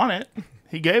 didn't want it.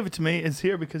 He gave it to me. It's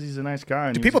here because he's a nice guy.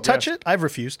 And Do he was people a touch guest. it? I've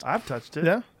refused. I've touched it.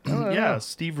 Yeah? Yeah,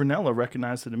 Steve Ranella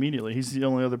recognized it immediately. He's the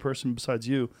only other person besides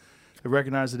you that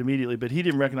recognized it immediately, but he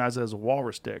didn't recognize it as a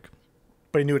walrus dick.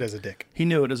 But he knew it as a dick. He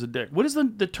knew it as a dick. What is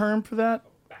the term for that?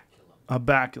 A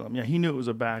baculum. Yeah, he knew it was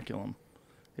a baculum.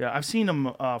 Yeah, I've seen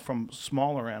them from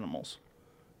smaller animals.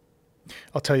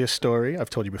 I'll tell you a story. I've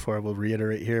told you before. I will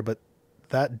reiterate here, but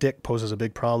that dick poses a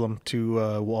big problem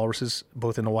to walruses,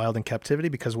 both in the wild and captivity,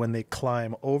 because when they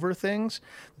climb over things,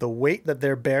 the weight that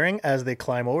they're bearing as they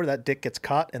climb over, that dick gets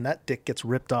caught and that dick gets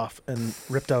ripped out, and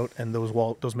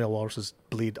those male walruses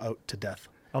bleed out to death.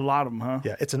 A lot of them, huh?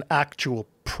 Yeah, it's an actual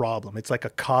problem. It's like a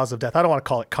cause of death. I don't want to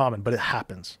call it common, but it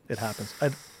happens. It happens.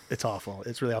 It's awful.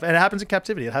 It's really awful. And it happens in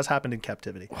captivity. It has happened in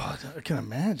captivity. Oh, I can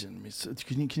imagine.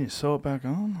 I mean, can you sew it back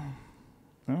on?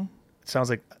 No? It sounds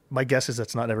like, my guess is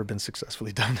that's not ever been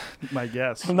successfully done. My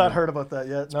guess. I've not heard about that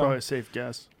yet. It's probably a safe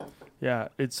guess. Yeah,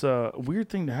 it's a weird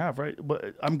thing to have, right?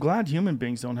 But I'm glad human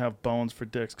beings don't have bones for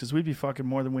dicks, because we'd be fucking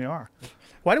more than we are.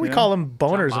 Why do we call them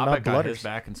boners John and not Bobbitt got his blooders?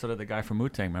 back, and so did the guy from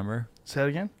Wu-Tang, remember? Say that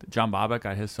again? John Bobbitt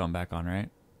got his sewn back on, right?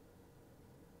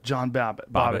 John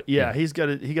Bobbitt. Bobbitt, Yeah,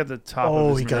 yeah. he got the top Oh,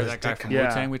 of his he got Remember his that guy dick. from Yeah.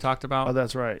 Wu-Tang we talked about? Oh,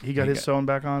 that's right. He got his sewn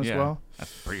back on as yeah, well? I'm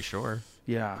pretty sure.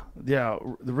 Yeah. The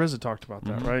RZA talked about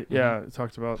that, right? Yeah, he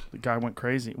talked about the guy went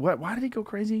crazy. Why did he go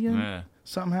crazy again? Yeah.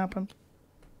 Something happened?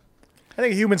 I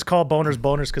think humans call boners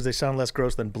because they sound less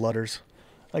gross than blooders.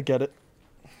 I get it.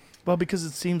 Well, because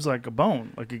it seems like a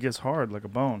bone. Like it gets hard like a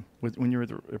bone when you're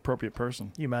the appropriate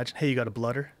person. You imagine, hey, you got a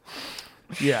blooder?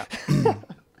 Yeah.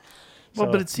 So,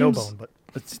 but it seems no bone, but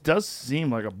it does seem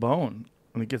like a bone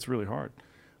when it gets really hard.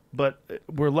 But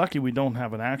we're lucky we don't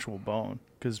have an actual bone,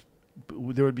 because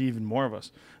there would be even more of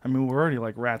us. I mean, we're already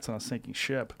like rats on a sinking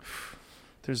ship.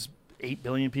 There's 8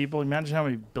 billion people. Imagine how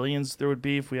many billions there would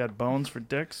be if we had bones for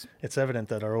dicks. it's evident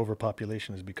that our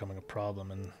overpopulation is becoming a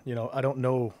problem. And, I don't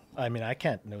know. I mean, I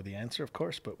can't know the answer, of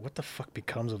course, but what the fuck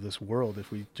becomes of this world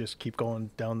if we just keep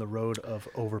going down the road of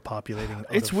overpopulating?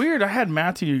 It's weird. I had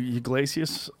Matthew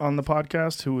Iglesias on the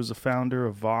podcast, who was a founder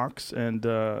of Vox, and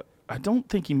I don't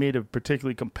think he made a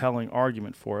particularly compelling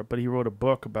argument for it, but he wrote a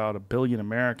book about 1 billion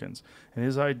Americans. And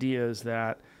his idea is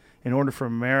that in order for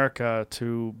America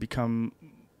to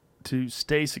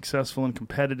stay successful and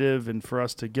competitive, and for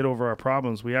us to get over our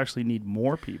problems, we actually need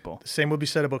more people. The same would be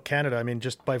said about Canada. I mean,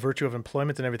 just by virtue of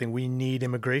employment and everything, we need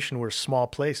immigration. We're a small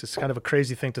place. It's kind of a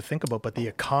crazy thing to think about, but the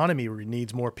economy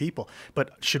needs more people.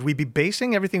 But should we be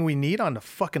basing everything we need on the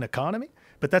fucking economy?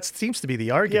 But that seems to be the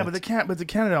argument. Yeah, but the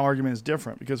Canada argument is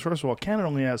different, because first of all, Canada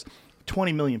only has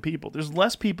 20 million people. There's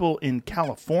less people in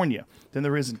California than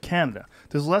there is in Canada.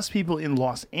 There's less people in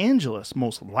Los Angeles,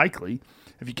 most likely,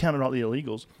 if you counted all the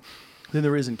illegals, than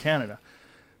there is in Canada.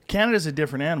 Canada's a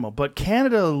different animal, but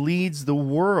Canada leads the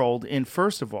world in,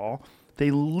 first of all,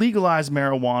 they legalize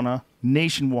marijuana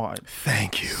nationwide.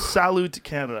 Thank you. Salute to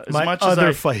Canada. As My much other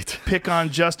as I fight. pick on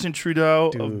Justin Trudeau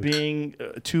of Dude. being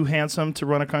too handsome to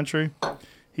run a country,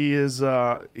 he is.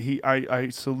 I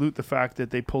salute the fact that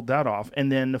they pulled that off,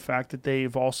 and then the fact that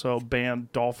they've also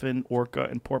banned dolphin, orca,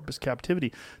 and porpoise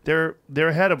captivity. They're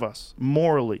ahead of us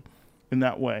morally in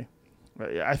that way,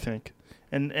 I think,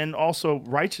 and also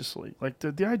righteously. Like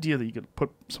the idea that you could put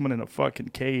someone in a fucking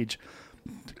cage.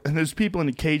 And there's people in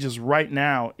the cages right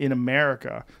now in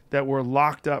America that were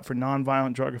locked up for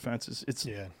nonviolent drug offenses.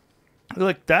 Yeah.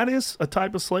 Look, that is a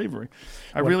type of slavery.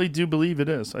 I really do believe it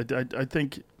is. I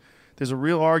think there's a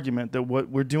real argument that what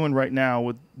we're doing right now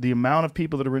with the amount of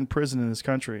people that are in prison in this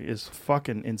country is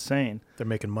fucking insane. They're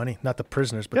making money, not the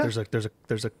prisoners, but Yeah.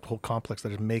 there's a whole complex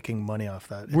that is making money off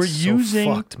that. It's We're so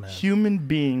using fucked, man. human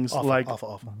beings Awful, like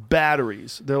awful.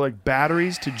 batteries. They're like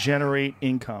batteries to generate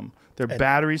income. They're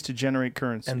batteries to generate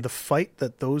currency. And the fight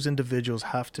that those individuals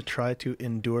have to try to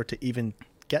endure to even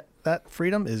get that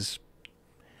freedom is,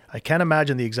 I can't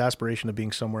imagine the exasperation of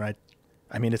being somewhere.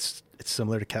 I mean, it's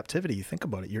similar to captivity. You think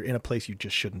about it. You're in a place you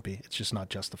just shouldn't be. It's just not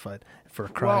justified for a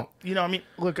crime. Well,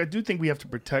 look, I do think we have to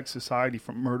protect society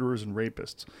from murderers and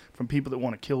rapists, from people that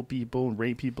want to kill people and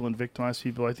rape people and victimize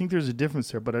people. I think there's a difference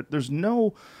there, but there's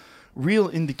no real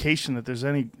indication that there's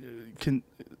any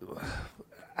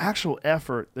actual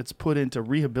effort that's put into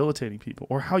rehabilitating people,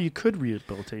 or how you could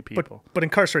rehabilitate people. But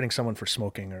incarcerating someone for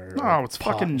smoking or It's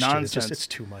pot fucking and shit, nonsense. it's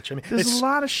too much. I mean, There's a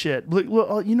lot of shit.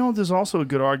 Well, there's also a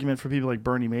good argument for people like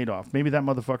Bernie Madoff. Maybe that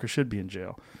motherfucker should be in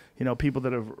jail. People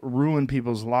that have ruined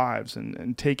people's lives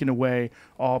and taken away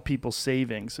all people's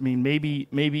savings. I mean,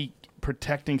 maybe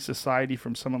protecting society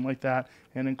from someone like that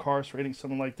and incarcerating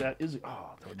someone like that is... Oh,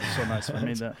 that would be so nice if I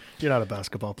made that. You're not a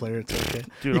basketball player. It's okay.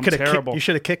 Dude, you I'm coulda terrible. You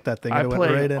should have kicked that thing. I It went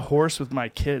play right in. horse with my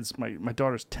kids. My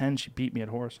daughter's 10. She beat me at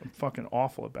horse. I'm fucking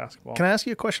awful at basketball. Can I ask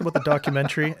you a question about the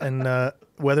documentary and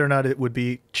whether or not it would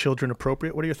be children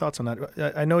appropriate? What are your thoughts on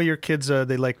that? I know your kids,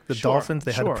 they like the dolphins.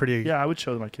 They had a pretty... Yeah, I would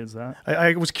show my kids that.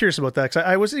 I was curious about that because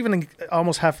I was even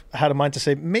almost had a mind to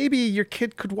say maybe your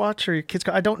kid could watch or your kids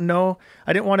could. I don't know.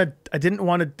 I didn't want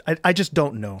to. I just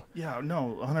don't know. Yeah, no,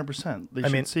 100%. They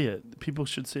should see it. People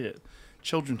should see it.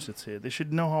 Children should see it. They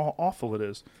should know how awful it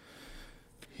is.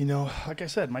 You know, like I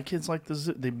said, my kids like the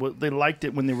zoo. They liked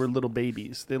it when they were little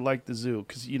babies. They liked the zoo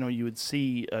because, you know, you would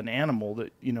see an animal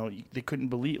that, you know, they couldn't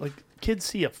believe. Like, kids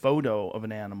see a photo of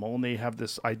an animal and they have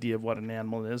this idea of what an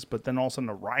animal is, but then all of a sudden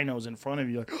a rhino's in front of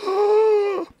you, like,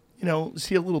 you know,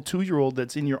 see a little 2-year-old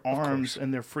that's in your arms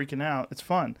and they're freaking out. It's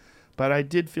fun. But I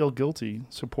did feel guilty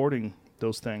supporting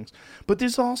those things. But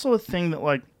there's also a thing that,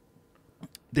 like,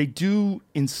 they do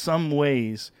in some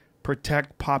ways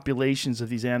protect populations of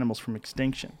these animals from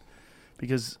extinction,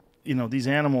 because, you know, these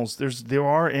animals, there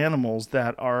are animals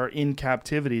that are in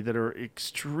captivity that are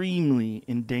extremely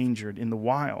endangered in the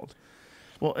wild.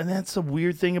 Well, and that's a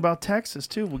weird thing about Texas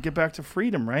too. We'll get back to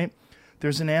freedom, right?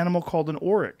 There's an animal called an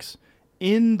oryx.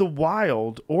 In the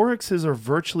wild, oryxes are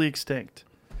virtually extinct.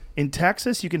 In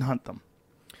Texas, you can hunt them.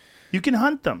 You can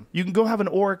hunt them. You can go have an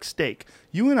oryx steak.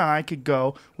 You and I could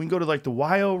go. We can go to like the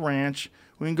YO Ranch.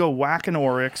 We can go whack an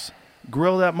oryx,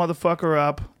 grill that motherfucker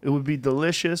up. It would be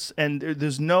delicious, and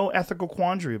there's no ethical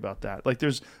quandary about that. Like,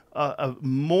 there's a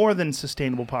more than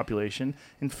sustainable population.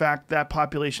 In fact, that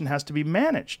population has to be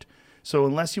managed. So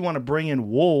unless you want to bring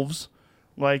in wolves,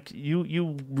 like,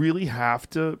 you really have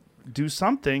to do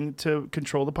something to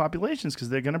control the populations because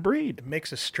they're going to breed. It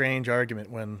makes a strange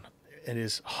argument when it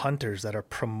is hunters that are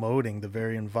promoting the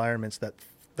very environments that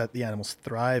the animals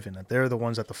thrive in. That they're the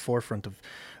ones at the forefront of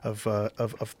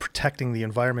protecting the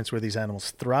environments where these animals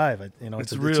thrive. You know,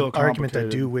 it's an argument I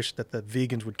do wish that the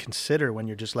vegans would consider, when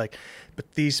you're just like,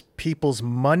 but these people's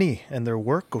money and their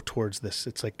work go towards this.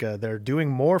 It's like they're doing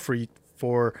more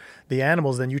for the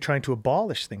animals than you trying to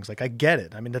abolish things. Like, I get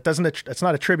it. I mean, that's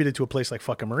not attributed to a place like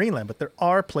fucking Marineland, but there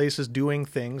are places doing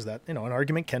things that, you know, an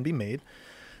argument can be made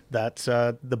that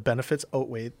the benefits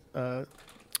outweigh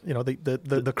you know,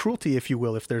 the cruelty, if you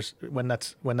will, if there's when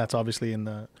that's obviously in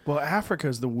the... Well, Africa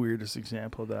is the weirdest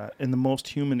example of that, and the most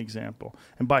human example.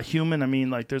 And by human, I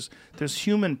mean, like, there's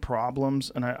human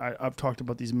problems, and I've talked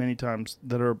about these many times,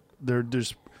 that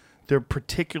they're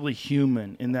particularly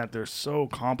human in that they're so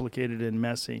complicated and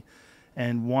messy.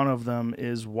 And one of them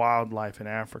is wildlife in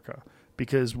Africa,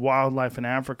 because wildlife in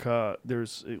Africa,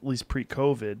 there's, at least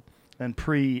pre-COVID and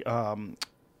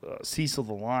Cecil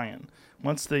the lion.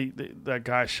 Once that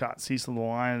guy shot Cecil the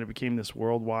lion, it became this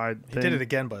worldwide thing. He did it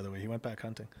again, by the way. He went back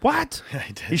hunting. What? Yeah,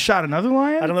 he did. He shot another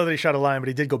lion? I don't know that he shot a lion, but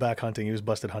he did go back hunting. He was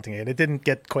busted hunting again. It didn't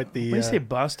get quite the... When you say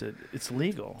busted, it's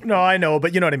legal. No, I know,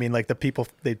 but you know what I mean. Like, the people,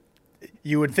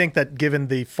 you would think that given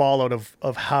the fallout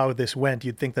of how this went,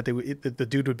 you'd think that the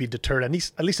dude would be deterred, at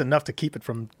least enough to keep it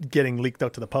from getting leaked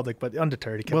out to the public, but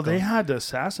undeterred, he kept going. They had to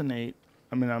assassinate...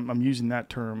 I mean, I'm using that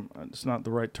term. It's not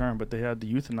the right term, but they had to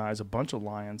euthanize a bunch of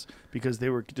lions because they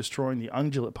were destroying the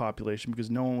ungulate population because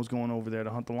no one was going over there to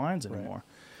hunt the lions anymore.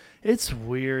 Right. It's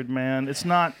weird, man. It's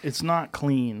not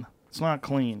clean. It's not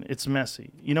clean. It's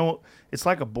messy. You know, it's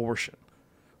like abortion.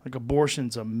 Like,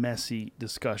 abortion's a messy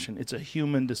discussion. It's a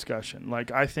human discussion.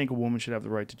 Like, I think a woman should have the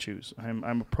right to choose. I'm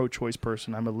a pro-choice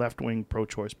person. I'm a left-wing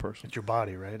pro-choice person. It's your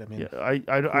body, right? I mean,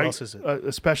 yeah, who else is it?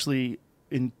 Especially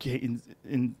in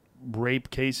rape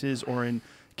cases, or in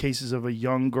cases of a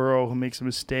young girl who makes a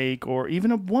mistake, or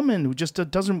even a woman who just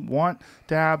doesn't want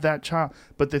to have that child.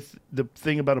 But the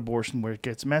thing about abortion where it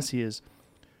gets messy is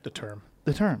the term.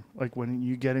 Like, when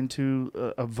you get into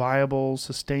a viable,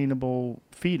 sustainable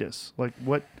fetus, like,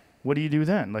 what do you do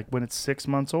then? Like, when it's 6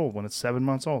 months old, when it's 7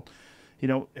 months old, you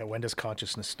know? Yeah, when does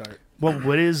consciousness start? Well,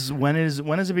 when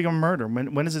does it become murder?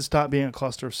 When does it stop being a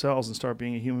cluster of cells and start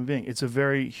being a human being? It's a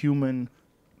very human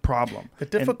problem. The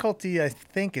difficulty, I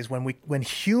think, is when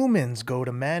humans go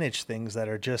to manage things that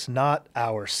are just not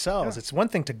ourselves. Yeah. It's one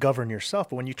thing to govern yourself,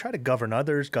 but when you try to govern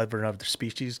others, govern other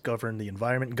species, govern the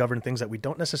environment, govern things that we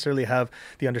don't necessarily have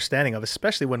the understanding of,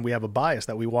 especially when we have a bias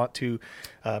that we want to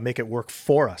make it work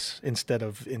for us instead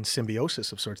of in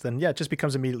symbiosis of sorts, then yeah, it just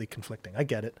becomes immediately conflicting. I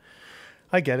get it.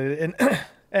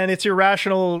 And it's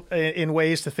irrational in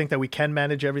ways to think that we can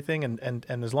manage everything. And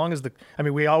as long as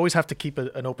we always have to keep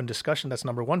an open discussion. That's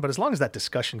number one. But as long as that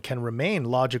discussion can remain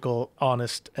logical,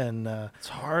 honest, and it's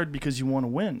hard because you want to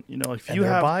win. You know, if you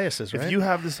have biases, right? If you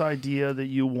have this idea that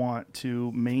you want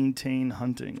to maintain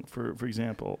hunting, for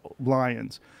example,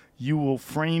 lions, you will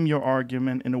frame your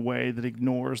argument in a way that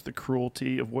ignores the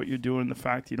cruelty of what you're doing, the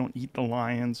fact you don't eat the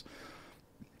lions.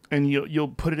 And you'll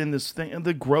put it in this thing, and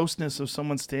the grossness of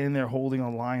someone standing there holding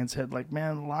a lion's head, like,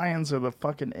 man, lions are the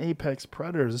fucking apex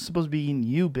predators. It's supposed to be eating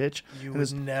you, bitch. You And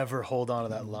would never hold on to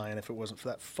that lion if it wasn't for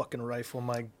that fucking rifle.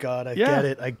 My God, I Yeah.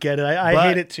 get it. I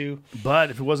hate it too. But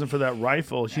if it wasn't for that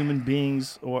rifle, human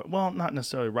beings, or well, not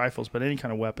necessarily rifles, but any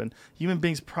kind of weapon, human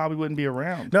beings probably wouldn't be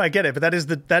around. No, I get it, but that is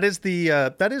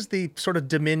the sort of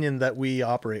dominion that we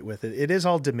operate with. It is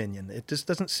all dominion. It just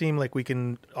doesn't seem like we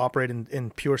can operate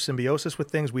in pure symbiosis with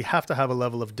things. We have to have a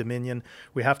level of dominion.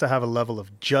 We have to have a level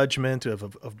of judgment,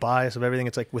 of bias, of everything.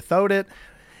 It's like without it,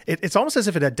 it's almost as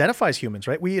if it identifies humans,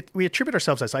 right? We attribute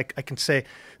ourselves as, like, I can say,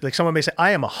 like someone may say,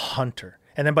 I am a hunter.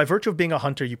 And then by virtue of being a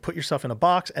hunter, you put yourself in a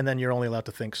box, and then you're only allowed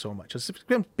to think so much.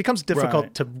 It becomes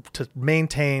difficult to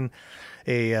maintain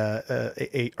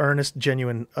a earnest,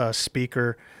 genuine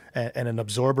speaker and an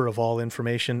absorber of all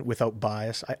information without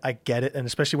bias. I get it. And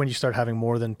especially when you start having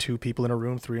more than 2 people in a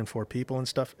room, 3 and 4 people and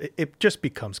stuff, it just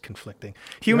becomes conflicting.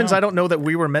 Humans, Yeah. I don't know that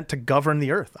we were meant to govern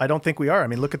the earth. I don't think we are. I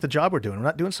mean, look at the job we're doing. We're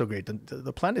not doing so great.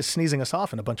 The planet is sneezing us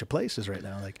off in a bunch of places right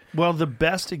now. Like, Well, the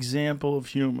best example of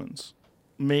humans,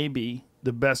 maybe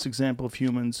the best example of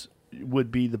humans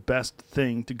would be the best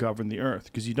thing to govern the earth,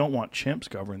 because you don't want chimps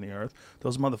governing the earth.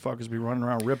 Those motherfuckers be running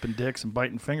around ripping dicks and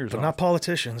biting fingers but off. not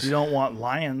politicians. You don't want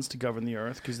lions to govern the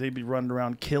earth, because they'd be running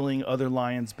around killing other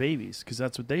lions' babies, because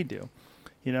that's what they do.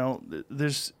 You know,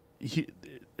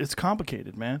 it's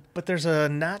complicated, man. But there's a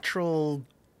natural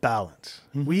balance.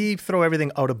 We throw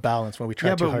everything out of balance when we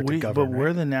try too hard to govern. But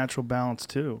we're the natural balance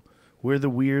too. We're the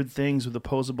weird things with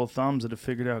opposable thumbs that have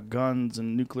figured out guns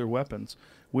and nuclear weapons.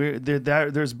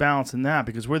 There's balance in that,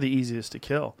 because we're the easiest to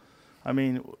kill. I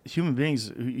mean, human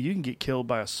beings, you can get killed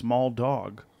by a small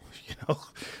dog. You know,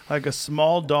 like a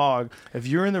small dog. If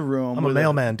you're in the room, I'm a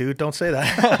mailman, dude. Don't say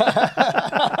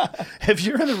that. if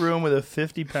you're in the room with a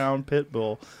 50-pound pit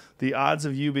bull, the odds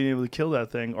of you being able to kill that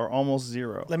thing are almost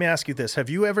zero. Let me ask you this. Have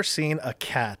you ever seen a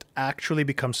cat actually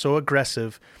become so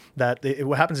aggressive that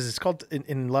what happens is it's called,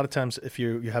 in a lot of times, if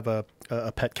you have a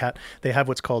pet cat, they have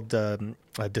what's called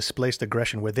displaced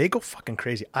aggression, where they go fucking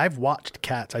crazy. I've watched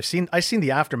cats. I've seen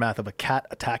the aftermath of a cat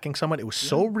attacking someone. It was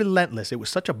so relentless. It was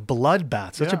such a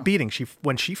bloodbath, such a beating.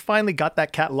 When she finally got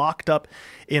that cat locked up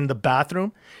in the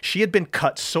bathroom, she had been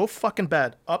cut so fucking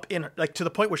bad up in, like, to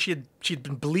the point where she'd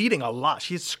been bleeding a lot.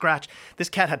 She had scratched. This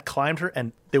cat had climbed her,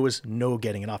 and there was no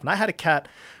getting it off. And I had a cat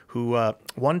who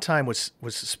one time was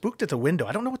spooked at the window.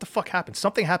 I don't know what the fuck happened.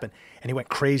 Something happened, and he went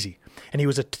crazy. And he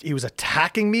was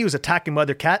attacking me. He was attacking my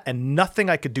other cat, and nothing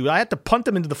I could do. I had to punt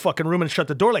him into the fucking room and shut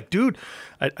the door. Like, dude,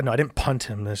 no, I didn't punt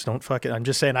him. Just don't fucking. I'm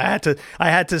just saying, I had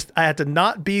to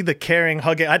not be the caring,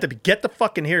 hugging. I had to get the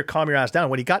fucking here, calm your ass down.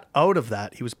 When he got out of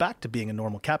that, he was back to being a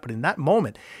normal cat. But in that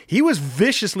moment, he was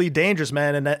viciously dangerous,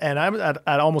 man. And I'm at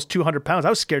almost 200 pounds. I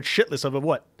was scared shitless of a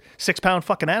what? 6-pound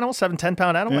fucking animal,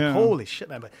 7-10-pound animal. Yeah. Like, holy shit,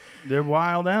 man! But They're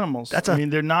wild animals. I mean,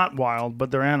 they're not wild,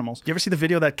 but they're animals. you ever see the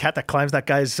video of that cat that climbs that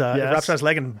guy's wraps around his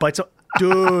leg and bites him?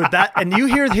 Dude, and you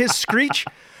hear his screech.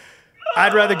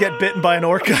 I'd rather get bitten by an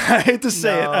orca. I hate to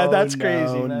say it. That's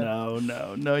crazy. Man.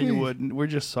 No, you wouldn't. We're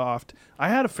just soft. I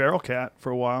had a feral cat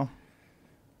for a while.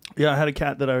 Yeah, I had a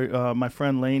cat that my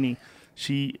friend Lainey,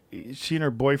 she and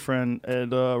her boyfriend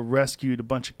had rescued a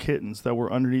bunch of kittens that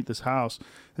were underneath this house.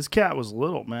 This cat was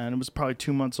little, man. It was probably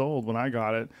 2 months old when I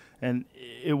got it, and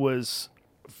it was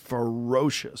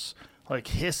ferocious, like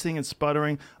hissing and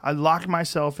sputtering. I locked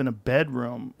myself in a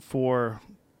bedroom for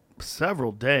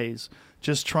several days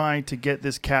just trying to get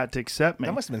this cat to accept me.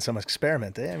 That must have been some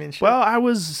experiment, eh? I mean, shit. Well, I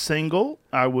was single.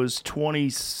 I was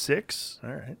 26.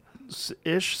 All right.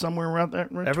 Ish, somewhere around there.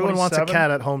 Everyone wants a 27.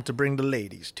 cat at home to bring the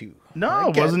ladies to. No,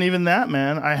 it wasn't even that,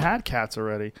 man. I had cats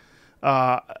already.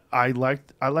 I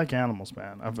like animals,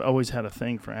 man. I've always had a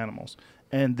thing for animals.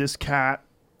 And this cat,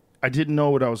 I didn't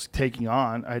know what I was taking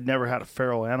on. I had never had a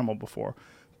feral animal before,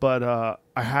 but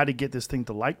I had to get this thing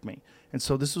to like me. And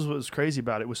so this is what was crazy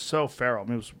about it. It was so feral. I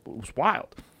mean, it was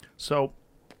wild. So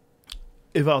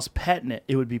if I was petting it,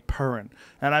 it would be purring,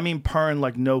 and I mean purring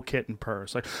like no kitten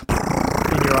purrs, like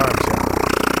in your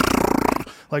arms,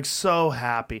 like so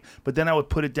happy. But then I would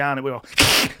put it down, it would go,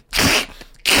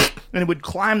 and it would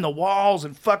climb the walls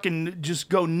and fucking just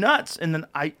go nuts. And then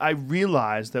I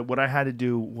realized that what I had to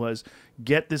do was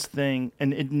get this thing,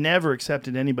 and it never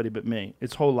accepted anybody but me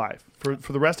its whole life. For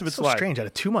the rest of its so life. Strange. At a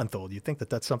 2-month-old, you think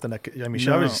that's something that could, I mean, she's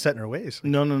already set in her ways.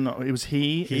 No. It was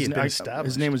he. He had been established.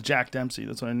 His name was Jack Dempsey.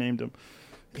 That's what I named him.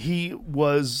 He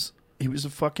was he was a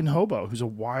fucking hobo. He was a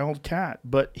wild cat,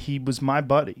 but he was my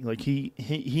buddy. Like he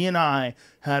and I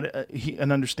had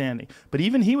an understanding. But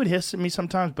even he would hiss at me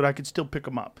sometimes, but I could still pick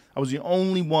him up. I was the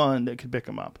only one that could pick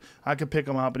him up. I could pick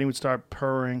him up, and he would start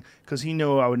purring because he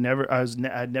knew I'd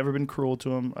never been cruel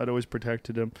to him. I'd always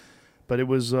protected him. But it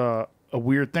was a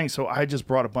weird thing. So I just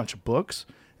brought a bunch of books,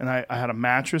 and I had a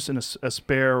mattress and a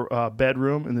spare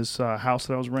bedroom in this house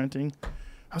that I was renting.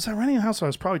 I was renting a house when I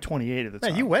was probably 28 at the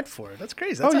time. Man, you went for it. That's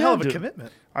crazy. That's a hell of a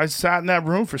commitment. I sat in that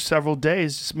room for several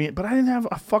days, just me, but I didn't have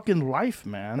a fucking life,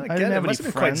 man. I didn't have it must any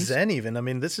have been quite friends. zen even. I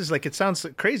mean, this is like, it sounds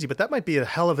crazy, but that might be a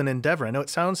hell of an endeavor. I know it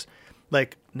sounds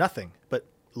like nothing, but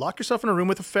lock yourself in a room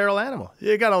with a feral animal.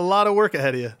 You got a lot of work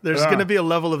ahead of you. There's going to be a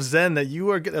level of zen that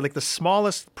you are like, the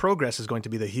smallest progress is going to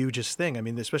be the hugest thing. I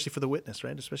mean, especially for the witness,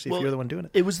 right? Especially if you're the one doing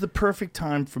it. It was the perfect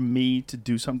time for me to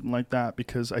do something like that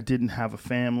because I didn't have a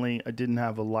family. I didn't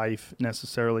have a life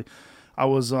necessarily. I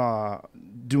was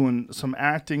doing some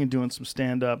acting and doing some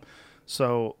stand-up.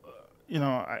 So,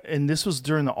 and this was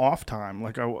during the off time.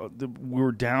 Like we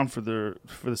were down for the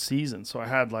season, so I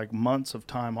had like months of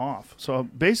time off. So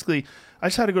basically, I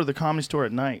just had to go to the Comedy Store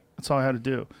at night. That's all I had to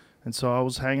do. And so I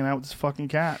was hanging out with this fucking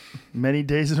cat many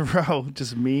days in a row,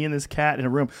 just me and this cat in a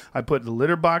room. I put the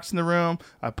litter box in the room.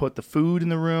 I put the food in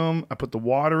the room. I put the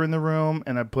water in the room,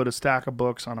 and I put a stack of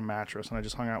books on a mattress, and I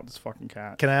just hung out with this fucking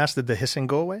cat. Can I ask, did the hissing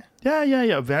go away? Yeah,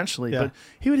 eventually. Yeah. But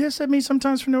he would hiss at me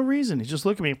sometimes for no reason. He'd just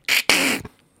look at me.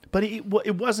 But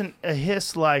it wasn't a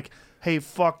hiss like, hey,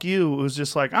 fuck you. It was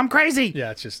just like, I'm crazy.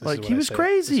 Yeah, it's just like he was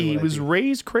crazy. He was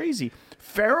raised crazy.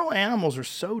 Feral animals are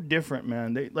so different,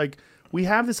 man. We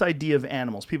have this idea of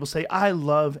animals. People say, I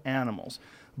love animals.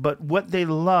 But what they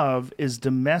love is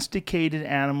domesticated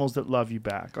animals that love you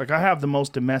back. Like, I have the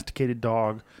most domesticated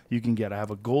dog you can get. I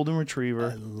have a golden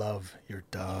retriever. I love your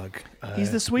dog.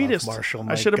 He's the sweetest. Marshall.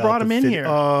 I should have brought him in here.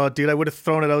 Oh, dude, I would have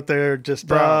thrown it out there.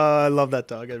 I love that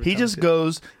dog.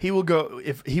 He will go,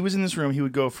 if he was in this room, he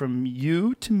would go from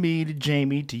you to me to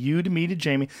Jamie to you to me to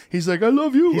Jamie. He's like, I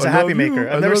love you. He's a happy maker.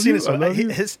 I've never seen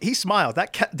it. He smiled.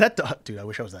 That dog, dude, I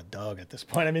wish I was that dog at this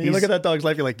point. I mean, you look at that dog's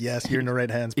life, you're like, yes, you're in the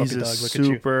right hands, puppy dog. Look at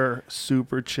you.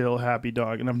 Super chill, happy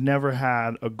dog. And I've never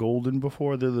had a golden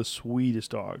before. They're the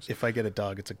sweetest dogs. If I get a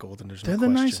dog, it's a golden. They're the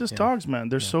nicest dogs, man.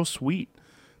 They're so sweet.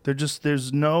 They're just,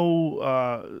 there's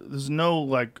no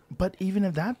like, but even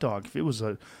if that dog, if it was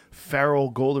a feral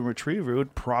golden retriever, it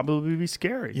would probably be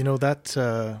scary.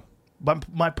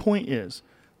 But my point is,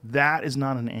 that is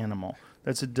not an animal.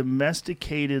 That's a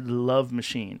domesticated love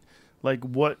machine. Like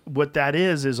what that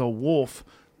is a wolf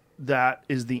that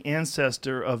is the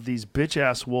ancestor of these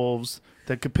bitch-ass wolves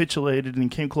that capitulated and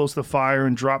came close to the fire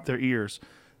and dropped their ears.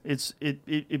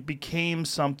 It became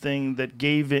something that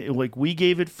gave it, like we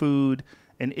gave it food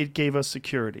and it gave us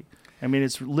security. I mean,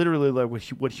 it's literally like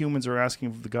what humans are asking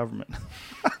of the government.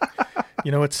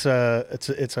 I'm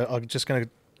just going to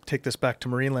take this back to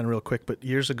Marineland real quick, but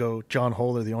years ago, John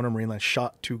Holder, the owner of Marineland,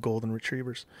 shot 2 golden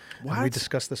retrievers. What? And we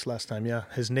discussed this last time, yeah.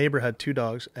 His neighbor had 2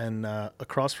 dogs, and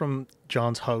across from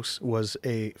John's house was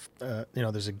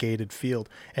there's a gated field,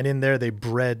 and in there they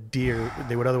bred deer.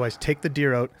 They would otherwise take the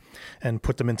deer out and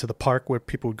put them into the park where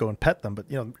people would go and pet them, but,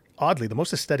 oddly, the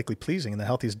most aesthetically pleasing and the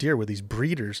healthiest deer were these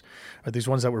breeders, or these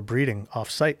ones that were breeding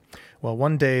off-site. Well,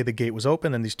 one day the gate was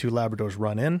open and these 2 Labradors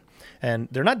run in, and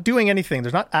they're not doing anything.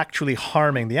 They're not actually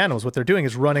harming the animals. What they're doing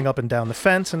is running up and down the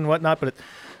fence and whatnot. But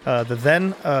the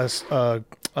then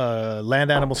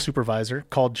land animal supervisor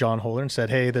called John Holder and said,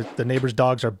 hey, the neighbor's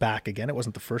dogs are back again. It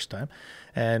wasn't the first time.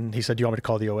 And he said, do you want me to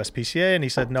call the OSPCA? And he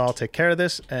said, no, I'll take care of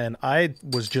this. And I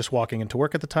was just walking into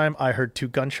work at the time. I heard 2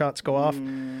 gunshots go off.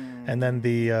 And then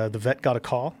the vet got a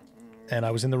call. And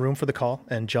I was in the room for the call.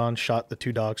 And John shot the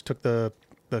 2 dogs, took the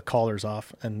collars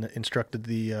off, and instructed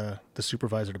the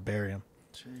supervisor to bury him.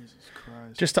 Jesus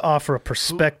Christ. Just to offer a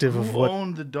perspective of what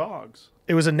owned the dogs.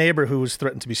 It was a neighbor who was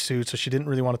threatened to be sued, so she didn't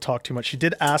really want to talk too much. She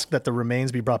did ask that the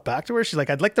remains be brought back to her. She's like,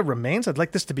 I'd like the remains. I'd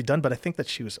like this to be done. But I think that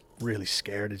she was really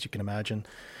scared, as you can imagine.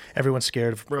 Everyone's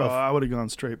scared of... Bro, I would have gone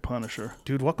straight Punisher.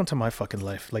 Dude, welcome to my fucking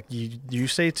life. Like, you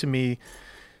say to me,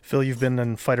 Phil, you've been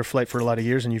in fight or flight for a lot of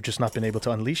years and you've just not been able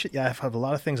to unleash it. Yeah, I have a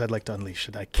lot of things I'd like to unleash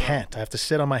it. I can't. I have to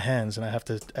sit on my hands, and I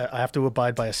have to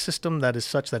abide by a system that is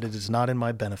such that it is not in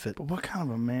my benefit. But what kind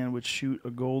of a man would shoot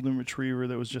a golden retriever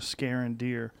that was just scaring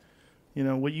deer?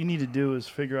 What you need to do is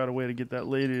figure out a way to get that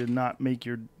lady to not make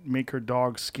her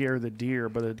dog scare the deer.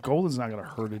 But a golden's not going to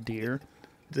hurt a deer.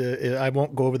 I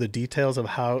won't go over the details of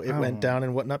how it went down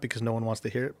and whatnot because no one wants to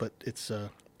hear it. But it's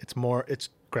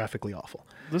graphically awful.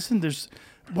 Listen, there's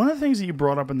one of the things that you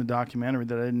brought up in the documentary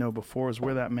that I didn't know before is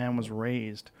where that man was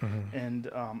raised, and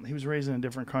he was raised in a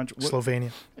different country,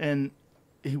 Slovenia. And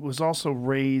he was also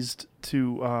raised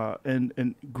to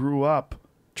and grew up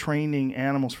training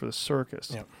animals for the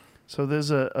circus. Yep. So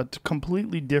there's a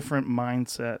completely different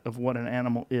mindset of what an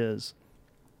animal is.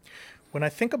 When I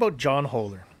think about John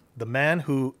Holer, the man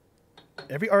who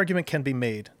every argument can be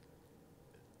made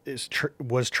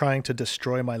was trying to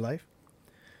destroy my life.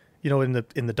 You know, in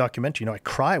the documentary, I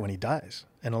cry when he dies,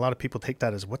 and a lot of people take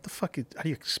that as what the fuck? How do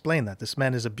you explain that? This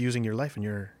man is abusing your life, and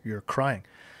you're crying.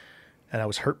 And I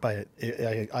was hurt by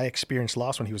it. I experienced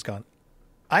loss when he was gone.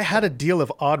 I had a deal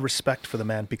of odd respect for the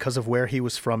man because of where he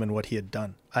was from and what he had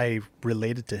done. I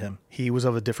related to him. He was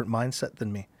of a different mindset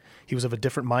than me. He was of a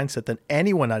different mindset than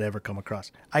anyone I'd ever come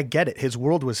across. I get it. His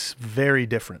world was very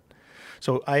different.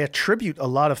 So I attribute a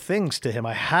lot of things to him.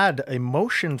 I had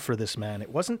emotion for this man. It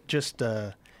wasn't just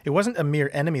it wasn't a mere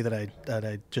enemy that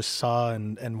I just saw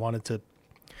and wanted to.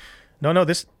 No,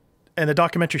 this, and the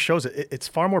documentary shows it. It's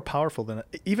far more powerful than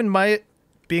even my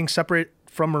being separated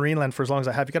from Marineland for as long as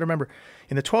I have. You got to remember,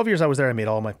 in the 12 years I was there, I made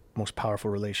all my most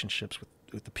powerful relationships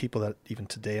with the people that even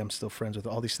today I'm still friends with.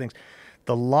 All these things,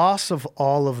 the loss of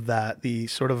all of that, the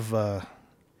sort of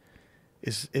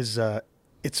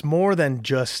it's more than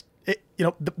just.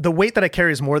 The weight that I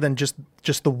carry is more than just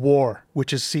the war,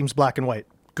 which seems black and white,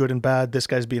 good and bad. This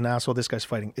guy's being an asshole. This guy's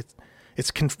fighting.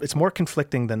 It's more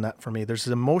conflicting than that for me. There's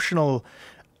emotional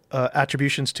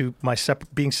attributions to my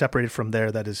being separated from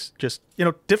there that is just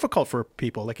difficult for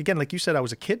people. Like again, like you said, I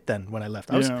was a kid then when I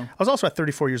left. I was also at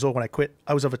 34 years old when I quit.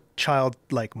 I was of a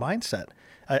childlike mindset.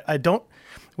 I don't.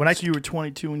 So you were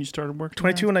 22 when you started working?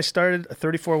 22 when I started,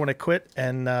 34 when I quit,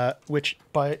 and which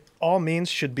by all means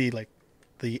should be like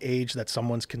the age that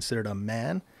someone's considered a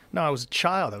man. No, I was a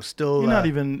child. I was still. You're not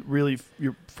even really.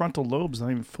 Your frontal lobe's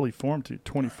not even fully formed to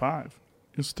 25.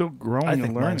 You're still growing I think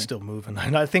and learning. mine's still moving.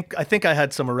 And I think I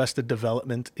had some arrested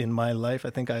development in my life. I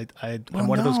think I'm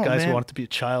one of those guys who wanted to be a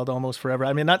child almost forever.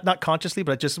 I mean, not consciously,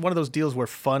 but just one of those deals where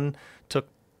fun took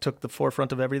the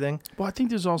forefront of everything. Well, I think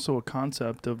there's also a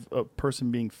concept of a person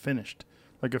being finished.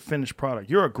 Like a finished product.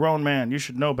 You're a grown man. You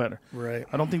should know better. Right.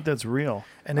 I don't think that's real.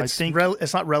 And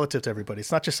it's not relative to everybody.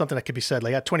 It's not just something that could be said.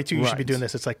 Like at 22, you should be doing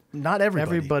this. It's like not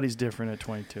everybody. Everybody's different at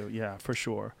 22. Yeah, for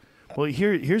sure. Well,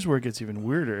 here's where it gets even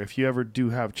weirder. If you ever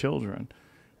do have children,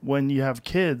 when you have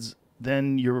kids,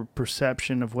 then your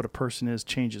perception of what a person is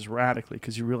changes radically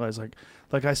because you realize like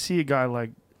I see a guy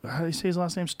like, how do you say his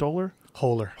last name? Holer.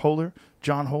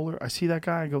 John Holer. I see that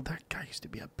guy. I go, that guy used to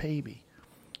be a baby.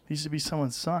 He used to be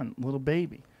someone's son, little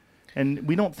baby. And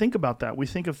we don't think about that. We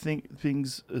think of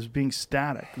things as being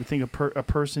static. We think of a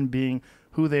person being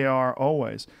who they are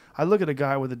always. I look at a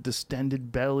guy with a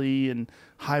distended belly and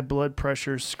high blood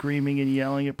pressure screaming and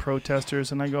yelling at protesters,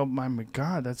 and I go, my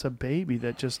God, that's a baby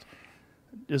that just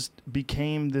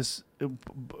became this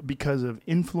because of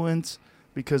influence,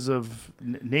 because of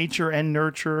nature and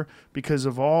nurture, because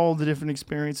of all the different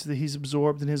experiences that he's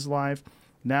absorbed in his life.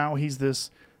 Now he's this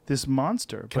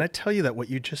monster. Can I tell you that what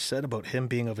you just said about him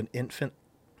being of an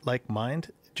infant-like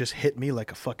mind just hit me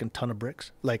like a fucking ton of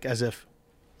bricks? Like as if,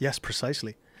 yes,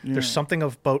 precisely. Yeah. There's something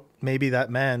about maybe that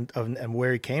man and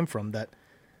where he came from that,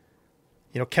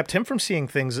 kept him from seeing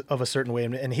things of a certain way.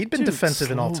 And he'd been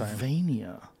defensive in all time.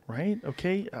 Slovenia, right?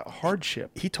 Okay,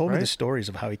 hardship. He told me the stories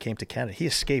of how he came to Canada. He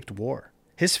escaped war.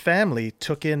 His family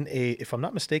took in if I'm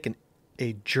not mistaken,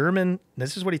 a German,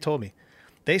 this is what he told me.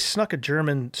 They snuck a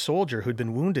German soldier who'd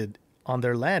been wounded on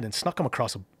their land and snuck him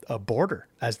across a border,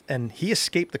 and he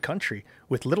escaped the country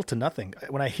with little to nothing.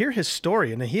 When I hear his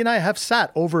story, and he and I have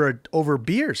sat over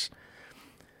beers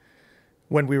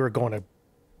when we were going to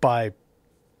buy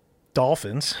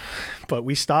dolphins, but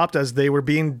we stopped as they were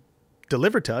being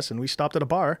delivered to us, and we stopped at a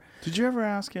bar. Did you ever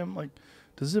ask him, like,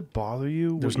 does it bother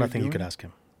you? There's nothing you could ask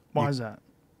him. Why is that?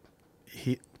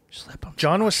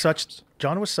 John was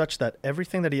such that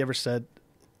everything that he ever said,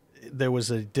 there was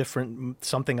a different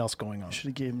something else going on. You should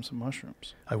have gave him some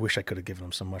mushrooms. I wish I could have given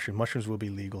him some mushrooms. Mushrooms will be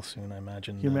legal soon, I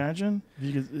imagine. Can you imagine? If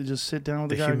you could just sit down with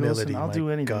the guy humility, and go, I'll do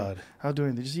anything. God. I'll do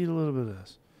anything. Just eat a little bit of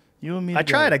this. You and me. I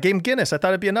tried. I gave him Guinness. I thought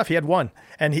it'd be enough. He had one,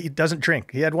 and he doesn't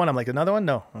drink. He had one. I'm like, another one?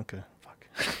 No. Okay. Fuck.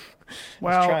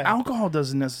 Well, alcohol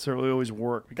doesn't necessarily always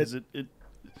work because it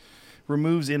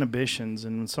removes inhibitions,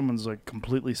 and when someone's like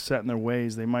completely set in their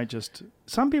ways, they might just.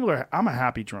 Some people are. I'm a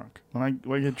happy drunk. When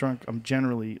I get drunk, I'm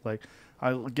generally like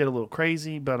I get a little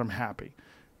crazy, but I'm happy.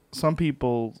 Some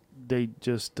people they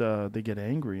just they get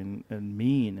angry and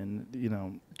mean,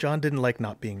 and John didn't like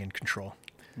not being in control.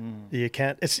 You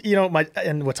can't. It's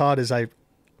and what's odd is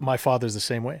my father's the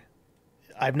same way.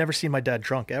 I've never seen my dad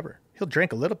drunk ever. He'll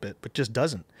drink a little bit, but just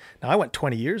doesn't. Now, I went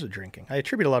 20 years of drinking. I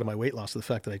attribute a lot of my weight loss to the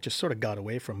fact that I just sort of got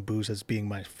away from booze as being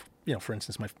my for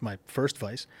instance, my first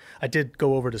vice, I did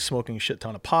go over to smoking a shit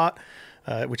ton of pot,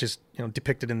 which is,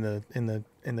 depicted in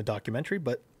the documentary.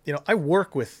 But, I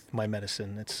work with my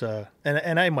medicine. It's,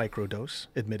 and I microdose,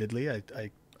 admittedly.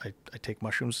 I take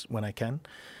mushrooms when I can.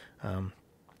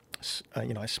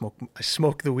 I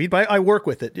smoke the weed, but I work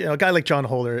with it. A guy like John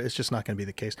Holder, it's just not going to be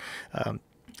the case.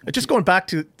 Just going back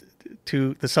to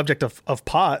the subject of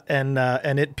pot and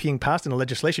it being passed in the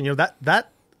legislation,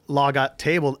 that law got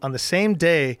tabled on the same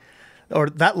day, or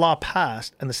that law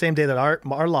passed, and the same day that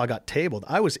our law got tabled.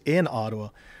 I was in Ottawa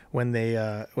when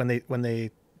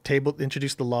they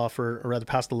introduced the law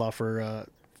passed the law for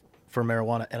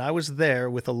marijuana, and I was there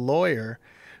with a lawyer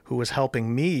who was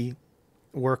helping me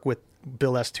work with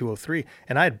Bill S-203,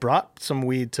 and I had brought some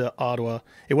weed to Ottawa.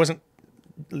 It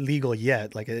legal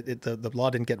yet. Like the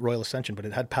law didn't get royal ascension, but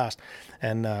it had passed.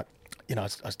 And I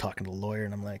was talking to the lawyer,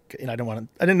 and I'm like, I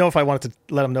didn't know if I wanted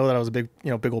to let him know that I was a big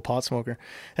old pot smoker.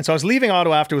 And so I was leaving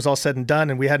Ottawa after it was all said and done,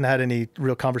 and we hadn't had any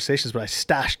real conversations, but I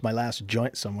stashed my last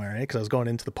joint somewhere, because I was going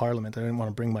into the parliament. I didn't want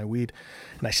to bring my weed,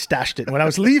 and I stashed it. And when I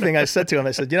was leaving, I said to him,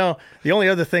 the only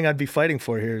other thing I'd be fighting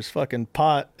for here is fucking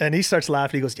pot. And he starts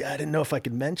laughing. He goes, yeah, I didn't know if I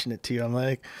could mention it to you. I'm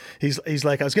like, he's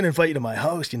like, I was going to invite you to my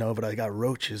house, but I got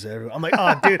roaches there. I'm like,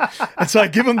 oh, dude. And so I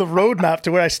give him the roadmap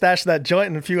to where I stashed that joint,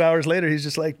 and a few hours later, he's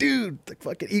just like, dude, the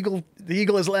fucking the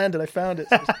eagle has landed. I found it.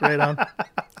 So it's right on.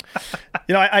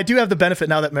 I do have the benefit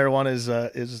now that marijuana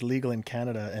is legal in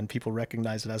Canada and people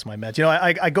recognize it as my meds.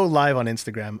 I go live on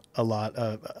Instagram a lot,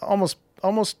 almost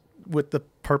with the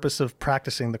purpose of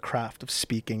practicing the craft of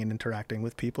speaking and interacting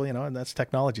with people, and that's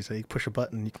technology. So you push a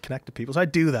button, you can connect to people. So I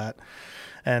do that.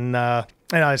 And I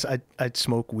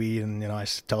smoke weed, and, I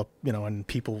tell, and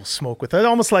people smoke with it.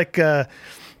 Almost like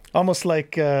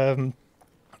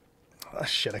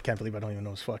shit, I can't believe I don't even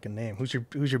know his fucking name. Who's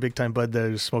your big time bud there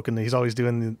who's smoking? He's always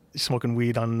smoking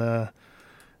weed on.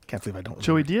 Can't believe I don't.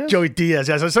 Joey Diaz. Joey Diaz.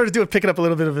 Yeah, so I started picking up a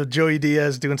little bit of a Joey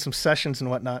Diaz, doing some sessions and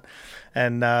whatnot.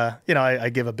 And I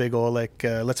give a big old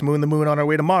let's moon the moon on our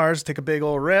way to Mars. Take a big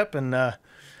old rip, and now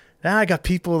I got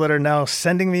people that are now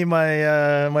sending me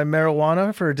my my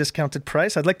marijuana for a discounted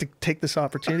price. I'd like to take this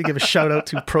opportunity to give a shout out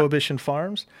to Prohibition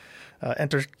Farms.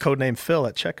 Enter codename Phil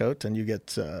at checkout, and you get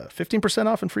 15%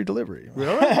 off and free delivery.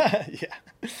 Really? Yeah,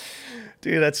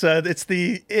 dude. That's it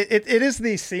is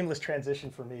the seamless transition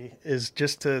for me, is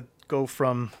just to go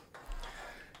from,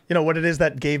 what it is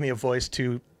that gave me a voice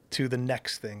to the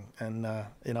next thing, and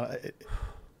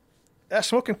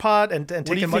smoking pot and taking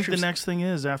What do you think mushrooms. the next thing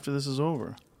is after this is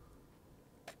over?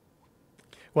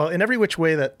 Well, in every which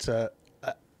way that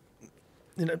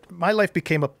my life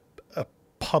became a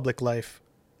public life.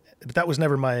 But that was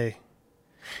never my,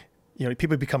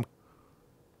 people become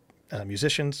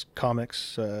musicians,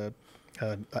 comics,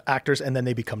 actors, and then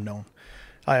they become known.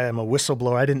 I am a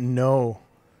whistleblower. I didn't know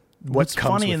What's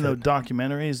comes funny in with the it.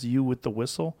 documentary is you with the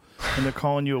whistle, and they're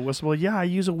calling you a whistleblower. Yeah, I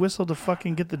use a whistle to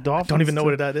fucking get the dolphins. Don't even know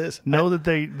to what that is. Know that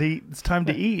they it's time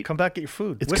to eat. Come back, get your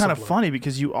food. It's kind of funny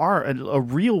because you are a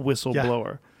real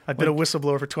whistleblower. I've been a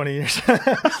whistleblower for 20 years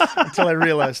until I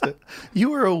realized it. You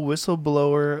were a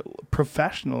whistleblower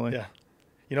professionally.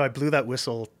 Yeah. I blew that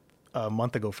whistle a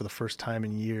month ago for the first time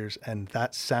in years, and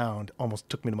that sound almost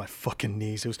took me to my fucking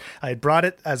knees. I had brought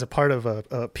it as a part of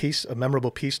a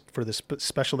memorable piece for this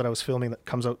special that I was filming that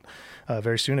comes out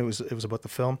very soon. It was about the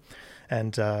film,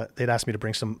 and they'd asked me to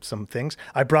bring some things.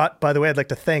 I brought, by the way, I'd like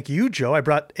to thank you, Joe. I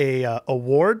brought a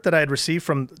award that I had received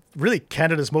from really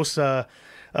Canada's most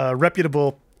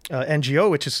reputable NGO,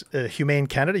 which is Humane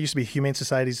Canada. It used to be Humane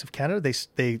Societies of Canada.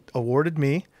 They awarded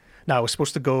me. Now, I was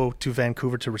supposed to go to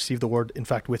Vancouver to receive the award, in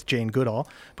fact, with Jane Goodall,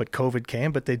 but COVID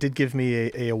came. But they did give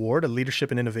me a award, a Leadership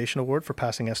and Innovation Award for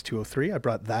passing S-203. I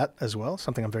brought that as well,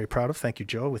 something I'm very proud of. Thank you,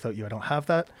 Joe. Without you, I don't have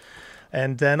that.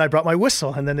 And then I brought my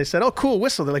whistle, and then they said, oh, cool,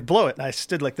 whistle. They're like, blow it. And I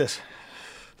stood like this,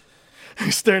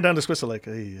 staring down this whistle like,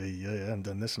 hey, I haven't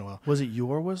done this in a while. Was it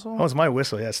your whistle? Oh, it was my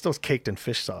whistle. Yeah, it's still caked in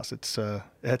fish sauce. It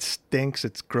stinks.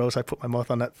 It's gross. I put my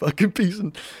mouth on that fucking piece,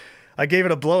 and I gave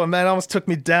it a blow, and man, it almost took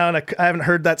me down. I haven't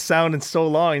heard that sound in so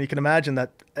long, and you can imagine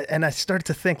that. And I started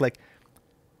to think, like,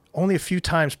 only a few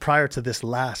times prior to this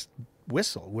last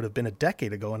whistle would have been a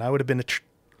decade ago, and I would have been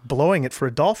blowing it for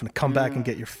a dolphin to come back and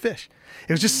get your fish.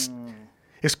 It was just,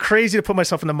 it's crazy to put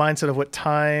myself in the mindset of what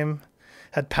time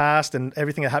had passed and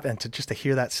everything that happened, and to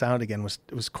hear that sound again was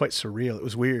quite surreal. It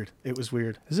was weird.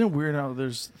 Isn't it weird how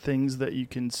there's things that you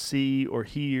can see or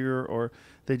hear, or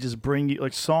they just bring you,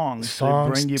 like songs they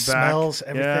bring you back. Smells,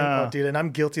 everything. Yeah. Oh, dude, and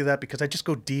I'm guilty of that because I just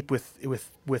go deep with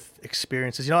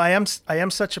experiences. You know, I am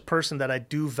such a person that I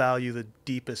do value the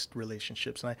deepest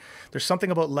relationships, and there's something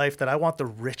about life that I want the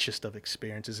richest of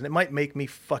experiences, and it might make me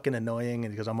fucking annoying,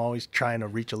 and because I'm always trying to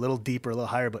reach a little deeper, a little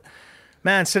higher, but.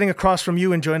 Man, sitting across from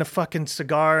you, enjoying a fucking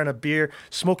cigar and a beer,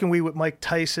 smoking weed with Mike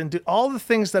Tyson, all the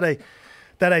things that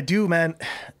I do, man,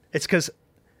 it's because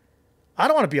I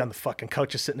don't want to be on the fucking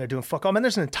couch just sitting there doing fuck all. Man,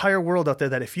 there's an entire world out there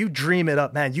that if you dream it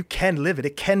up, man, you can live it.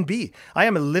 It can be. I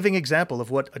am a living example of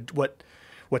what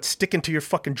sticking to your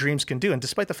fucking dreams can do. And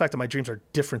despite the fact that my dreams are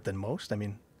different than most, I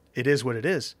mean, it is what it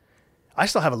is. I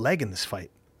still have a leg in this fight.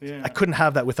 Yeah. I couldn't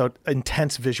have that without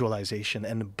intense visualization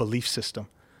and a belief system.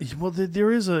 Well,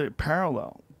 there is a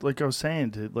parallel, like I was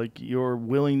saying, to like your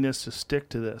willingness to stick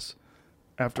to this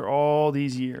after all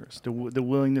these years, the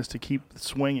willingness to keep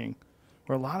swinging,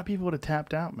 where a lot of people would have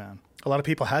tapped out, man. A lot of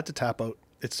people had to tap out.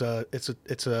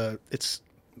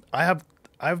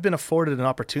 I've been afforded an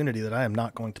opportunity that I am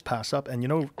not going to pass up. And you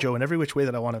know, Joe, in every which way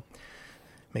that I want to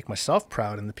make myself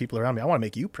proud and the people around me, I want to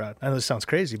make you proud. I know this sounds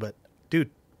crazy, but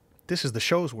dude, this is the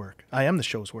show's work. I am the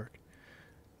show's work.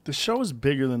 The show is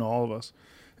bigger than all of us.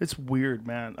 It's weird,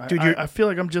 man. Dude, I feel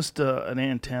like I'm just an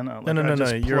antenna. Like No.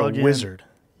 You're a wizard.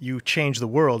 You change the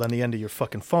world on the end of your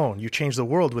fucking phone. You change the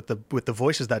world with the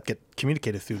voices that get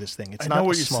communicated through this thing. It's not I know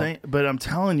what you're smoke. saying, but I'm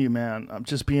telling you, man. I'm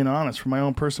just being honest from my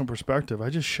own personal perspective.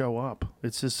 I just show up.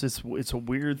 It's a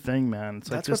weird thing, man. It's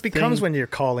That's like what becomes when your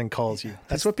calling calls you.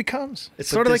 That's what becomes. It's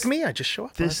sort of like me. I just show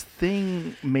up. This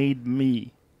thing made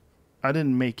me. I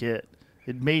didn't make it.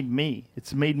 It made me.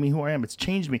 It's made me who I am. It's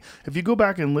changed me. If you go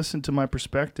back and listen to my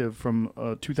perspective from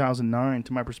 2009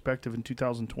 to my perspective in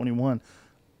 2021,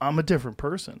 I'm a different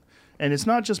person. And it's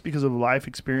not just because of life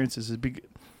experiences.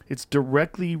 It's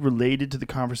directly related to the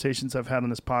conversations I've had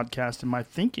on this podcast and my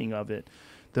thinking of it.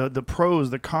 The pros,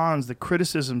 the cons, the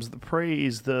criticisms, the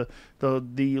praise, the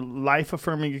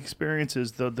life-affirming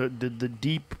experiences, the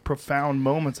deep, profound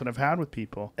moments that I've had with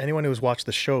people. Anyone who's watched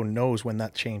the show knows when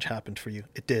that change happened for you.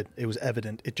 It did. It was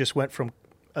evident. It just went from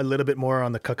a little bit more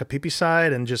on the cucka-pee-pee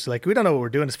side and just like, we don't know what we're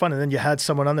doing. It's fun. And then you had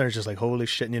someone on there who's just like, holy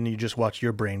shit. And then you just watch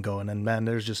your brain go. And then, man,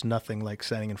 there's just nothing like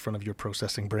standing in front of your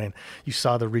processing brain. You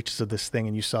saw the reaches of this thing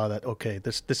and you saw that, okay,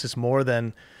 this is more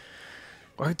than...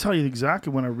 I tell you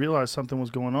exactly when I realized something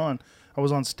was going on. I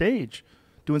was on stage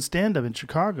doing stand-up in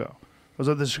Chicago. I was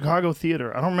at the Chicago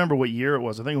Theater. I don't remember what year it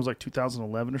was. I think it was like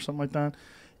 2011 or something like that.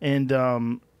 And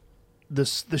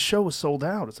the show was sold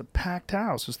out. It's a packed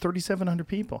house. It was 3,700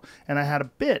 people. And I had a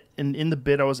bit. And in the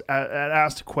bit, I was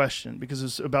asked a question because it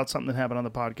was about something that happened on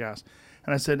the podcast.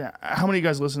 And I said, how many of you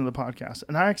guys listen to the podcast?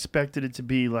 And I expected it to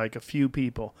be like a few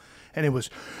people. And it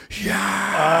was, yeah.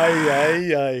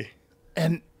 Aye.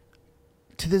 And...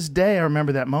 to this day, I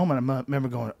remember that moment. I remember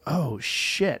going, oh,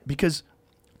 shit. Because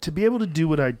to be able to do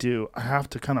what I do, I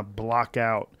have to kind of block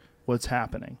out what's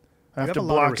happening. I have to a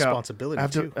lot of responsibility,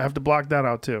 I have to block that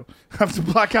out, too. I have to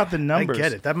block out the numbers. I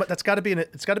get it. That's got to be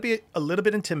it's got to be a little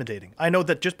bit intimidating. I know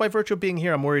that just by virtue of being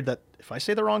here, I'm worried that if I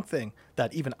say the wrong thing,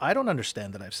 that even I don't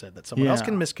understand that I've said, that someone else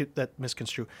can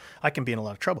misconstrue, I can be in a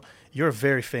lot of trouble. You're a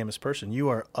very famous person. You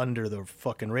are under the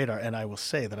fucking radar, and I will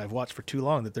say that I've watched for too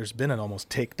long that there's been an almost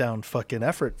takedown fucking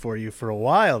effort for you for a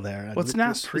while there. Well, it's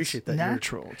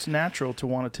natural. It's natural to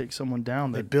want to take someone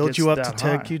down. They build you up to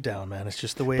take you down, man. It's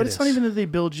just the way it is. But it's not even that they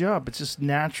build you up. It's just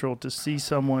natural to see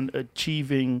someone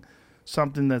achieving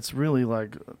something that's really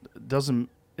like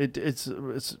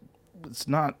it's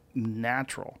not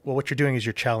natural. Well, what you're doing is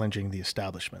you're challenging the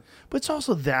establishment. But it's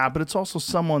also that, but it's also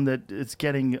someone that it's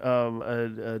getting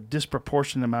a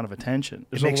disproportionate amount of attention.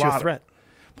 It makes you a threat.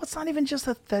 But it's not even just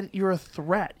that you're a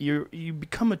threat. You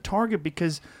become a target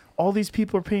because all these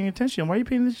people are paying attention. Why are you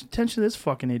paying attention to this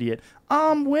fucking idiot?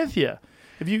 I'm with you.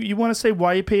 If you want to say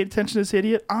why you pay attention to this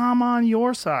idiot, I'm on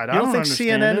your side. I don't think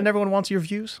understand CNN it. and everyone wants your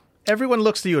views? Everyone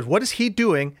looks to you as what is he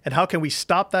doing and how can we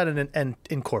stop that and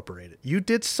incorporate it? You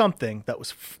did something that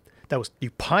was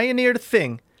you pioneered a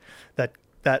thing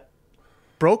that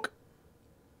broke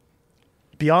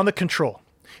beyond the control.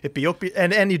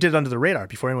 And you did it under the radar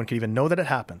before anyone could even know that it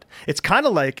happened. It's kind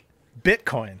of like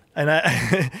Bitcoin. And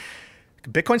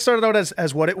Bitcoin started out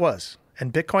as what it was.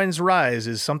 And Bitcoin's rise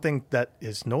is something that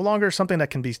is no longer something that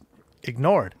can be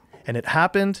ignored. And it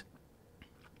happened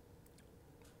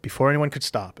before anyone could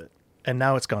stop it. And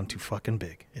now it's gone too fucking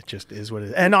big. It just is what it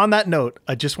is. And on that note,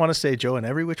 I just want to say, Joe, in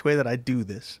every which way that I do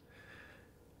this,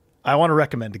 I want to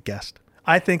recommend a guest.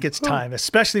 I think it's time,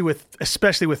 especially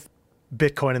with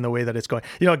Bitcoin in the way that it's going.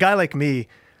 You know, a guy like me,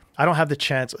 I don't have the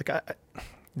chance.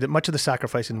 Much of the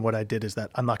sacrifice in what I did is that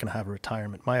I'm not going to have a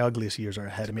retirement. My ugliest years are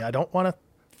ahead of me. I don't want to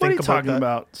What are think you about talking that.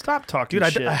 about? Stop talking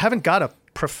Dude, shit. I haven't got a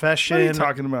profession. What are you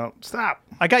talking about? Stop.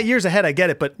 I got years ahead. I get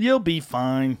it, but You'll be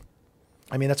fine.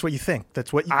 I mean, that's what you think.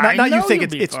 That's what you, I not know you think.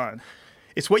 you'll be It's fine.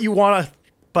 it's what you want to.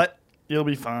 But You'll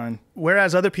be fine.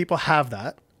 whereas other people have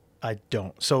that, I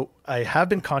don't. So I have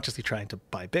been consciously trying to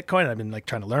buy Bitcoin. I've been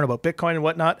trying to learn about Bitcoin and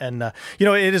whatnot. And you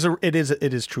know, it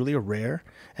is truly a rare,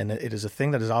 and it is a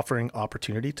thing that is offering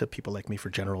opportunity to people like me for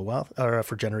general wealth or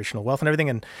for generational wealth and everything.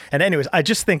 And anyways, I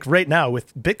just think right now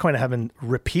with Bitcoin having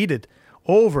repeated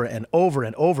over and over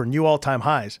and over new all-time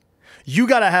highs, you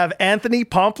got to have Anthony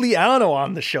Pompliano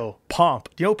on the show. Pomp.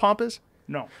 Do you know who Pomp is?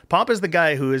 No. Pomp is the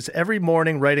guy who is every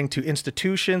morning writing to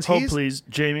institutions. Hold, please.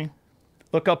 Jamie.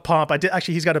 Look up Pomp. I did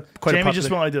actually. He's got a quite a Jamie popular. just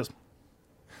went like this.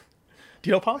 Do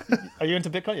you know Pomp? Are you into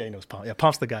Bitcoin? Yeah, he knows Pomp. Yeah,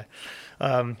 Pomp's the guy.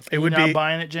 It You would not be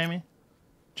buying it, Jamie?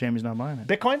 Jamie's not buying it.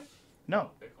 Bitcoin.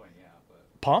 No.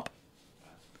 Pomp.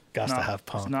 Got to No, have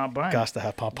Pomp. he's not buying Got it. to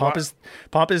have Pomp. Why-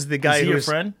 Pomp is the guy Is he who your is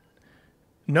friend?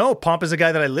 No, Pomp is a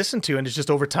guy that I listen to, and it's just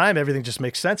over time everything just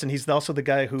makes sense. And he's also the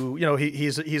guy who, you know,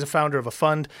 he's a founder of a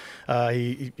fund.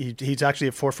 He's actually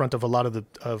at forefront of a lot of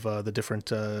the different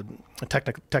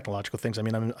technological things. I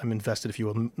mean, I'm invested, if you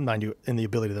will, mind you, in the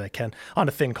ability that I can on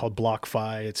a thing called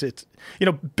BlockFi. It's you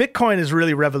know, Bitcoin is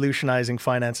really revolutionizing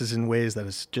finances in ways that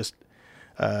is just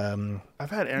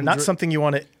I've had not something you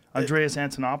want to. Andreas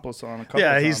Antonopoulos on a couple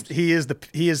Yeah, of times.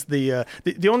 he is the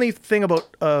only thing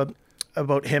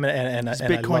about him and He's I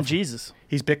Bitcoin love him. Jesus.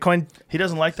 He's Bitcoin. He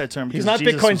doesn't like that term. He's because not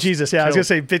Bitcoin Jesus. Yeah, I was gonna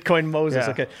killed. say Bitcoin Moses.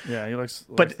 Yeah. Okay, Yeah, he likes.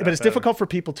 but that it's better. difficult for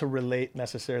people to relate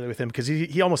necessarily with him because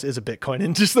he almost is a Bitcoin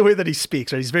in just the way that he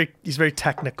speaks. Right, he's very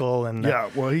technical and Yeah,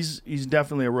 well, he's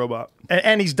definitely a robot.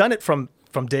 and he's done it from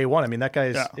day one. I mean, that guy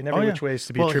is Yeah. in every which way is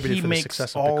to be attributed he for the makes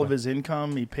success of all Bitcoin. of his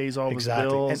income. He pays all of Exactly.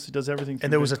 his bills. And- He does everything.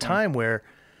 And there was a Bitcoin. time where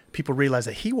people realized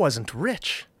that he wasn't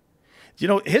rich. You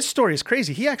know, his story is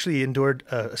crazy. He actually endured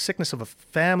a sickness of a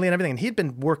family and everything, and he'd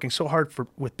been working so hard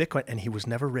with Bitcoin, and he was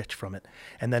never rich from it.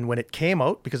 And then when it came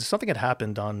out, because something had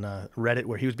happened on Reddit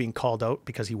where he was being called out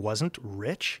because he wasn't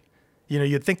rich. You know,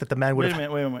 you'd think that the man would Wait a have.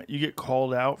 minute. Wait a minute. You get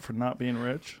called out for not being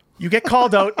rich? You get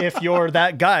called out if you're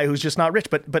that guy who's just not rich.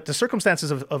 But the circumstances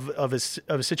of his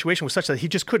situation was such that he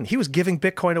just couldn't. He was giving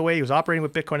Bitcoin away. He was operating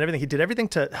with Bitcoin and everything. He did everything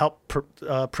to help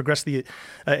progress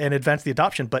and advance the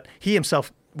adoption. But he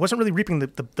himself wasn't really reaping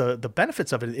the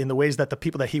benefits of it in the ways that the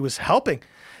people that he was helping.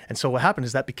 And so what happened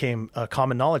is that became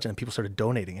common knowledge, and people started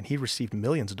donating, and he received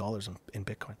millions of dollars in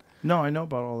Bitcoin. No, I know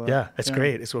about all that. Yeah, it's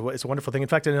great. It's a wonderful thing. In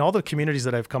fact, in all the communities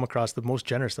that I've come across, the most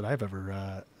generous that I've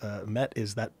ever met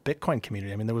is that Bitcoin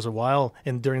community. I mean, there was a while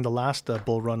during the last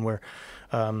bull run where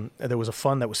there was a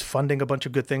fund that was funding a bunch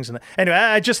of good things. And anyway,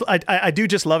 I do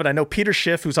just love it. I know Peter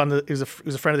Schiff, who's a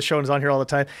friend of the show and is on here all the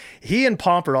time. He and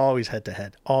Pomp are always head to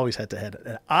head.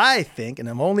 And I think, and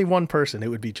I'm only one person, it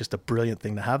would be just a brilliant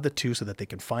thing to have the two so that they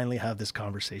can finally have this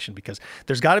conversation, because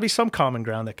there's got to be some common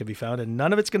ground that can be found, and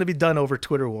none of it's going to be done over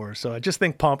Twitter wars. So I just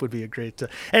think Pomp would be a great,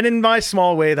 and in my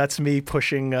small way, that's me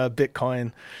pushing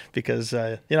Bitcoin, because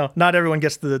not everyone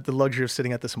gets the luxury of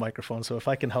sitting at this microphone. So if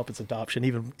I can help its adoption,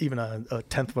 even a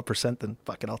 0.1%, then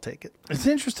fuck it, I'll take it. It's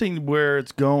interesting where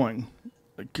it's going.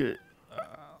 Like,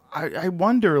 I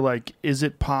wonder, like, is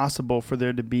it possible for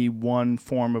there to be one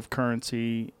form of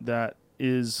currency that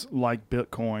is like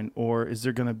Bitcoin, or is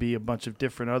there going to be a bunch of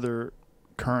different other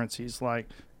currencies, like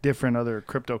different other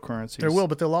cryptocurrencies? There will,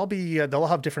 but they'll all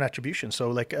have different attributions. So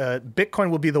like Bitcoin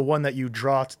will be the one that you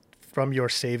draw from your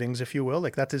savings, if you will.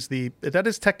 Like that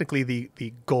is technically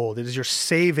the goal. It is your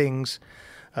savings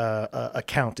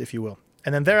account, if you will.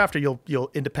 And then thereafter,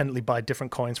 you'll independently buy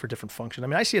different coins for different functions. I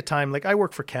mean, I see a time, like I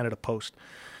work for Canada Post.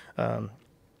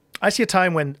 I see a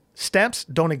time when stamps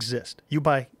don't exist. You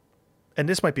buy, and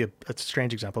this might be a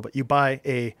strange example, but you buy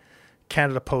a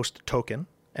Canada Post token,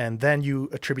 and then you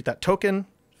attribute that token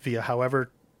via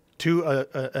however to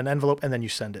an envelope, and then you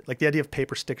send it. Like the idea of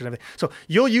paper stickers and everything. So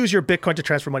you'll use your Bitcoin to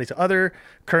transfer money to other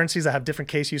currencies that have different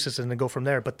case uses and then go from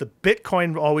there. But the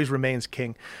Bitcoin always remains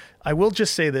king. I will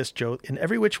just say this, Joe, in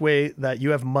every which way that you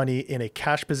have money in a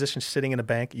cash position sitting in a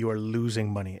bank, you are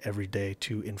losing money every day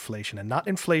to inflation, and not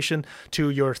inflation to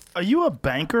your... Are you a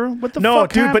banker? What the No,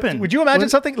 fuck dude, happened? but would you imagine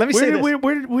something? Let me say this.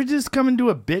 We're just coming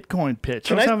to a Bitcoin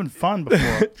pitch. I was having fun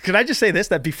before. Can I just say this,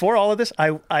 that before all of this,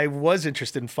 I was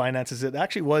interested in finances. It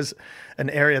actually was an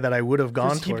area that I would have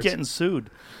gone Just keep towards. getting sued.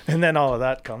 And then all of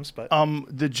that comes. But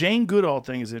The Jane Goodall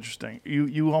thing is interesting.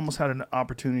 You almost had an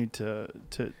opportunity to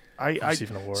Receive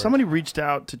an award. somebody reached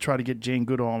out to try to get Jane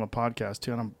Goodall on the podcast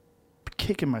too, and I'm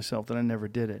kicking myself that I never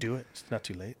did it. Do it. It's not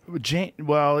too late.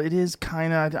 Well, it is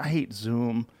kind of. I hate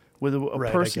Zoom with a Right,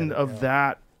 I person get it, of yeah.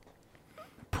 that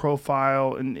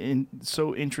profile and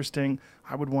so interesting.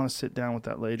 I would want to sit down with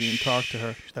that lady and talk to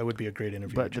her. That would be a great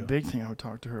interview. But Joe. the big thing I would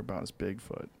talk to her about is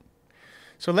Bigfoot.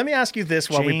 So let me ask you this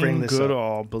while we bring Jane this up.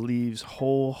 Goodall believes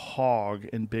whole hog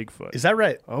in Bigfoot. Is that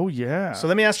right? Oh, yeah. So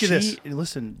let me ask you this.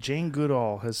 Listen, Jane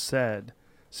Goodall has said,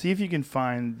 see if you can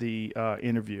find the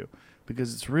interview,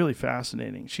 because it's really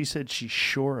fascinating. She said she's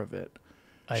sure of it.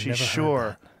 I've She's never sure.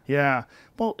 heard that. Yeah.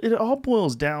 Well, it all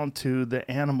boils down to the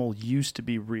animal used to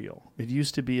be real. It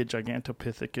used to be a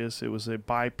Gigantopithecus. It was a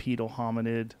bipedal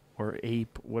hominid or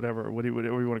ape, whatever you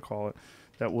want to call it,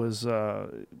 that was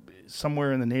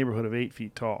somewhere in the neighborhood of 8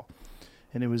 feet tall.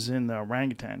 And it was in the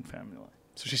orangutan family.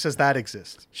 So she says that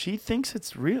exists. She thinks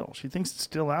it's real. She thinks it's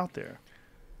still out there.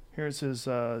 Here's his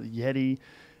Yeti.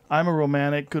 I'm a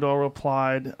romantic, Goodall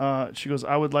replied. She goes,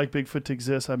 I would like Bigfoot to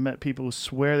exist. I've met people who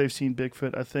swear they've seen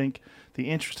Bigfoot. I think the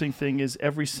interesting thing is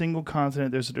every single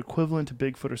continent, there's an equivalent to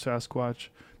Bigfoot or Sasquatch.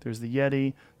 There's the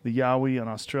Yeti, the Yowie in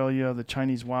Australia, the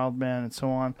Chinese wild man, and so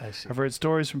on. I see. I've heard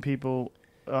stories from people.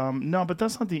 No, but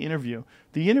that's not the interview.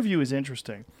 The interview is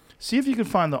interesting. See if you can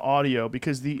find the audio,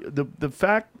 because the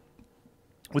fact,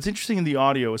 what's interesting in the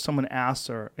audio is someone asks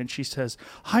her, and she says,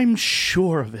 I'm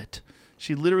sure of it.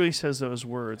 She literally says those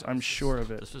words. I'm sure of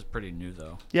it. This is pretty new,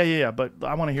 though. Yeah. But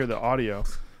I want to hear the audio.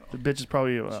 The bitch has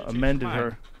probably amended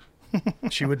her.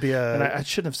 She would be a. And I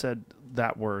shouldn't have said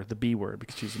that word, the B word,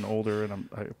 because she's an older, and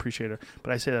I appreciate her.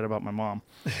 But I say that about my mom.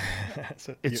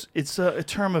 So It's a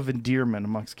term of endearment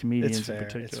amongst comedians it's fair. in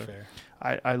particular. It's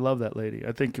fair. I love that lady.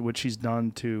 I think what she's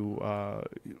done to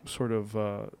sort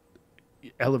of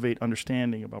elevate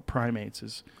understanding about primates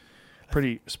is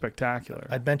pretty spectacular.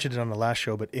 I'd mentioned it on the last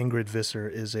show, but Ingrid Visser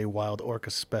is a wild orca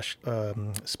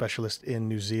specialist in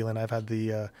New Zealand. I've had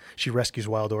she rescues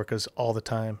wild orcas all the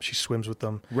time. She swims with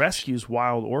them. Rescues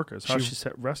wild orcas. How does she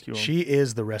rescue them? She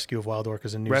is the rescue of wild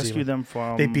orcas in New Zealand. Rescue them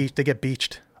from... They get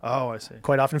beached. Oh, I see.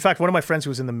 Quite often. In fact, one of my friends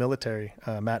who was in the military,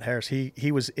 Matt Harris,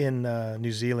 he was in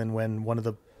New Zealand when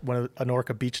an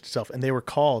orca beached itself, and they were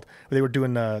called. They were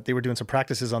doing some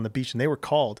practices on the beach, and they were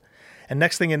called. And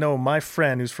next thing you know, my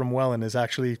friend who's from Welland is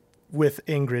actually with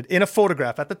Ingrid in a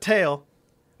photograph at the tail.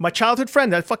 My childhood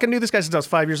friend, I fucking knew this guy since I was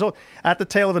 5 years old. At the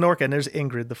tail of an orca, and there's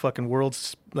Ingrid, the fucking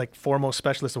world's foremost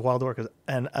specialist of wild orcas.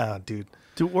 And dude,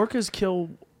 do orcas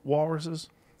kill walruses?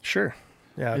 Sure.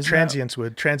 Yeah, Isn't transients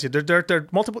would. They're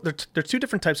multiple. They're two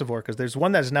different types of orcas. There's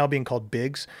one that is now being called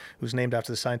Biggs, who's named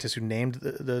after the scientist who named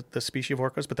the species of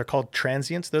orcas, but they're called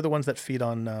transients. They're the ones that feed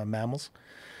on mammals.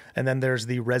 And then there's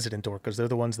the resident orcas. They're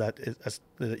the ones that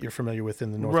you're familiar with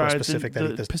in the Northwest Pacific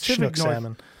that eat the Chinook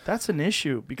salmon. That's an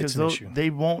issue because It's an issue. they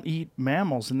won't eat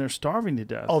mammals and they're starving to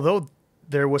death. Although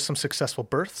there was some successful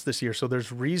births this year, so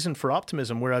there's reason for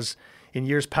optimism. Whereas in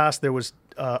years past, there was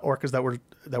orcas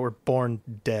that were born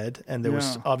dead, and there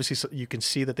was obviously you can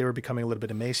see that they were becoming a little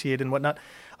bit emaciated and whatnot.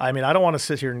 I mean, I don't want to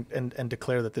sit here and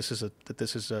declare that this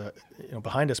is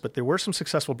behind us, but there were some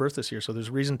successful births this year, so there's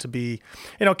reason to be.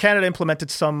 Canada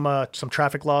implemented some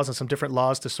traffic laws and some different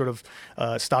laws to sort of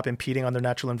stop impeding on their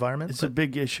natural environment. It's a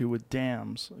big issue with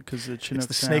dams because the Chinook. It's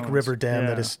the Snake salmons. River Dam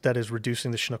Yeah. that is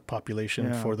reducing the Chinook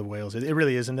population for the whales. It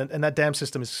really is, and that dam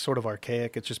system is sort of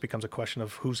archaic. It just becomes a question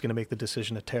of who's going to make the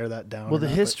decision to tear that down. Well, the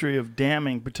history of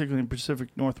damming, particularly in Pacific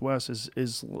Northwest,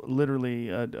 is literally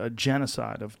a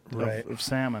genocide of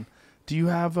salmon. Do you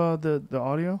have the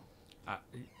audio?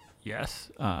 Yes.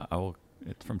 I will.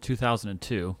 It's from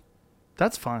 2002.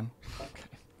 That's fine.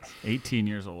 18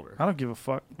 years older. I don't give a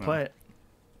fuck. Play it.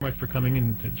 Much for coming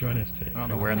in to join us today. I don't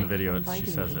know where in the video she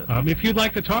says it. If you'd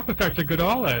like to talk with Dr.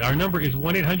 Goodall, our number is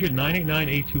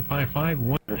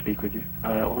 1-800-989-8255. To speak with you.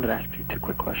 I wanted to ask you two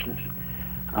quick questions.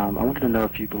 I wanted to know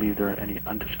if you believe there are any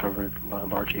undiscovered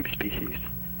large ape species,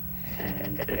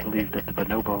 and I believe that the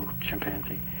bonobo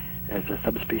chimpanzee is a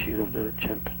subspecies of the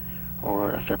chimp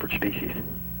or a separate species.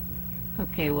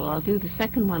 Okay, well, I'll do the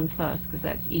second one first because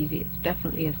that's easy. It's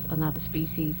definitely another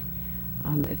species.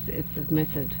 It's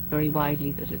admitted very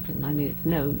widely that it's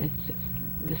known, it's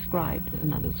described as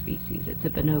another species. It's a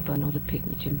bonobo, not a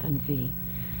pygmy chimpanzee.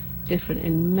 Different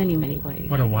in many, many ways.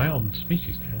 What a wild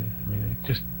species that is. I mean, it's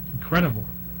just incredible.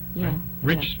 Yeah. Right?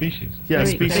 Rich species. Yeah,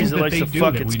 Very species that likes to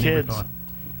fuck its kids.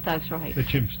 That's right. The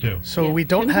chimps do. So Yeah, we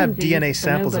don't have chimpanzees, DNA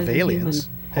samples of bonobos, aliens,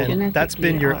 humans, and that's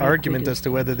been genetically your are argument equidistant. as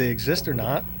to whether they exist or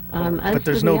not. As but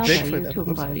there's for no the other, Bigfoot. You're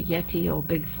talking about a Yeti or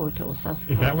Bigfoot or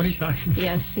Sasquatch. Is that what he's talking?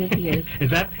 Yes, it is. Is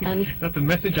that And the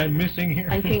message I'm missing here?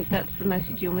 I think that's the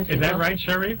message you're missing. Is that Well, right,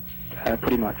 Sharif?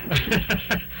 Pretty much.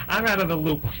 I'm out of the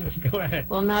loop. Go ahead.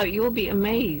 Well, now you'll be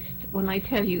amazed when I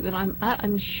tell you that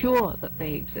I'm sure that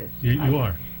they exist. You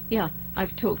are. Yeah,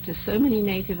 I've talked to so many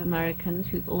Native Americans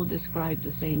who've all described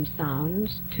the same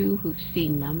sounds, 2 who've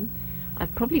seen them.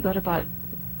 I've probably got about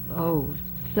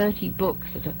 30 books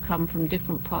that have come from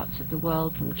different parts of the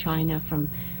world, from China, from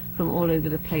all over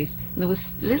the place. And there was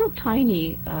a little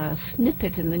tiny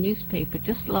snippet in the newspaper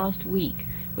just last week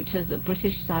which says that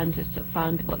British scientists have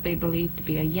found what they believe to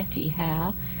be a Yeti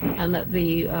hair, and that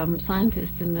the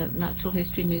scientists in the Natural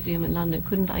History Museum in London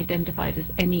couldn't identify it as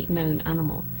any known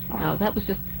animal. Now, that was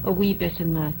just a wee bit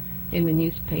in the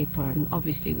newspaper, and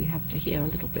obviously we have to hear a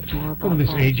little bit more about Well, in this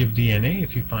that. age of DNA,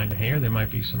 if you find a hair, there might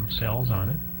be some cells on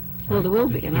it. Well, there will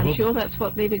be, and There I'm will be. sure that's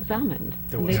what they've examined.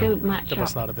 There And was. they don't match There up.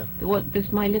 must not have been. What this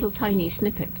my little tiny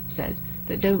snippet says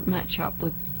that don't match up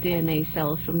with DNA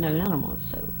cells from known animals.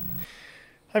 So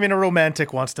I mean, a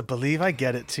romantic wants to believe. I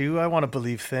get it too. I want to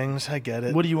believe things. I get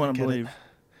it. What do you want I to get believe?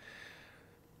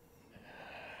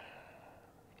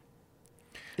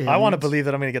 it. I want to Aliens? believe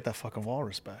that I'm going to get that fucking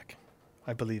walrus back.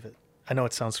 I believe it. I know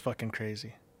it sounds fucking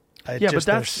crazy. Yeah, but there's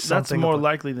that's something more about-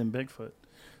 likely than Bigfoot.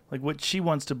 Like what she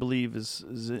wants to believe is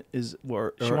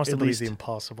or She wants to at believe least- the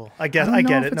impossible. I I get don't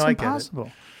know if it. it's No, I get it.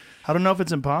 impossible. I don't know if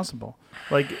it's impossible.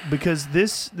 Like because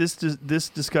this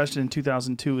discussion in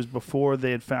 2002 is before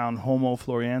they had found Homo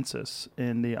floresiensis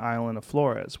in the island of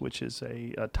Flores, which is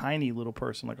a tiny little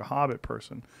person, like a hobbit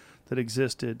person, that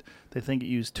existed. They think it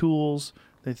used tools.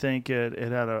 They think it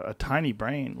had a tiny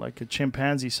brain, like a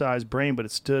chimpanzee-sized brain, but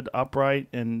it stood upright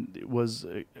and it was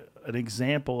an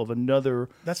example of another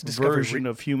That's a discovery version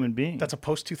of human being. That's a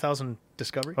post-2000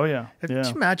 discovery? Oh, yeah. Could Yeah.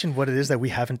 you imagine what it is that we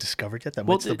haven't discovered yet that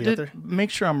Well, might still be out there? make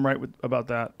sure I'm right about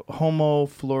that. Homo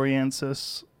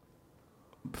floresiensis.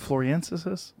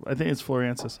 Floresiensis? I think it's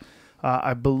floresiensis.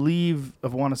 I believe, I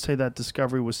want to say that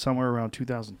discovery was somewhere around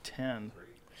 2010.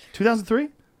 2003?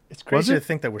 It's crazy it? to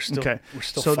think that we're still Okay.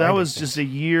 so So that finding was things. just a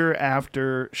year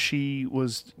after she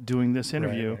was doing this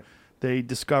interview. right. They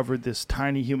discovered this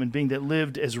tiny human being that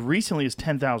lived as recently as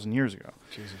 10,000 years ago.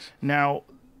 Jesus. Now,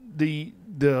 the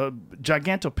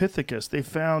Gigantopithecus they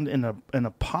found in an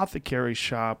apothecary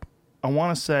shop. I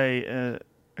want to say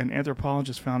an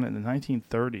anthropologist found it in the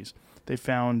 1930s. They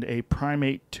found a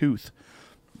primate tooth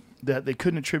that they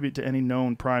couldn't attribute to any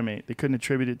known primate. They couldn't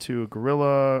attribute it to a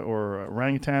gorilla or a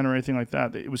orangutan or anything like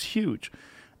that. It was huge.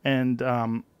 And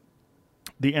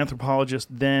the anthropologist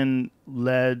then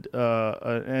led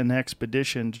an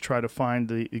expedition to try to find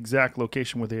the exact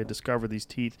location where they had discovered these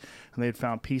teeth. And they had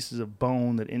found pieces of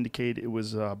bone that indicate it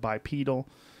was bipedal.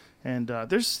 And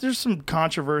there's some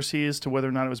controversy as to whether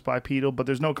or not it was bipedal, but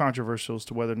there's no controversy as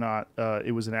to whether or not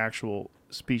it was an actual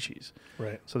species.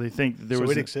 Right. So they think that there So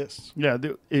was it exists. Yeah,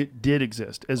 it did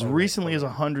exist as recently as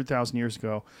 100,000 years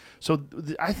ago. So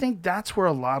I think that's where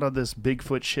a lot of this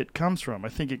Bigfoot shit comes from. I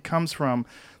think it comes from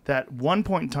that one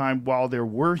point in time, while there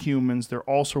were humans, there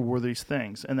also were these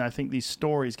things. And I think these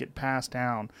stories get passed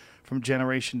down from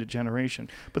generation to generation.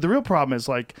 But the real problem is,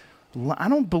 like, I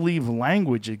don't believe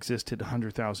language existed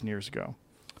 100,000 years ago.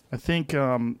 I think if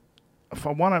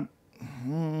I want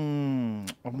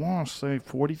to say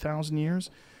 40,000 years.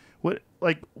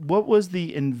 What was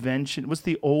the invention? What's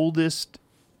the oldest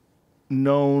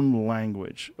known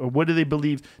language? Or what do they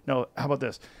believe? No, how about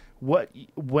this?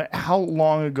 How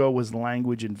long ago was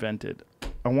language invented?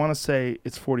 I want to say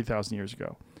it's 40,000 years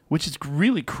ago, which is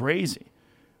really crazy.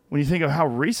 When you think of how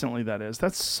recently that is,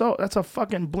 that's a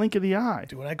fucking blink of the eye.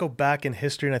 Dude, when I go back in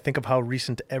history and I think of how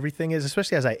recent everything is,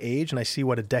 especially as I age and I see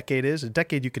what a decade is, a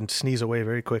decade you can sneeze away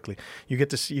very quickly. You get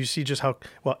to see, you see just how,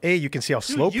 well, you can see how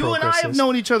slow You progress and I is. have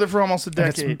known each other for almost a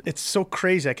And decade. it's so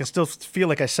crazy. I can still feel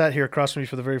like I sat here across from you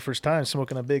for the very first time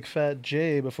smoking a big fat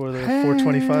J before the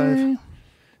 425.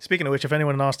 Speaking of which, if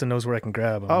anyone in Austin knows where I can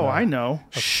grab them. I know.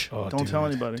 Shh, Oh, don't tell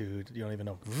anybody. Dude, you don't even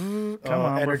know. Come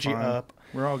on, energy we're fine. up.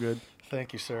 We're all good.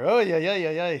 Thank you, sir. Oh,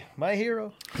 yeah. My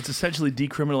hero. It's essentially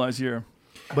decriminalized here,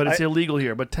 but it's illegal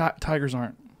here. But tigers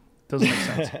aren't. Doesn't make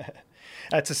sense.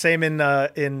 That's the same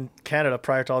in Canada.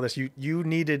 Prior to all this, you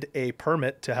needed a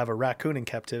permit to have a raccoon in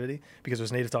captivity because it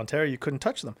was native to Ontario. You couldn't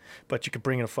touch them, but you could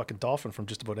bring in a fucking dolphin from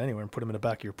just about anywhere and put them in the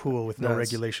back of your pool with no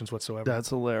regulations whatsoever. That's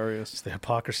hilarious. It's the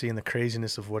hypocrisy and the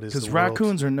craziness of what is the Because world.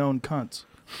 raccoons are known cunts.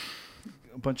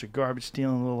 A bunch of garbage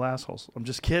stealing little assholes. I'm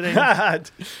just kidding.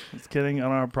 Just kidding. I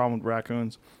don't have a problem with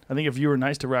raccoons. I think if you were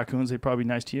nice to raccoons, they'd probably be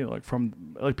nice to you. Like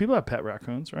people have pet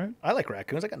raccoons, right? I like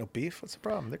raccoons. I got no beef. What's the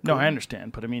problem? They're No, cool. I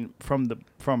understand, but I mean,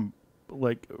 from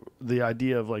like the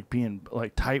idea of like being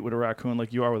like tight with a raccoon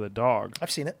like you are with a dog.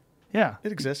 I've seen it. Yeah.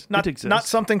 It exists. It exists. Not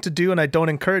something to do, and I don't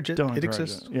encourage it. Don't It encourage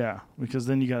exists. it. Yeah, because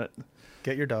then you got it.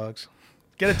 Get your dogs.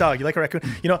 Get a dog. You like a raccoon?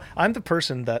 You know, I'm the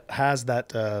person that has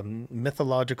that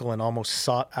mythological and almost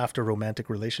sought-after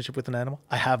romantic relationship with an animal.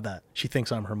 I have that. She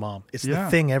thinks I'm her mom. It's the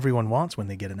thing everyone wants when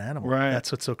they get an animal. Right.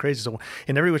 That's what's so crazy. So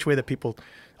in every which way that people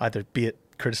either be it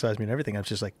criticize me and everything, I'm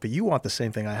just like, but you want the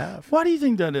same thing I have. Why do you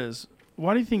think that is?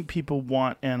 Why do you think people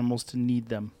want animals to need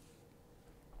them?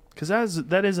 Because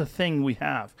that is a thing we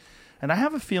have. And I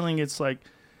have a feeling it's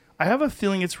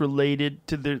related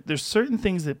to there's certain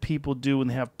things that people do when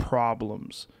they have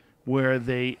problems where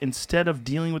they, instead of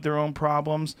dealing with their own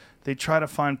problems, they try to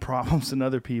find problems in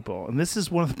other people. And this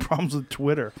is one of the problems with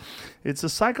Twitter. It's a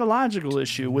psychological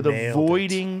issue with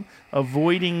avoiding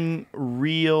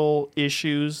real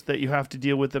issues that you have to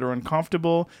deal with that are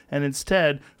uncomfortable, and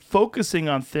instead focusing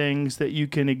on things that you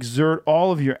can exert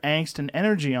all of your angst and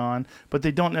energy on, but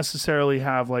they don't necessarily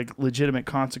have like legitimate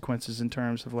consequences in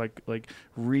terms of like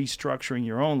restructuring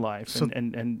your own life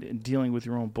and dealing with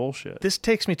your own bullshit. This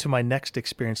takes me to my next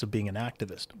experience of being an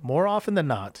activist. More often than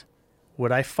not,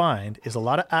 what I find is a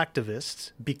lot of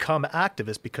activists become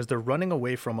activists because they're running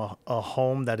away from a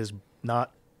home that is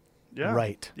not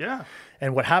right. Yeah.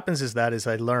 And what happens is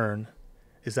I learn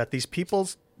is that these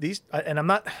people's,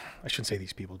 and I shouldn't say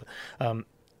these people, but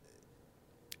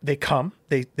they come,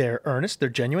 they're earnest, they're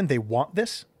genuine, they want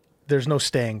this. There's no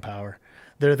staying power.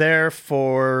 They're there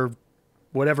for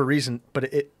whatever reason,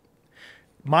 but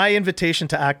my invitation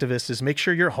to activists is make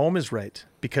sure your home is right,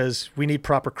 because we need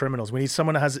proper criminals. We need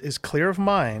someone that is clear of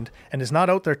mind and is not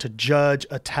out there to judge,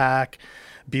 attack,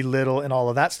 belittle, and all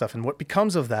of that stuff. And what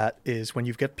becomes of that is when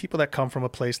you get people that come from a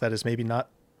place that is maybe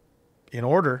not in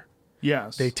order,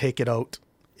 yes, they take it out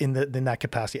in that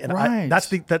capacity. And right. that's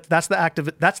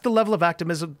the level of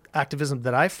activism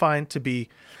that I find to be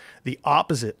the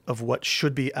opposite of what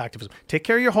should be activism. Take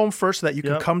care of your home first so that you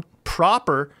can come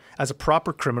proper as a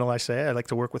proper criminal. I like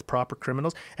to work with proper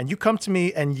criminals. And you come to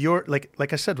me and you're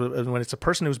like I said, when it's a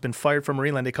person who's been fired from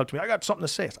Marineland, they come to me, I got something to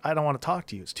say. I don't want to talk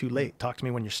to you. It's too late. Talk to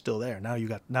me when you're still there. Now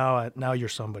you're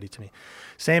somebody to me.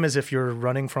 Same as if you're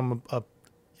running from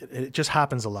it just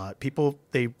happens a lot. People,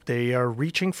 they are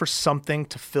reaching for something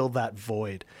to fill that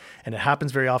void. And it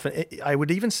happens very often. I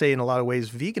would even say in a lot of ways,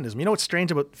 veganism. You know what's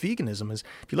strange about veganism is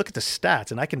if you look at the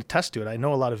stats, and I can attest to it, I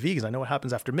know a lot of vegans. I know what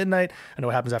happens after midnight. I know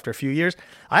what happens after a few years.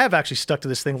 I have actually stuck to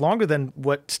this thing longer than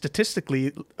what statistically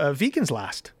vegans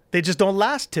last. They just don't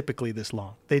last typically this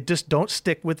long. They just don't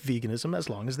stick with veganism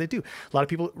as long as they do. A lot of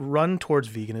people run towards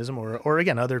veganism or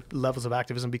again, other levels of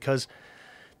activism because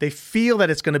they feel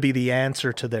that it's going to be the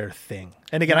answer to their thing.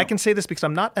 And again, I can say this because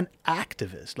I'm not an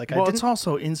activist. It's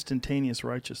also instantaneous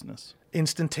righteousness.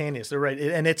 Instantaneous, they're right.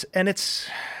 And it's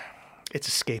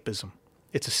escapism.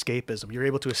 It's escapism. You're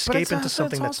able to escape into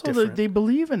something that's different. They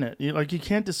believe in it. You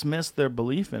can't dismiss their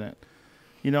belief in it.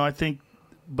 I think,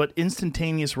 but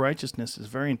instantaneous righteousness is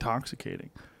very intoxicating.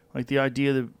 Like the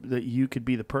idea that you could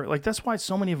be the that's why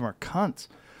so many of them are cunts.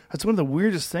 That's one of the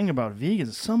weirdest thing about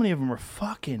vegans. So many of them are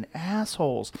fucking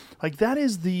assholes. Like, that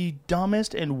is the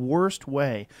dumbest and worst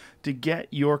way to get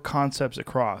your concepts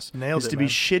across. Nailed it, to man.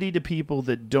 be shitty to people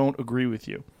that don't agree with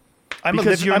you. I'm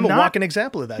a walking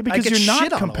example of that. Because I get you're shit not on all the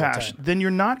time. compassionate. Then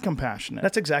you're not compassionate.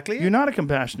 That's exactly it. You're not a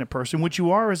compassionate person. What you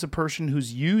are is a person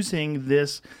who's using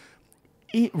this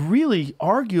really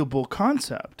arguable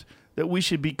concept that we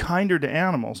should be kinder to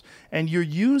animals, and you're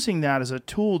using that as a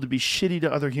tool to be shitty to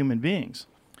other human beings.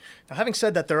 Now, having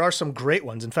said that, there are some great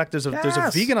ones. In fact, there's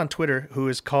a vegan on Twitter who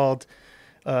is called,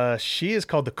 she is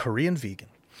called the Korean Vegan,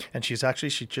 and she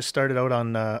just started out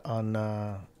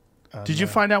on. Did you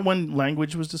find out when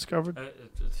language was discovered?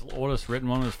 The oldest written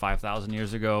one was 5,000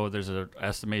 years ago. There's an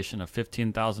estimation of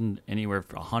 15,000, anywhere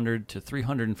from 100 to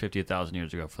 350,000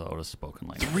 years ago for the oldest spoken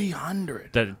language.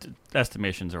 300. The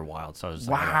estimations are wild. So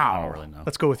I don't really know.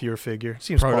 Let's go with your figure.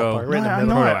 Seems ballpark, right in the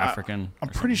middle. Proto-African. I'm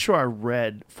pretty sure I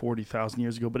read 40,000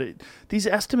 years ago, but these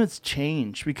estimates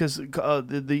change because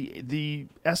the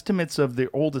estimates of the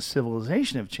oldest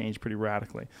civilization have changed pretty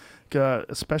radically.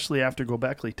 Especially after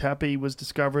Göbekli Tepe was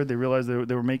discovered, they realized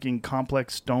they were making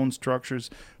complex stone structures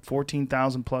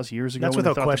 14,000 plus years ago. That's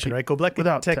without question, right?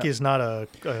 Göbekli Tepe is not a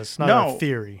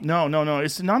theory. No.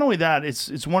 It's not only that.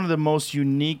 It's one of the most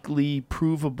uniquely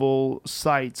provable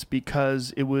sites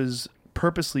because it was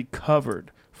purposely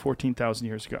covered 14,000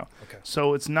 years ago. Okay.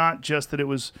 So it's not just that it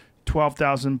was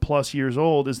 12,000 plus years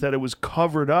old; is that it was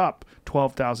covered up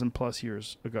 12,000 plus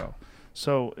years ago.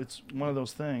 So it's one of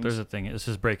those things. There's a thing. This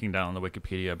is breaking down on the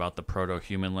Wikipedia about the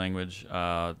proto-human language.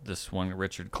 This one,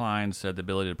 Richard Klein, said the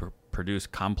ability to produce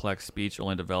complex speech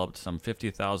only developed some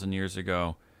 50,000 years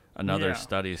ago. Another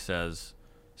study says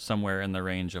somewhere in the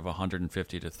range of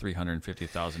 150 to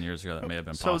 350,000 years ago that may have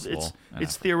been possible. So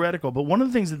it's theoretical. But one of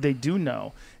the things that they do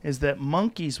know is that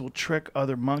monkeys will trick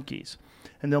other monkeys.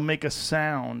 And they'll make a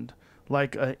sound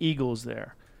like an eagle's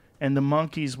there. And the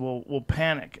monkeys will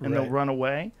panic and they'll run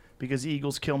away because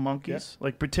eagles kill monkeys.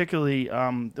 Like particularly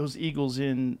those eagles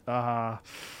in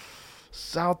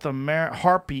South America,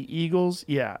 harpy eagles.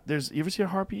 Yeah. You ever see a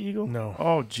harpy eagle? No.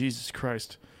 Oh, Jesus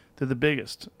Christ. They're the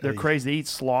biggest. They're crazy. They eat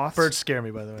sloths. Birds scare me,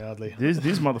 by the way, oddly.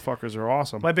 These motherfuckers are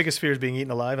awesome. My biggest fear is being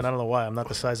eaten alive, and I don't know why. I'm not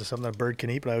the size of something that a bird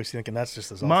can eat, but I always thinking that's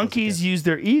just as awful. Monkeys use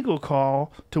their eagle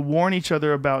call to warn each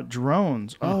other about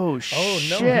drones. Oh,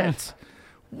 shit. No.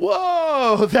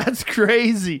 Whoa, that's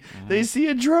crazy. They see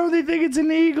a drone, they think it's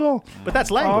an eagle. But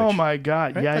that's language. Oh, my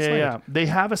God. Right? Yeah, That's yeah. language. They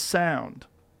have a sound.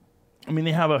 I mean,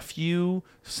 they have a few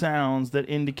sounds that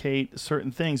indicate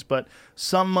certain things, but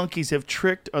some monkeys have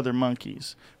tricked other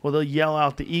monkeys. Well, they'll yell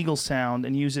out the eagle sound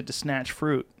and use it to snatch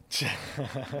fruit.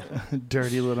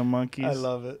 Dirty little monkeys. I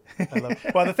love it.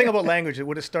 Well, the thing about language, it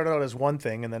would have started out as one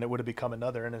thing, and then it would have become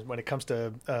another. And when it comes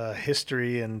to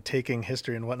history and taking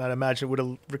history and whatnot, I imagine it would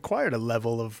have required a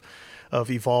level of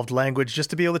evolved language just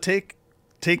to be able to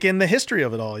take in the history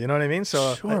of it all. You know what I mean?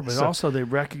 So sure, but also they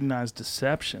recognize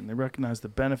deception. They recognize the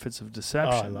benefits of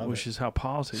deception, which is how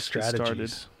politics get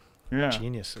started. Yeah,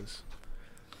 geniuses.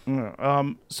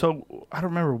 Yeah. So I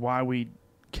don't remember why we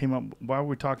came up. Why were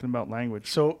we talking about language?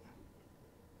 So,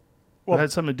 it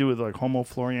had something to do with like Homo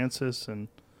floresiensis and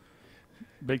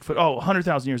Bigfoot. Oh,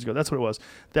 100,000 years ago. That's what it was.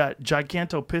 That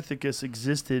Gigantopithecus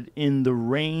existed in the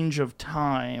range of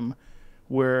time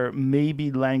where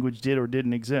maybe language did or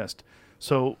didn't exist.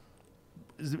 So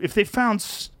if they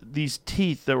found these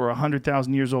teeth that were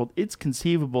 100,000 years old, it's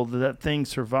conceivable that that thing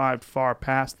survived far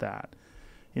past that.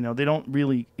 You know, they don't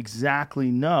really exactly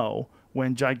know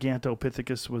when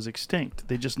Gigantopithecus was extinct.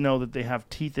 They just know that they have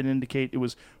teeth that indicate it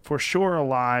was for sure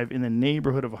alive in the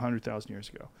neighborhood of 100,000 years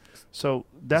ago. So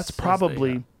that's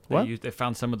probably... They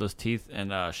found some of those teeth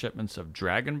in shipments of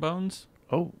dragon bones.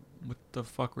 Oh. What the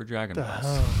fuck were dragon bones?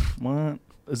 Hell? What?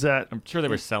 Is that... I'm sure they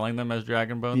were selling them as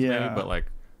dragon bones, maybe, but like...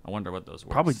 I wonder what those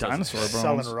were. Probably dinosaur bones.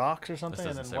 Selling rocks or something.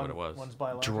 This doesn't say what it was. One's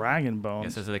biological. Dragon bones.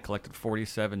 It says that they collected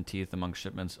 47 teeth among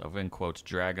shipments of, in quotes,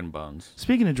 dragon bones.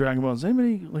 Speaking of dragon bones,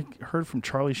 anybody heard from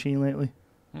Charlie Sheen lately?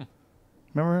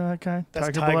 Remember that guy?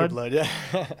 That's Tiger Blood, yeah.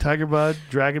 Tiger Blood,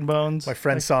 dragon bones. My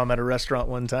friend saw him at a restaurant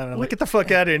one time, and I'm like, get the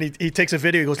fuck out of here. And he takes a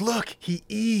video. He goes, look, he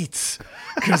eats.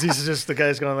 Because he's just, the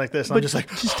guy's going like this. And I'm just like,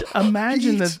 just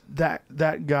imagine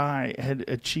that guy had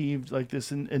achieved like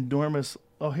this enormous...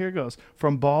 Oh, here it goes.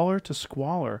 From baller to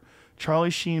squalor, Charlie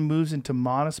Sheen moves into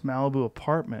modest Malibu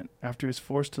apartment after he's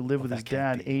forced to live with his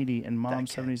dad, 80, and mom,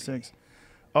 76.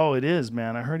 Oh, it is,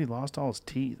 man. I heard he lost all his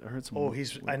teeth. I heard some... Oh,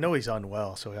 I know he's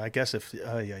unwell, so I guess if...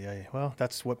 Well,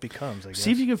 that's what becomes, I guess.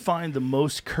 See if you can find the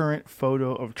most current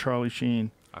photo of Charlie Sheen.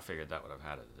 I figured that would have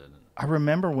had it, didn't it? I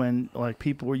remember when like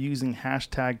people were using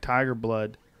hashtag Tiger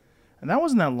Blood, and that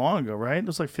wasn't that long ago, right? It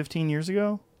was like 15 years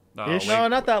ago? No,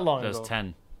 not that long ago. It was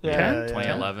 10. Yeah,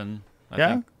 2011, I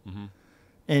think. Mm-hmm.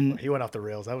 And he went off the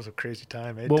rails. That was a crazy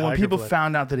time. Well, when people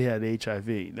found out that he had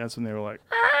HIV, that's when they were like,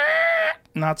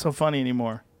 not so funny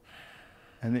anymore.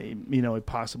 And they, he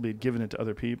possibly had given it to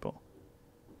other people.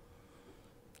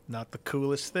 Not the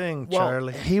coolest thing, well,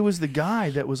 Charlie. He was the guy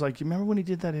that was like, you remember when he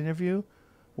did that interview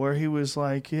where he was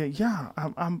like,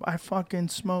 I fucking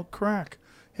smoke crack.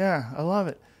 Yeah, I love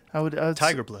it. I would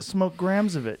Tiger Blood. Smoke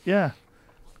grams of it. Yeah.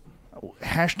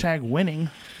 Hashtag winning.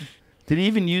 Did he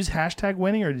even use hashtag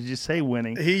winning, or did you say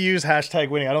winning? He used hashtag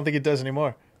winning. I don't think he does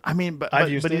anymore. I mean, but I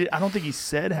don't think he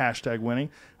said hashtag winning.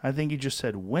 I think he just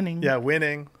said winning. Yeah,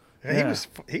 winning. Yeah.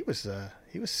 He was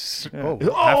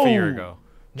half a year ago.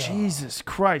 No. Jesus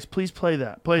Christ! Please play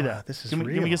that. Play that. This is Give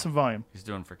me get some volume. He's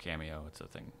doing for Cameo. It's a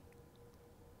thing.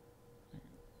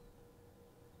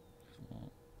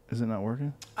 Is it not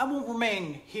working? I will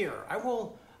remain here. I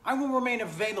will remain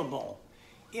available.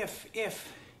 If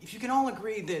you can all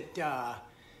agree that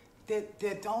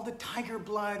all the Tiger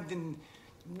Blood and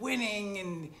winning,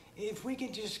 and if we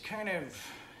could just kind of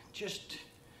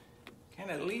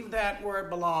leave that where it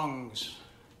belongs,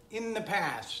 in the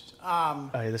past.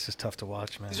 This is tough to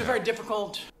watch, man. These are very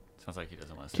difficult. Sounds like he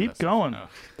doesn't want to keep going.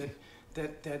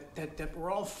 That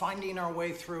we're all finding our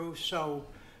way through. So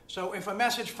if a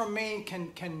message from me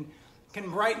can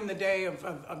brighten the day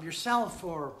of yourself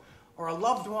or a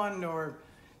loved one or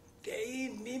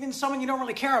even someone you don't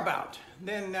really care about,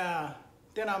 then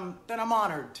I'm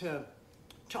honored to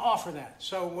offer that.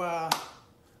 So,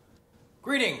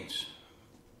 greetings,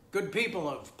 good people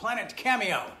of Planet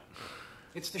Cameo.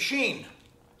 It's the Sheen.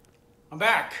 I'm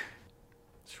back.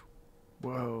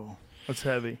 Whoa, that's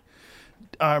heavy.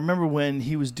 I remember when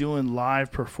he was doing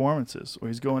live performances, where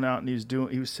he's going out and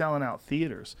he was selling out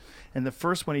theaters. And the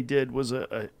first one he did was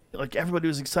like everybody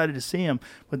was excited to see him,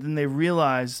 but then they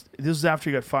realized, this was after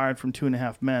he got fired from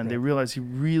 2.5 Men. Right. They realized he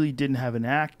really didn't have an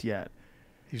act yet.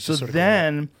 So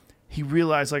then he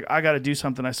realized, like, I got to do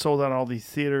something. I sold out all these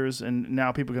theaters, and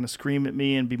now people are going to scream at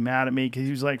me and be mad at me because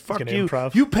he was like, fuck you.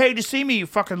 Improv. You paid to see me, you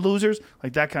fucking losers.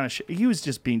 Like that kind of shit. He was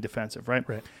just being defensive, right?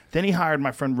 Then he hired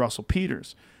my friend Russell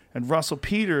Peters. And Russell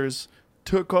Peters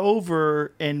took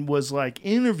over and was like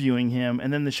interviewing him,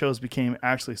 and then the shows became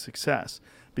actually a success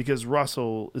because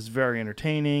Russell is very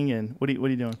entertaining. And what are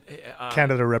you doing?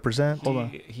 Canada represent. Hold on.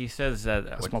 He says that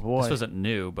that's my boy. This wasn't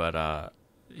new, but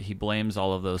he blames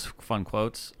all of those fun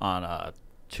quotes on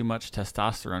too much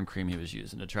testosterone cream he was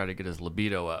using to try to get his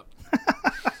libido up.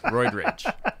 Roid rage.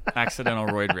 Accidental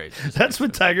roid rage. That's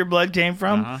what Tiger Blood came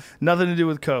from? Nothing to do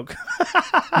with Coke.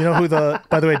 You know who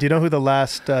by the way, do you know who the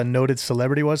last noted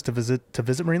celebrity was to visit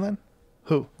Marineland?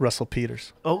 Who? Russell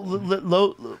Peters.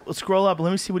 Oh, scroll up.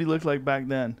 Let me see what he looked like back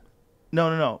then.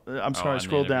 No. I'm sorry.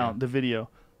 Scroll down. The video.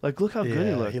 Like, look how good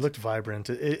he looked. He looked vibrant.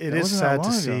 It is sad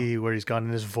to see where he's gone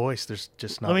in his voice. There's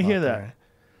just not. Let me hear there. that.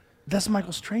 That's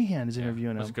Michael Strahan is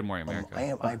interviewing him. That's Good Morning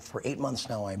America. For 8 months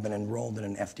now, I've been enrolled in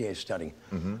an FDA study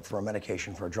for a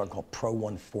medication for a drug called Pro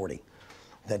 140.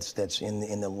 That's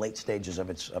in the late stages of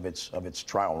its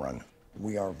trial run.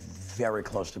 We are very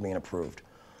close to being approved,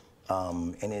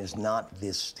 and it is not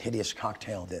this hideous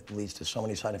cocktail that leads to so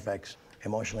many side effects,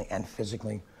 emotionally and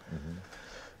physically.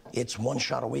 It's one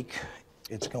shot a week.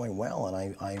 It's going well,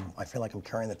 and I feel like I'm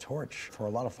carrying the torch for a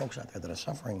lot of folks out there that are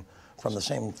suffering from the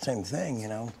same thing, you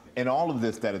know. In all of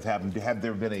this that has happened, have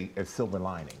there been a silver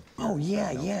lining? Oh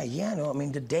yeah. No, I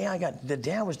mean, the day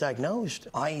I was diagnosed,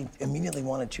 I immediately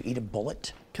wanted to eat a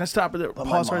bullet. Can I stop it there? But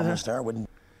Pause my right mom there. was there. I wouldn't.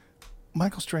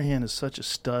 Michael Strahan is such a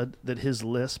stud that his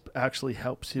lisp actually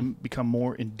helps him become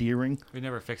more endearing. We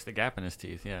never fixed the gap in his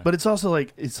teeth, yeah. But it's also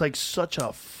like such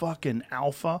a fucking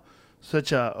alpha,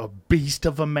 such a beast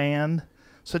of a man.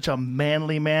 Such a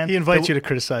manly man. He invites you to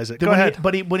criticize it. Go ahead.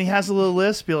 But when he has a little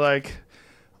lisp, be like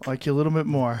you a little bit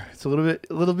more. It's a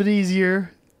little bit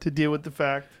easier to deal with the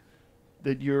fact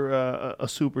that you're a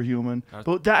superhuman.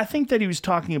 But I think that he was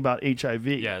talking about HIV.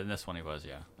 Yeah, in this one he was.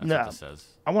 Yeah, that's what this says.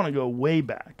 I want to go way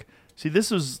back. See,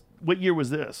 what year was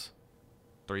this?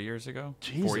 3 years ago.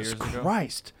 Jesus 4 years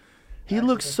Christ, ago? He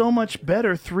looked so much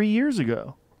better 3 years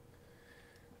ago.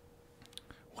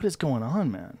 What is going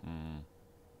on, man?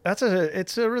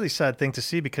 It's a really sad thing to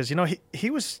see because, you know,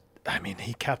 he was, I mean,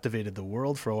 he captivated the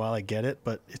world for a while. I get it,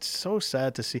 but it's so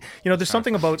sad to see. You know, there's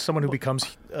something about someone who becomes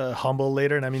humble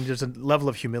later, and I mean, there's a level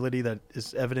of humility that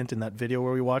is evident in that video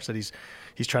where we watched that he's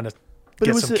trying to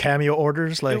get some cameo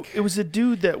orders. Like it was a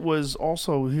dude that was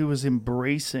also, he was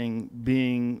embracing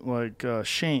being like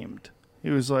shamed. He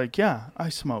was like, yeah, I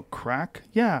smoke crack.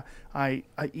 Yeah, I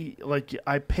eat, like,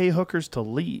 I pay hookers to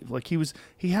leave. Like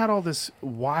he had all this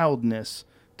wildness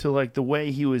to like the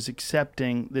way he was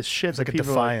accepting this shit. It's like a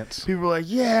defiance. People were like,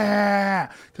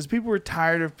 yeah, because people were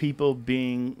tired of people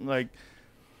being like,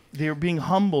 they were being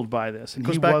humbled by this. And it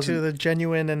goes back to the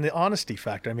genuine and the honesty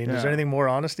factor. I mean, is there anything more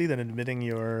honesty than admitting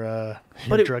your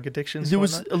drug addictions? There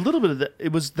was a little bit of that.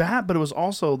 It was that, but it was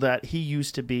also that he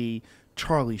used to be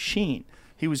Charlie Sheen.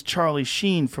 He was Charlie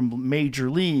Sheen from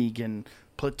Major League and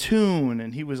Platoon,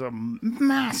 and he was a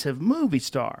massive movie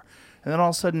star. And then all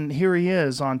of a sudden, here he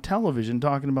is on television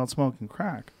talking about smoking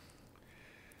crack.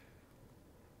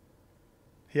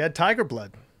 He had tiger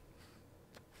blood.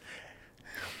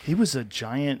 He was a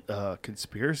giant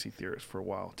conspiracy theorist for a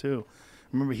while, too.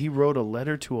 Remember, he wrote a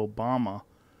letter to Obama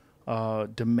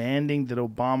demanding that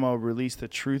Obama release the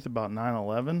truth about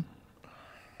 9/11. Do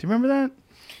you remember that,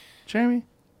 Jamie?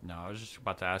 No, I was just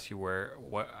about to ask you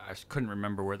what I couldn't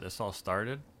remember where this all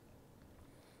started.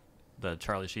 The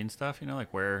Charlie Sheen stuff, you know,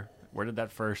 like where did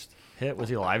that first hit? Was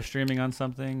he live streaming on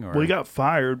something? Or? Well, he got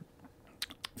fired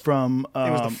from...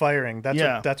 it was the firing.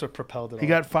 That's what propelled it. He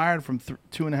got fired from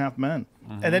 2.5 Men.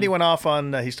 Mm-hmm. And then he went off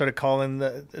on... he started calling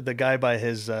the guy by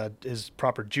his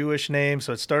proper Jewish name.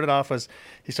 So it started off as...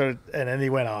 and then he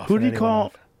went off. Who did he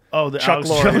call? Oh, the Chuck Alex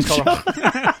Lorre.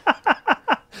 Jones.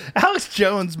 Alex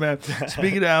Jones, man.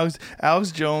 Speaking of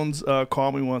Alex Jones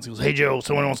called me once. He goes, "Hey, Joe,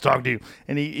 someone wants to talk to you."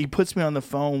 And he puts me on the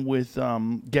phone with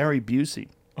Gary Busey.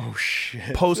 Oh,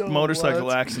 shit.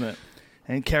 Post-motorcycle accident.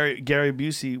 And Gary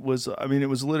Busey was, I mean, it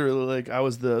was literally like I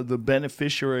was the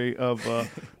beneficiary of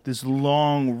this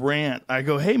long rant. I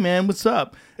go, hey, man, what's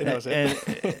up? And that was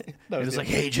it. And it's like,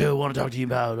 hey, Joe, I want to talk to you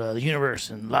about the universe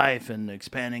and life and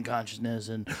expanding consciousness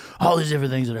and all these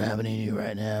different things that are happening to you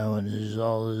right now. And this is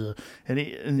all,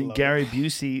 and Gary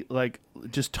Busey, like,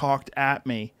 just talked at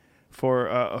me for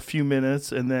a few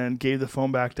minutes and then gave the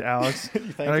phone back to Alex.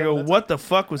 And I go, what the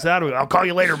fuck was that? I'll call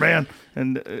you later, man.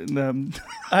 And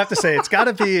I have to say, it's got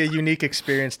to be a unique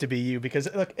experience to be you because,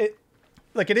 look,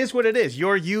 it is what it is.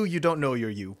 You're you don't know you're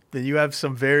you. Then you have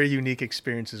some very unique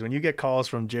experiences. When you get calls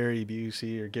from Gary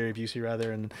Busey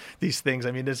rather, and these things,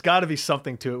 I mean, there's got to be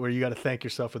something to it where you got to thank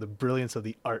yourself for the brilliance of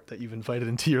the art that you've invited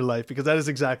into your life, because that is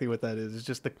exactly what that is. It's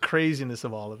just the craziness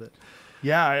of all of it.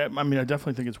 Yeah, I mean, I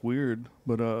definitely think it's weird,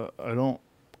 but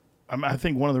I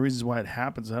think one of the reasons why it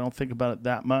happens is I don't think about it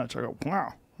that much. I go,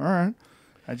 wow, all right.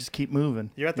 I just keep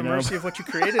moving. You're at the mercy of what you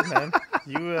created, man.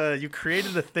 You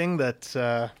created a thing that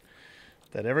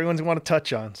everyone's going to want to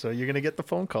touch on, so you're going to get the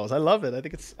phone calls. I love it.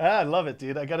 I love it,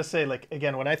 dude. I got to say, like,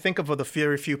 again, when I think of the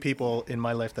very few people in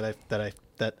my life that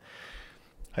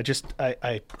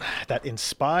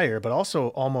inspire, but also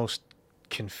almost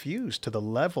confuse to the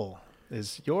level,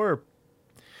 is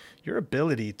your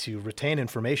ability to retain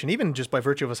information, even just by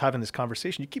virtue of us having this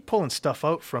conversation. You keep pulling stuff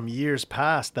out from years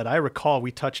past that I recall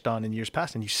we touched on in years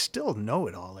past, and you still know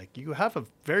it all. Like, you have a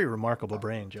very remarkable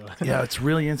brain, Joe. Yeah, it's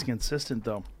really inconsistent,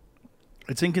 though.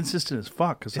 It's inconsistent as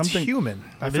fuck. Cause it's human.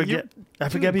 I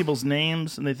forget people's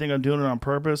names, and they think I'm doing it on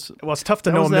purpose. Well, it's tough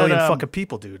to know a million fucking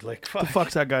people, dude. Like, fuck. The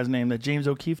fuck's that guy's name? That James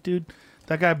O'Keefe dude?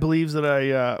 That guy believes that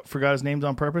I forgot his names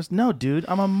on purpose? No, dude.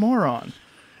 I'm a moron.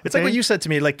 It's like what you said to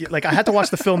me. Like I had to watch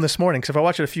the film this morning because if I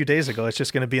watch it a few days ago, it's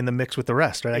just going to be in the mix with the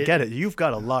rest, right? I get it. You've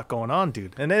got a lot going on,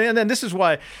 dude. And then this is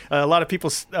why a lot of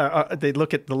people they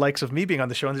look at the likes of me being on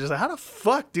the show and they're just like, "How the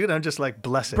fuck, dude?" I'm just like,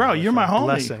 "Blessings, bro. You're my homie.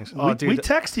 Blessings." Oh, dude. We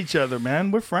text each other, man.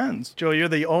 We're friends. Joe, you're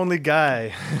the only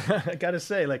guy. I gotta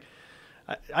say, like,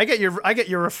 I get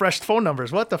your refreshed phone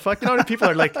numbers. What the fuck? You know, people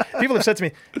have said to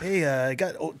me, "Hey, I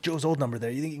got Joe's old number there.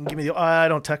 You think you can give me the?" I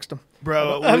don't text him,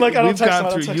 bro. I'm like, I don't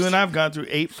text him. You and I've gone through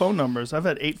 8 phone numbers. I've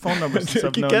had 8 phone numbers since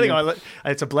I've known you.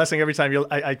 It's a blessing every time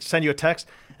I send you a text,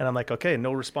 and I'm like, okay,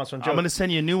 no response from Joe. I'm gonna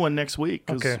send you a new one next week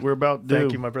because we're about due.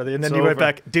 Thank you, my brother. And then you write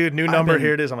back, dude, new number.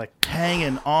 Here it is. I'm like,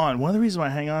 hanging on. One of the reasons why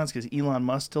I hang on is because Elon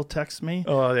Musk still texts me.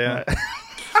 Oh yeah.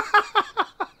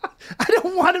 I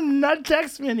don't want him to not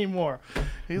text me anymore.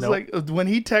 He's like, when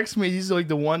he texts me, he's like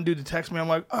the one dude to text me. I'm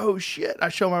like, oh shit. I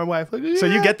show my wife. Like, yeah. So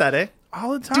you get that, eh?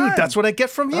 All the time. Dude, that's what I get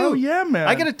from you. Oh yeah, man.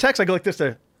 I get a text. I go like this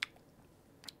there.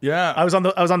 Yeah. I was on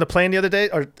the plane the other day,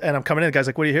 and I'm coming in. The guy's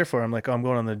like, what are you here for? I'm like, oh, I'm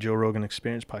going on the Joe Rogan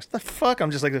Experience podcast. The fuck?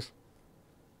 I'm just like this.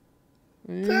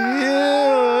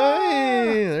 Yeah.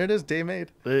 Hey, there it is. Day made.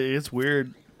 It's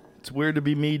weird. It's weird to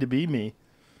be me,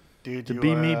 Dude, to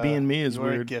be me being me is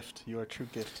weird. You are a gift. You are a true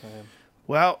gift.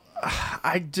 Well,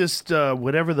 I just,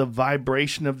 whatever the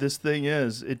vibration of this thing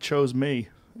is, it chose me,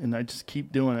 and I just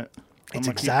keep doing it. It's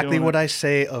exactly what I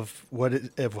say of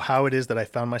how it is that I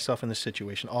found myself in this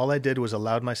situation. All I did was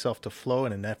allowed myself to flow,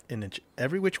 and in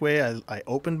every which way I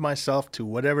opened myself to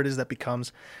whatever it is that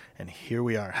becomes, and here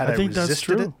we are. I think that's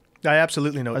true. I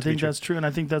absolutely know. I think that's true, and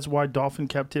I think that's why dolphin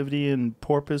captivity and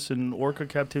porpoise and orca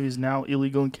captivity is now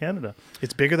illegal in Canada.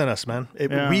 It's bigger than us, man.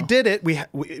 We did it.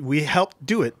 We helped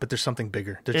do it, but there's something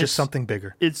bigger. There's just something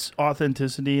bigger. It's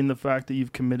authenticity and the fact that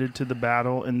you've committed to the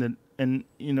battle, and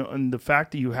the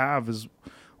fact that you have is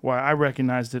why I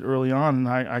recognized it early on, and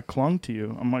I clung to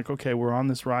you. I'm like, okay, we're on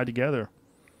this ride together.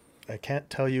 I can't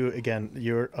tell you again.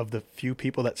 You're of the few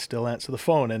people that still answer the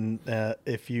phone, and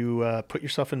if you put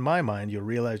yourself in my mind, you'll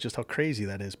realize just how crazy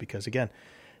that is. Because again,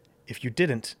 if you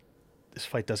didn't, this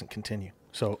fight doesn't continue.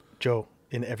 So, Joe,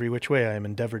 in every which way, I am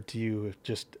endeavored to you.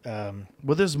 Just well,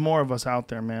 there's more of us out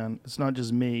there, man. It's not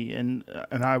just me, and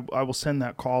I will send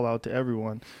that call out to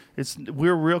everyone.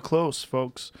 We're real close,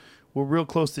 folks. We're real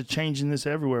close to changing this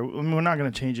everywhere. I mean, we're not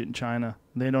going to change it in China.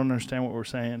 They don't understand what we're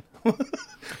saying.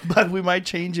 But we might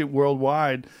change it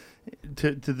worldwide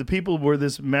to the people where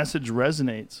this message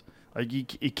resonates. Like,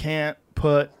 you can't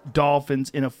put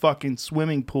dolphins in a fucking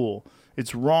swimming pool.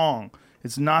 It's wrong.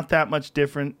 It's not that much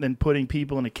different than putting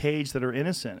people in a cage that are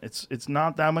innocent. It's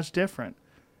not that much different.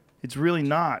 It's really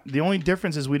not. The only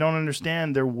difference is we don't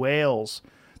understand their wails.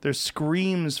 Their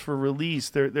screams for release,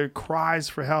 their cries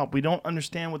for help. We don't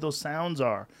understand what those sounds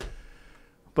are.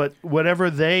 But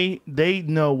whatever they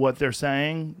know what they're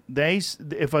saying.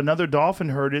 If another dolphin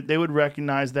heard it, they would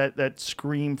recognize that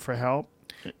scream for help.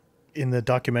 In the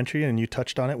documentary, and you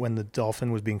touched on it, when the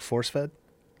dolphin was being force-fed,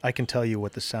 I can tell you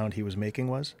what the sound he was making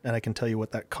was, and I can tell you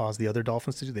what that caused the other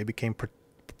dolphins to do. They became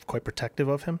quite protective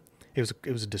of him. It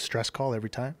was a distress call every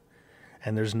time.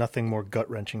 And there's nothing more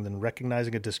gut-wrenching than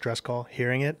recognizing a distress call,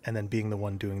 hearing it, and then being the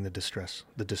one doing the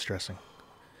distressing.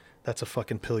 That's a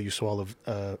fucking pill you swallow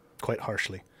quite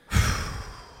harshly.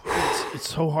 It's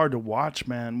so hard to watch,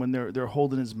 man, when they're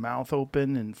holding his mouth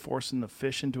open and forcing the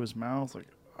fish into his mouth. Like,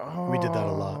 We did that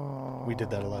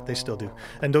a lot. They still do.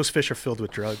 And those fish are filled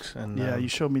with drugs. And yeah, you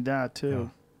showed me that too.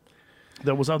 Yeah.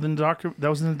 That was in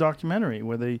the documentary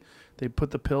where they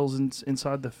put the pills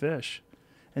inside the fish.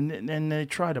 And they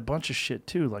tried a bunch of shit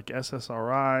too, like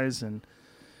SSRIs and.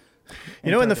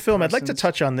 In the film, I'd like to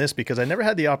touch on this because I never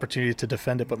had the opportunity to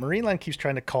defend it, but Marineland keeps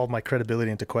trying to call my credibility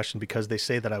into question because they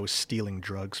say that I was stealing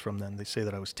drugs from them. They say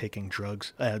that I was taking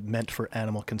drugs meant for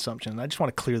animal consumption. And I just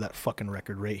want to clear that fucking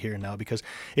record right here now because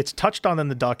it's touched on in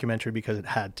the documentary because it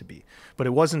had to be. But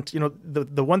it wasn't,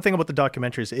 the one thing about the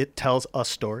documentary is it tells a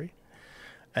story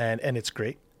and it's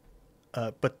great.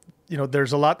 But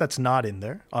there's a lot that's not in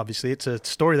there. Obviously, it's a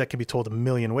story that can be told a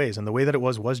million ways, and the way that it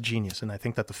was genius. And I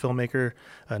think that the filmmaker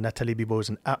Nathalie Bibot is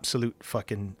an absolute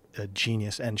fucking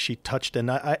genius. And she touched.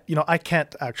 And I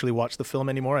can't actually watch the film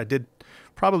anymore. I did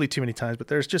probably too many times, but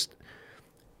there's just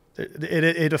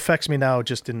it affects me now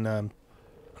just in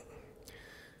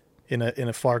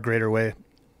a far greater way.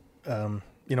 There's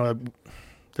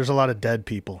a lot of dead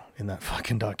people in that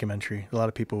fucking documentary. A lot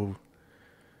of people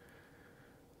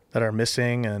that are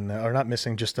missing and are not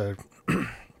missing, just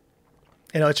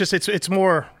it's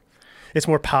more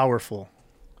powerful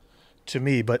to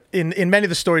me. But in many of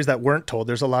the stories that weren't told,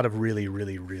 there's a lot of really,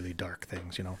 really, really dark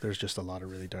things. There's just a lot of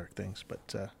really dark things.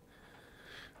 But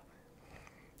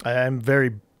I'm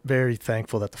very, very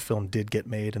thankful that the film did get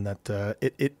made and that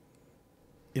it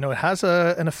has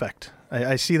an effect.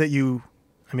 I see that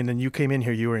when you came in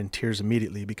here, you were in tears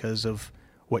immediately because of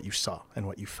what you saw and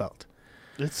what you felt.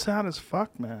 It's sad as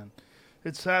fuck, man.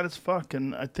 It's sad as fuck,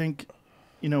 and I think,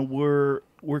 we're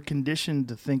conditioned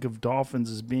to think of dolphins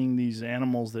as being these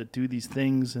animals that do these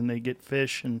things, and they get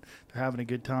fish, and they're having a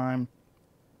good time.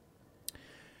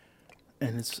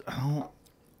 And it's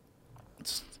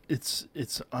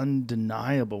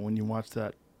undeniable when you watch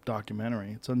that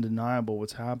documentary. It's undeniable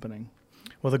what's happening.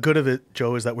 Well, the good of it,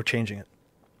 Joe, is that we're changing it,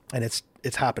 and it's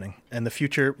happening. And the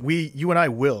future, you and I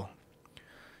will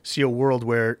see a world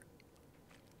where.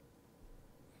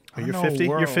 You're 50?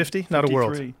 You're 50? Not a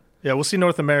world. Yeah, we'll see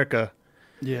North America.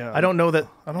 Yeah. I don't know that.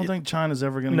 I don't think China's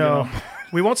ever going to No.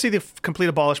 We won't see the complete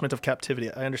abolishment of captivity.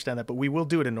 I understand that, but we will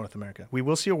do it in North America. We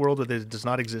will see a world where it does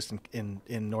not exist in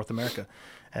North America.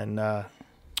 And no,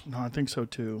 I think so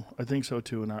too.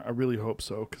 And I really hope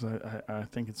so because I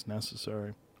think it's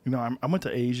necessary. I went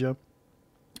to Asia.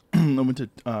 I went to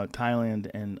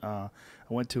Thailand, and I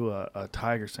went to a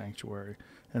tiger sanctuary,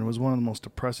 and it was one of the most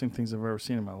depressing things I've ever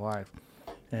seen in my life.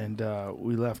 And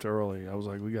we left early. I was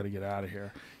like, we got to get out of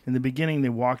here. In the beginning, they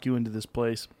walk you into this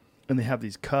place, and they have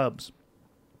these cubs.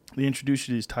 They introduce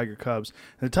you to these tiger cubs.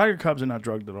 And the tiger cubs are not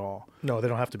drugged at all. No, they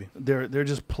don't have to be. They're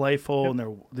just playful, and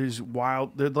they're these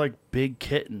wild. They're like big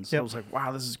kittens. Yep. I was like,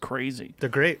 wow, this is crazy. They're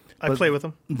great. I play with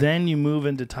them. Then you move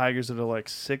into tigers that are like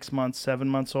 6 months, 7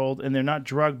 months old, and they're not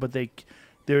drugged, but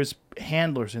there's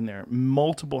handlers in there,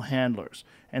 multiple handlers.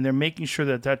 And they're making sure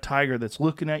that tiger that's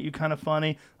looking at you kind of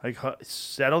funny, like,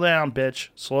 settle down, bitch,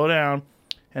 slow down.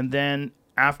 And then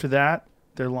after that,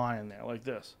 they're lying there like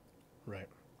this. Right.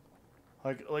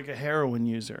 Like a heroin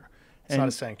user. It's not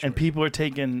a sanctuary. And people are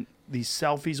taking these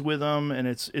selfies with them, and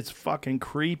it's fucking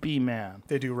creepy, man.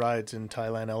 They do rides in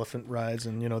Thailand, elephant rides,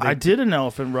 and I did an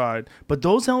elephant ride, but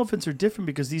those elephants are different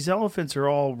because these elephants are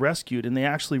all rescued, and they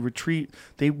actually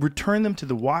return them to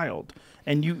the wild.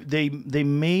 And they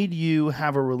made you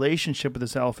have a relationship with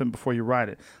this elephant before you ride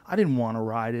it. I didn't want to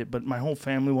ride it, but my whole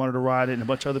family wanted to ride it, and a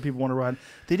bunch of other people wanted to ride it.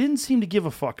 They didn't seem to give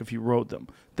a fuck if you rode them.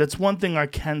 That's one thing I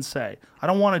can say. I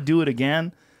don't want to do it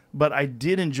again, but I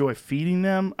did enjoy feeding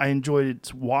them. I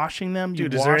enjoyed washing them.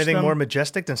 Dude, is there anything more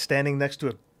majestic than standing next to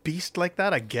a beast like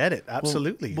that? I get it.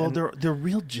 Absolutely. Well, they're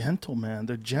real gentle, man.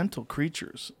 They're gentle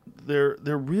creatures. They're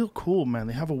real cool, man.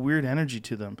 They have a weird energy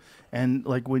to them. And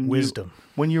like when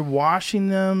you're washing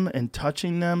them and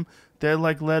touching them, they're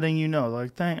like letting you know,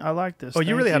 like, I like this. Oh,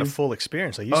 you really had a full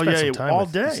experience. Like, you spent some time all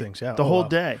with day. these things. Yeah. The whole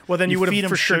day. Well, then you would have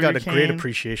for sure got a great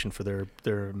appreciation for their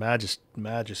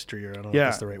magistry, or I don't know if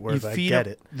that's the right word, but I get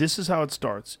it. This is how it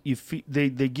starts. They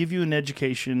give you an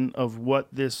education of what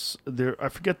I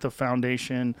forget the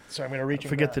foundation. Sorry, I'm going to reach. I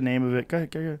forget the name of it. Go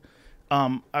ahead.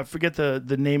 I forget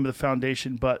the name of the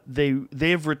foundation, but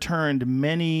they've returned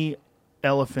many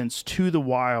elephants to the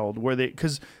wild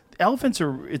because elephants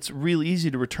it's real easy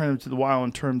to return them to the wild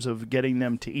in terms of getting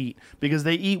them to eat because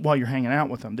they eat while you're hanging out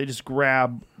with them. They just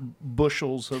grab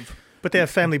bushels of But they have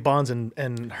family bonds and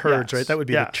herds, Yes, right? That would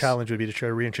be yes. the challenge, would be to try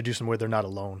to reintroduce them where they're not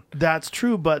alone. That's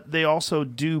true, but they also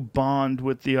do bond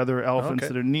with the other elephants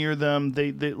Okay. that are near them.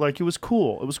 They like, it was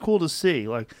cool. It was cool to see.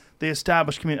 Like, they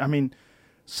established community. I mean,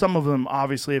 some of them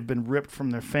obviously have been ripped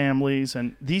from their families,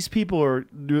 and these people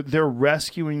they're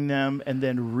rescuing them and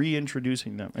then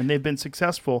reintroducing them, and they've been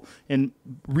successful in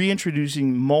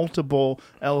reintroducing multiple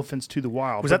elephants to the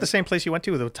wild. Was that the same place you went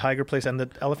to, the tiger place and the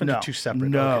elephant? No, Or two separate?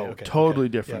 No, Okay, totally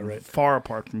okay. different, Yeah, right. far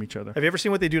apart from each other. Have you ever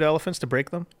seen what they do to elephants to break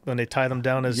them when they tie them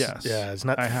down? As Yes. yeah, isn't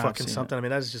that I have fucking seen something? it. I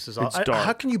mean, that is just as It's awful. dark.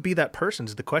 How can you be that person?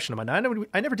 Is the question of mine.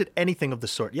 I never did anything of the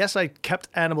sort. Yes, I kept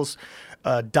animals'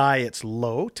 diets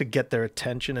low to get their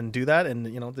attention and do that, and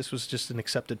this was just an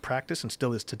accepted practice and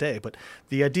still is today. But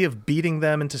the idea of beating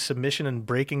them into submission and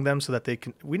breaking them so that they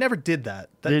can, we never did that.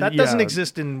 That doesn't Yeah.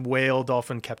 exist in whale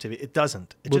dolphin captivity. It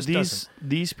doesn't. It just doesn't.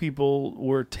 These people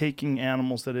were taking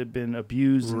animals that had been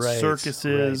abused in Right,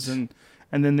 circuses, right.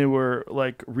 and then they were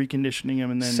like reconditioning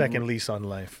them, and then Second lease on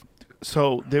life.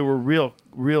 So they were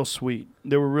real sweet.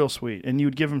 They were real sweet, and you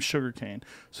would give them sugar cane.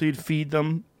 So you'd feed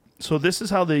them. So this is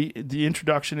how the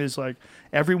introduction is. Like,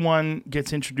 everyone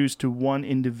gets introduced to one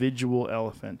individual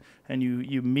elephant, and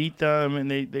you meet them,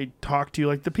 and they talk to you.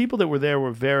 Like, the people that were there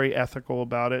were very ethical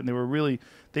about it, and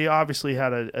they obviously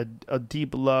had a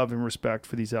deep love and respect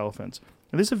for these elephants.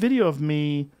 And there's a video of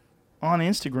me on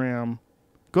Instagram.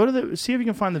 See if you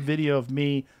can find the video of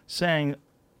me saying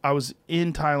I was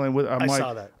in Thailand with. I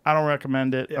saw that. I don't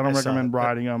recommend it. Yeah, I don't I saw recommend it.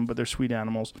 riding them, but they're sweet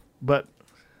animals. But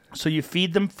so you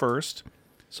feed them first.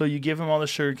 So you give them all the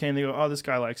sugar cane. They go, oh, this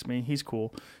guy likes me. He's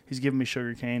cool. He's giving me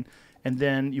sugar cane. And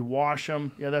then you wash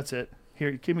them. Yeah, that's it.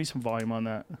 Here, give me some volume on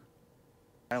that.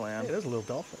 Thailand. Hey, there's a little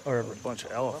dolphin or A bunch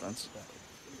of elephants.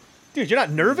 Dude, you're not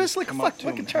nervous? Like, Come up fuck, to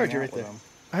fucking 'em, charge hang you out right with there. 'em.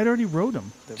 I'd already rode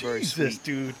them. They're very Jesus, sweet.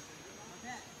 dude.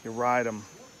 You ride them.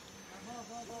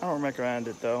 I don't recommend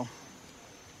it, though.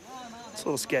 It's a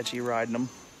little sketchy riding them.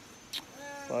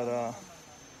 But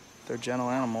they're gentle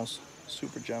animals.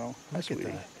 Super gentle. Hi, Look at sweetie.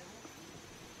 that.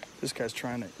 This guy's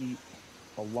trying to eat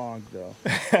a log, though.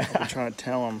 I've been trying to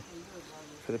tell him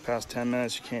for the past 10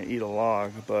 minutes you can't eat a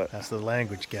log, but That's the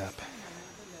language gap.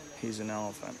 he's an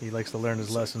elephant. He likes to learn his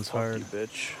He's like, lessons "Fuck hard. you,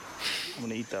 bitch. I'm going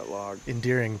to eat that log.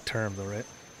 Endearing term, though, right?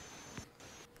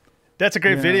 That's a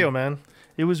great Yeah. video, man.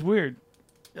 It was weird.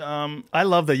 I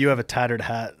love that you have a tattered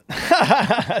hat.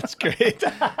 That's great.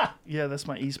 Yeah, that's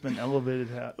my Eastman elevated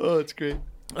hat. Oh, it's great.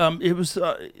 It was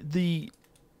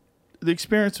the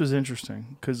experience was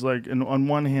interesting because, like, on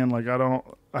one hand, like, I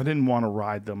didn't want to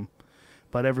ride them,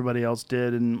 but everybody else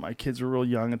did, and my kids were real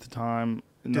young at the time.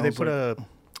 And Do I they was put like,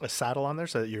 a saddle on there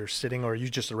so that you're sitting, or are you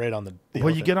just right on the well, you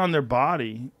elephant? get on their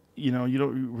body. You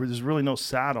don't. There's really no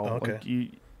saddle. Okay. Like,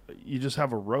 you just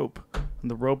have a rope,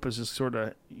 and the rope is just sort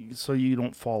of so you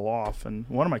don't fall off. And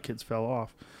one of my kids fell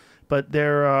off, but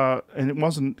and it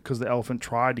wasn't because the elephant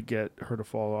tried to get her to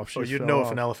fall off. She Or just you'd fell know off.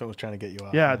 if an elephant was trying to get you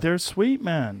off. Yeah, they're sweet,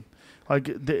 man. Like,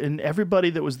 and everybody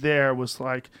that was there was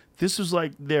like, this was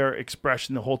like their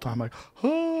expression the whole time. Like,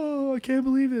 oh, I can't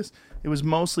believe this. It was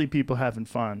mostly people having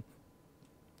fun.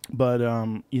 But,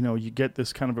 you get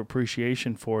this kind of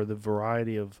appreciation for the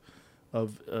variety of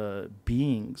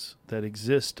beings that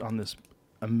exist on this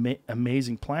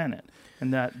amazing planet.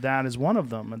 And that is one of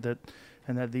them. And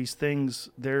that these things,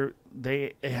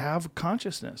 they have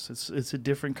consciousness. It's a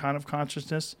different kind of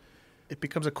consciousness. It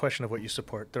becomes a question of what you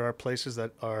support. There are places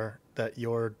that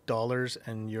your dollars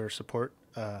and your support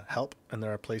help, and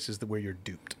there are places where you're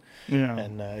duped. Yeah.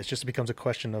 And it just becomes a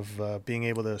question of being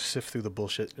able to sift through the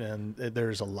bullshit, and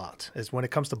there's a lot. As when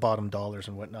it comes to bottom dollars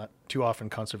and whatnot, too often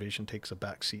conservation takes a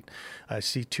back seat. I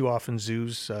see too often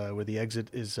zoos where the exit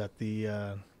is at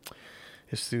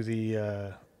is through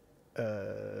the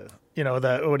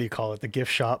what do you call it, the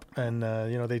gift shop, and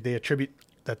they attribute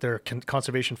that they're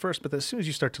conservation first, but as soon as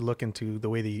you start to look into the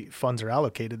way the funds are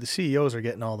allocated, the CEOs are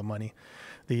getting all the money.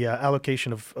 The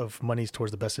allocation of monies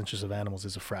towards the best interest of animals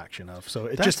is a fraction of. So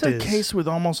it That's just the is. case with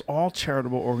almost all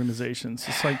charitable organizations.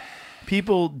 It's like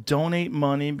people donate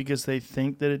money because they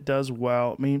think that it does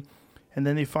well. I mean, and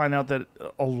then they find out that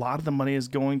a lot of the money is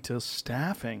going to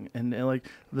staffing, and like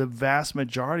the vast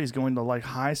majority is going to like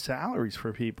high salaries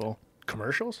for people.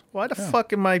 Commercials? Why the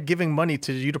fuck am I giving money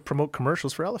to you to promote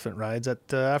commercials for elephant rides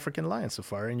at African Lion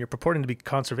Safari? And you're purporting to be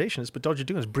conservationist, but all you're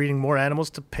doing is breeding more animals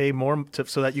to pay more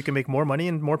so that you can make more money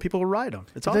and more people will ride them.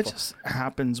 It's But awful. that just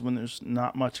happens when there's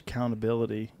not much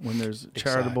accountability, when there's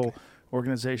charitable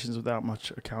organizations without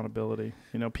much accountability.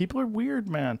 You know, people are weird,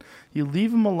 man. You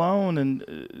leave them alone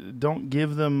and don't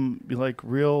give them like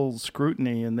real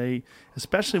scrutiny, and they,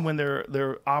 especially when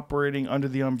they're operating under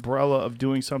the umbrella of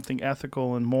doing something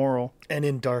ethical and moral. And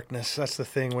in darkness, that's the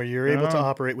thing where you're able to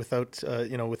operate without,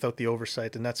 without the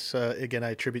oversight. And that's again, I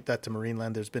attribute that to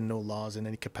Marineland. There's been no laws in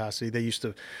any capacity. They used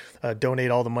to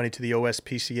donate all the money to the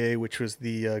OSPCA, which was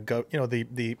the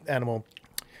the animal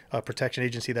protection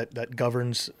agency that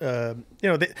governs.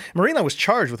 Marineland was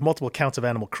charged with multiple counts of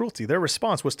animal cruelty. Their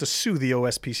response was to sue the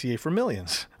OSPCA for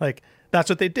millions. Like, that's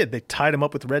what they did. They tied them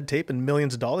up with red tape and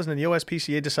millions of dollars, and the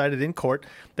OSPCA decided in court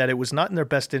that it was not in their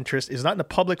best interest, is not in the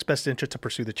public's best interest to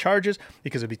pursue the charges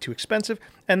because it'd be too expensive,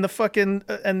 and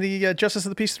the Justice of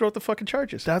the Peace threw out the fucking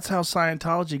charges. That's how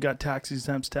Scientology got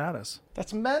tax-exempt status.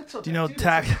 That's mental. Do you know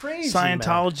crazy,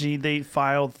 Scientology, man. they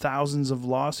filed thousands of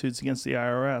lawsuits against the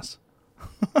IRS.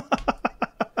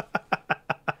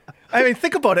 I mean,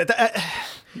 think about it.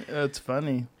 It's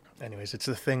funny. Anyways, it's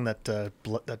the thing that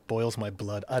that boils my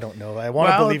blood. I don't know. I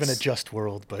want to believe in a just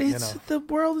world, but the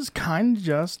world is kind of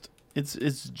just.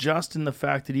 It's just in the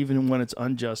fact that even when it's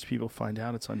unjust, people find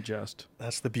out it's unjust.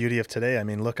 That's the beauty of today. I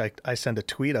mean, look, I send a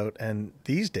tweet out, and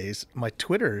these days my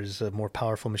Twitter is a more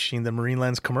powerful machine than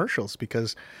Marineland's commercials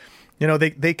because,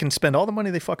 they can spend all the money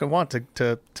they fucking want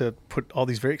to put all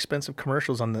these very expensive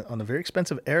commercials on the very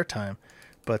expensive airtime,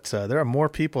 but there are more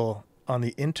people on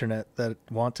the internet that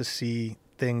want to see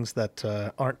things that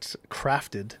aren't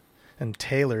crafted and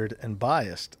tailored and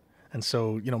biased. And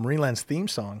so, Marineland's theme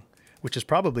song, which is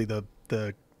probably the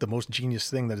most genius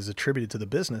thing that is attributed to the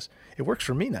business, it works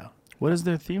for me now. What is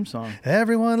their theme song?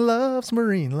 Everyone loves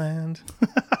Marineland.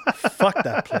 Fuck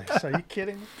that place. Are you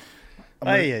kidding me?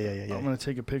 I'm going to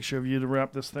take a picture of you to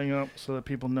wrap this thing up so that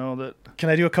people know that. Can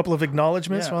I do a couple of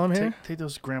acknowledgments while I'm here? Take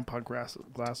those grandpa glasses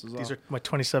off. These are my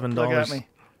 $27. Look at me.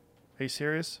 Are you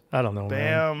serious? I don't know,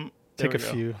 Bam. man. Take a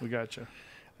few. We got you.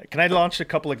 Can I launch a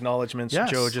couple acknowledgments, yes.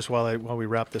 Joe, just while we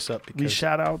wrap this up? These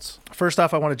shout-outs? First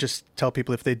off, I want to just tell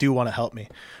people if they do want to help me,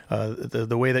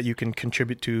 the way that you can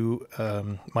contribute to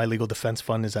my legal defense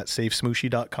fund is at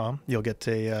savesmooshi.com. You'll get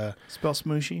a... Spell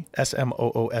smooshi?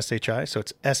 SMOOSHI. So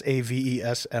it's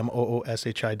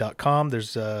SAVESMOOSHI.com.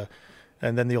 There's...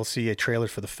 and then you'll see a trailer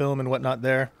for the film and whatnot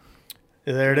there.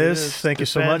 There it is. Thank you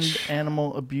so much.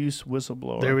 Animal abuse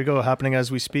whistleblower. There we go. Happening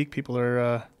as we speak. People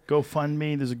are...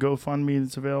 GoFundMe. There's a GoFundMe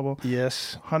that's available.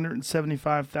 Yes.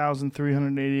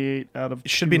 175,388 out of...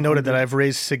 It should be noted that I've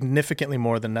raised significantly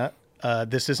more than that.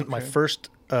 This isn't my first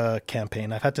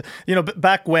campaign. I've had to...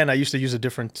 back when I used to use a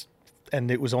different...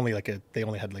 And it was only they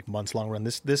only had months long run.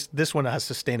 This one has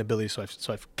sustainability, so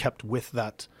I've kept with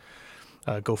that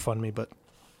GoFundMe. So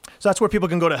that's where people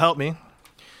can go to help me.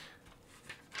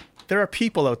 There are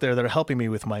people out there that are helping me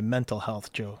with my mental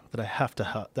health, Joe, that I have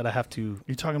to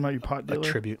You're talking about your pot dealer?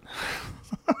 Attribute.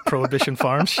 Prohibition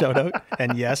Farms, shout out.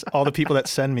 And yes, all the people that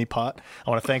send me pot. I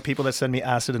want to thank people that send me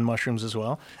acid and mushrooms as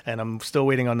well. And I'm still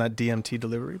waiting on that DMT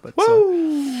delivery. But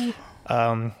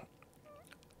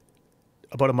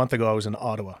about a month ago, I was in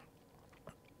Ottawa.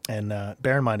 And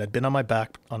bear in mind, I'd been on my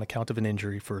back on account of an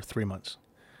injury for 3 months.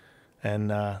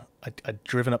 And I'd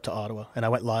driven up to Ottawa, and I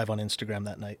went live on Instagram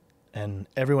that night. And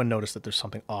everyone noticed that there's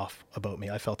something off about me.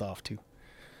 I felt off too.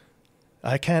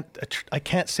 I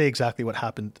can't say exactly what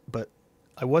happened, but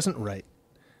I wasn't right.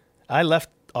 I left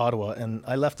Ottawa and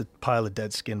I left a pile of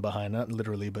dead skin behind, not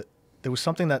literally, but there was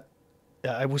something that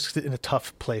I was in a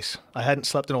tough place. I hadn't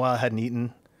slept in a while. I hadn't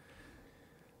eaten.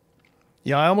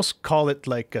 I almost call it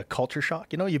like a culture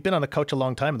shock. You've been on the couch a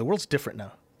long time and the world's different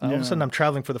now. All of a sudden I'm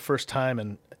traveling for the first time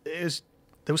and there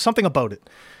was something about it.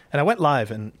 And I went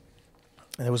live and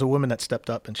there was a woman that stepped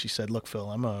up and she said, "Look,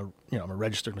 Phil, I'm a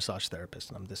registered massage therapist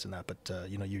and I'm this and that, but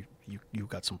you've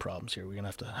got some problems here. We're gonna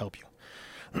have to help you."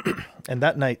 And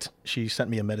that night she sent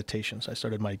me a meditation. So I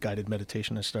started my guided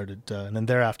meditation. And then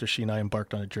thereafter she and I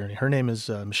embarked on a journey. Her name is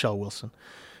Michelle Wilson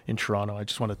in Toronto. I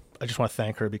just want to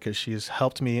thank her because she has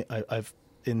helped me. For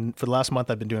the last month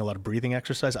I've been doing a lot of breathing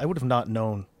exercise. I would have not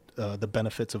known the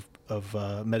benefits of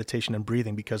meditation and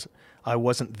breathing because I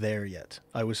wasn't there yet.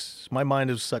 My mind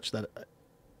was such that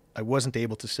I wasn't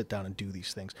able to sit down and do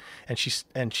these things. And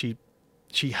she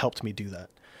helped me do that.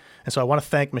 And so I want to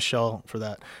thank Michelle for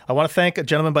that. I want to thank a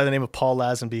gentleman by the name of Paul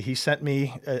Lazenby. He sent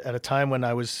me at a time when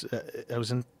I was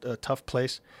in a tough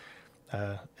place.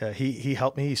 He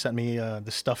helped me. He sent me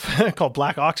this stuff called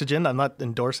Black Oxygen. I'm not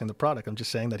endorsing the product. I'm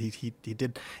just saying that he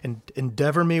did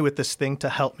endeavor me with this thing to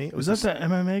help me. Was that the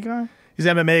MMA guy? He's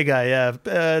an MMA guy, yeah.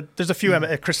 There's a few.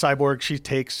 Chris Cyborg, she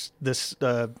takes this.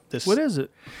 What is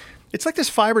it? It's like this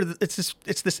fiber.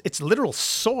 It's literal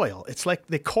soil. It's like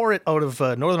they core it out of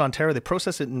Northern Ontario. They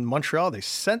process it in Montreal. He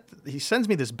sends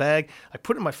me this bag. I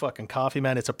put it in my fucking coffee,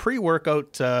 man. It's a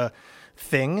pre-workout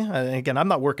thing. And again, I'm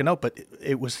not working out, but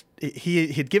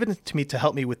he had given it to me to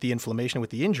help me with the inflammation, with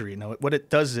the injury. Now, what it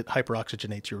does is it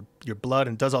hyperoxygenates your blood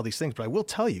and does all these things. But I will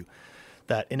tell you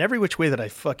that in every which way that I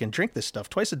fucking drink this stuff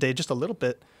twice a day, just a little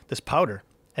bit, this powder,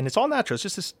 and it's all natural. It's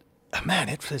just this, man,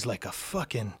 it is like a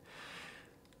fucking...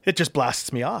 It just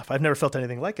blasts me off. I've never felt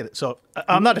anything like it. So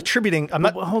I'm not attributing...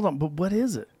 Hold on, but what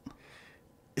is it?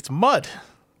 It's mud.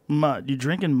 Mud? You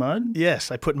drinking mud?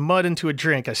 Yes, I put mud into a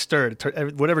drink. I stir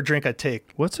it. Whatever drink I take.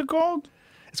 What's it called?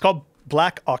 It's called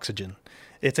Black Oxygen.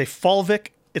 It's a fulvic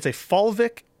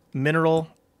mineral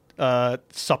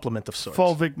supplement of sorts.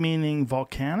 Fulvic meaning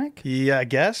volcanic? Yeah, I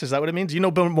guess. Is that what it means? You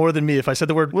know more than me. If I said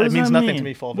the word, it means nothing to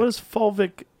me, fulvic. What is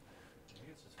fulvic?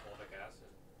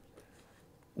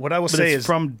 What I will say is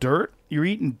from dirt. You're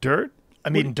eating dirt.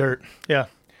 I'm eating dirt. Yeah,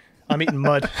 I'm eating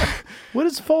mud. What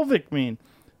does fulvic mean?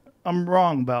 I'm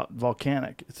wrong about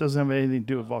volcanic. It doesn't have anything to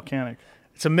do with volcanic.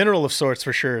 It's a mineral of sorts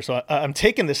for sure. So I'm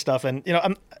taking this stuff, and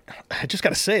I just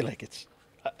gotta say, like,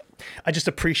 I just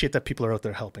appreciate that people are out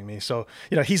there helping me. So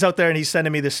he's out there and he's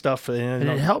sending me this stuff, and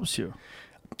it helps you.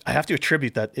 I have to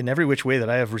attribute that in every which way that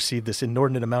I have received this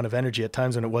inordinate amount of energy at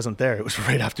times when it wasn't there. It was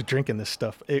right after drinking this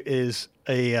stuff. It is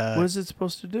a... what is it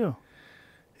supposed to do?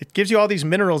 It gives you all these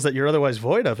minerals that you're otherwise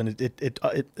void of, and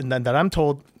and then that I'm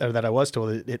told, or that I was told,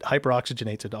 it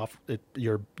hyperoxygenates it off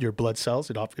your blood cells.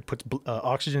 It puts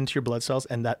oxygen into your blood cells,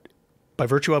 and that, by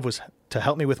virtue of, was to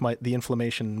help me with the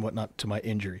inflammation and whatnot to my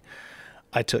injury.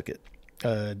 I took it.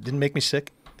 Didn't make me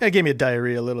sick. It gave me a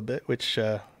diarrhea a little bit, which...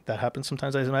 that happens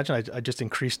sometimes. I imagine I just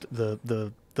increased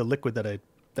the liquid that I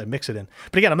mix it in.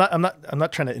 But again, I'm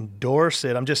not trying to endorse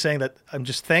it. I'm just saying that I'm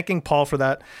just thanking Paul for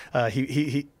that.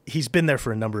 He's been there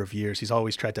for a number of years. He's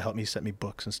always tried to help me, set me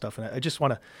books and stuff. And I just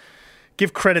want to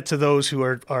give credit to those who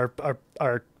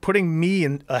are putting me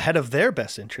in ahead of their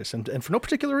best interests, and for no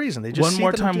particular reason. They just one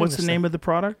more time. What's the name of the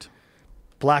product?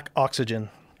 Black Oxygen.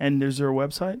 And is there a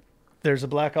website? There's a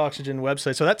Black Oxygen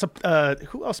website. So that's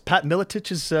who else? Pat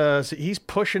Miletich is he's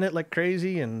pushing it like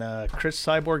crazy, and Chris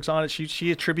Cyborg's on it.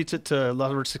 She attributes it to a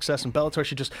lot of her success in Bellator.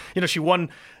 She just she won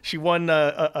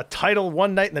a title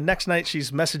one night, and the next night she's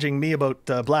messaging me about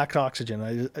Black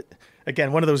Oxygen.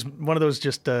 Again, one of those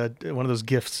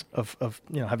gifts of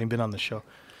having been on the show.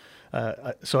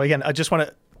 So again, I just want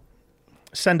to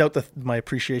send out my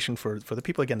appreciation for the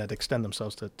people again that extend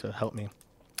themselves to help me,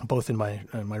 both in my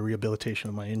rehabilitation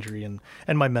of my injury and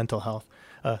my mental health.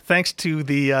 Thanks to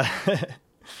the...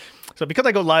 So because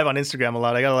I go live on Instagram a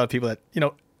lot, I got a lot of people that,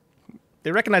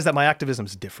 they recognize that my activism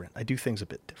is different. I do things a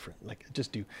bit different, like I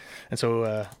just do. And so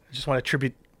I just want to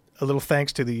attribute a little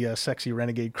thanks to the sexy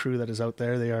renegade crew that is out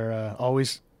there. They are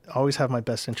always have my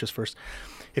best interest first.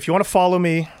 If you want to follow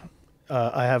me,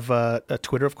 I have a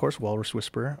Twitter, of course, Walrus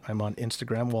Whisperer. I'm on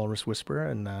Instagram, Walrus Whisperer,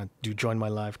 and do join my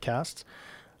live casts.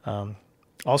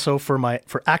 Also,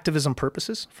 for activism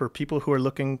purposes, for people who are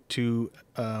looking to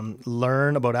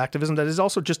learn about activism, that is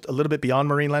also just a little bit beyond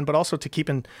Marineland, but also to keep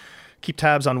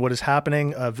tabs on what is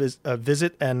happening.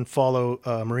 Visit and follow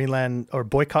Marineland or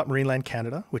Boycott Marineland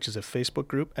Canada, which is a Facebook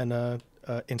group and a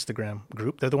Instagram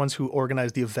group. They're the ones who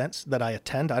organize the events that I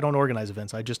attend. I don't organize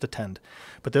events; I just attend.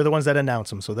 But they're the ones that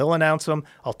announce them. So they'll announce them.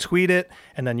 I'll tweet it,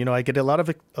 and then I get a lot of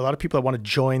people that want to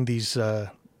join these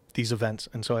events,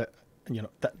 and so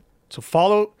So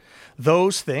follow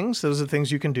those things. Those are the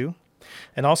things you can do.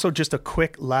 And also just a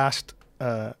quick last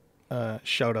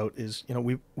shout out is,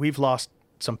 we've lost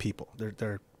some people. There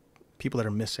are people that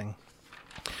are missing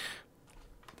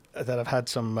that have had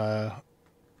some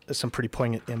pretty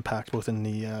poignant impact both in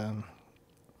the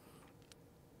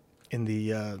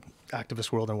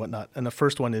activist world and whatnot. And the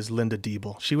first one is Linda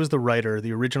Diebel. She was the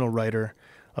original writer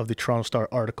of the Toronto Star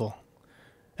article.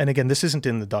 And again, this isn't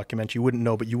in the documentary. You wouldn't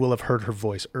know, but you will have heard her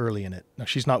voice early in it. Now,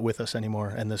 she's not with us anymore,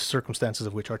 and the circumstances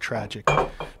of which are tragic.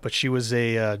 But she was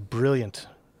a brilliant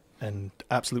and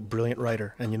absolute brilliant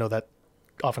writer, and that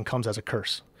often comes as a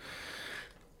curse.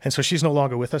 And so she's no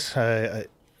longer with us. I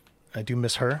do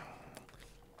miss her.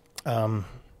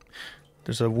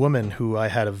 There's a woman who I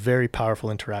had a very powerful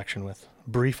interaction with,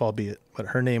 brief albeit, but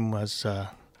her name was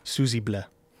Susie Blais.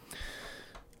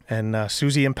 And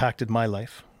Susie impacted my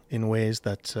life in ways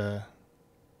that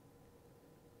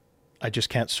I just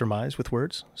can't surmise with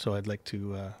words. So I'd like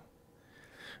to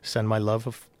send my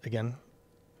love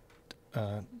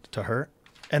to her.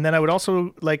 And then I would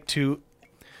also like to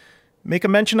make a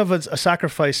mention of a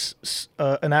sacrifice,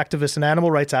 an activist, an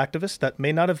animal rights activist that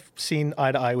may not have seen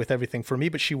eye to eye with everything for me,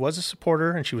 but she was a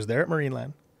supporter and she was there at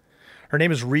Marineland. Her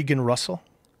name is Regan Russell,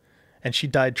 and she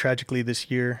died tragically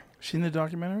this year. Is she in the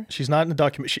documentary? She's not in the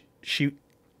documentary.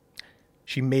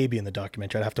 She may be in the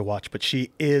documentary. I'd have to watch, but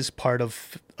she is part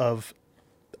of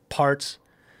parts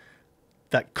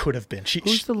that could have been.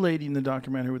 Who's the lady in the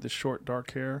documentary with the short,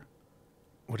 dark hair?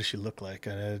 What does she look like?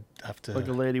 I have to. Like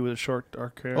a lady with a short,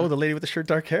 dark hair. Oh, the lady with the short,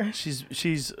 dark hair. She's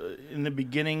in the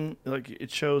beginning. Like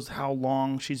it shows how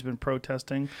long she's been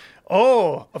protesting.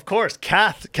 Oh, of course,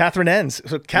 Catherine Enns.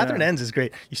 So Catherine Enns is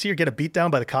great. You see her get a beat down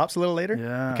by the cops a little later.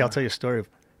 Yeah. Okay, I'll tell you a story of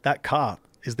that cop.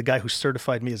 Is the guy who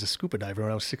certified me as a scuba diver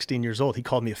when I was 16 years old. He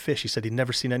called me a fish. He said he'd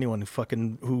never seen anyone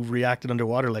who reacted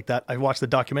underwater like that. I watched the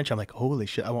documentary. I'm like, holy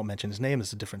shit! I won't mention his name.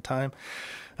 It's a different time.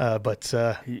 But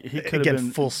he could again, have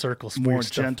been full circle. more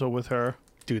gentle with her.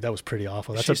 Dude, that was pretty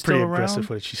awful. That's She's a pretty still aggressive around?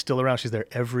 footage. She's still around. She's there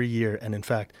every year. And in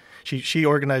fact, she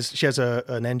organized. She has an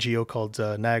NGO called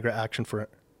Niagara Action for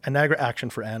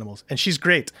Animals, and she's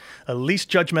great.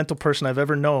 Least judgmental person I've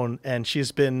ever known, and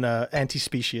she's been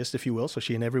anti-speciesist, if you will. So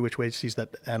she, in every which way, sees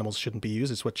that animals shouldn't be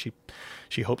used. It's what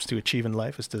she hopes to achieve in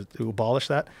life, is to abolish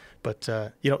that. But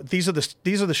these are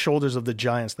the shoulders of the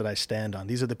giants that I stand on.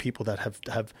 These are the people that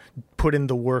have put in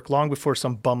the work long before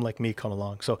some bum like me come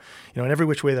along. So in every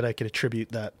which way that I could attribute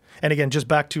that. And again, just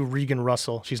back to Regan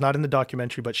Russell. She's not in the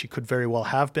documentary, but she could very well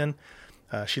have been.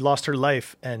 She lost her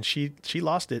life, and she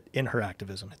lost it in her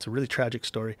activism. It's a really tragic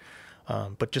story,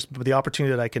 but just the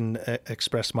opportunity that I can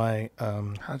express my.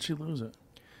 How'd she lose it?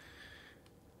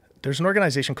 There's an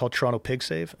organization called Toronto Pig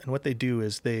Save, and what they do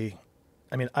is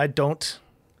I don't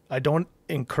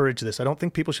encourage this. I don't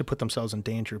think people should put themselves in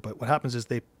danger. But what happens is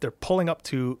they're pulling up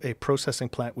to a processing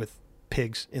plant with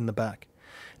pigs in the back,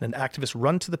 and then activists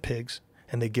run to the pigs.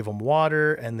 And they give them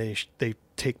water, and they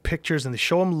take pictures, and they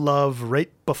show them love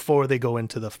right before they go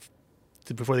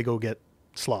before they go get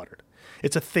slaughtered.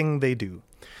 It's a thing they do.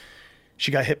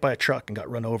 She got hit by a truck and got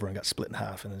run over and got split in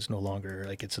half, and it's no longer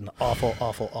it's an awful,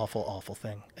 awful, awful, awful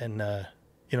thing. And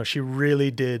she really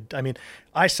did. I mean,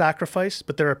 I sacrifice,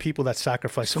 but there are people that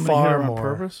sacrifice far more. On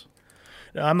purpose?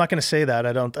 I'm not going to say that.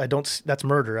 I don't. That's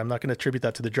murder. I'm not going to attribute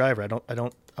that to the driver.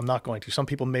 I'm not going to. Some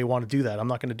people may want to do that. I'm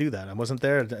not going to do that. I wasn't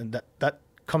there. And that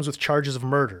comes with charges of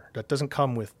murder. That doesn't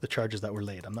come with the charges that were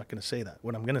laid. I'm not going to say that.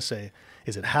 What I'm going to say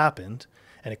is it happened,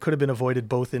 and it could have been avoided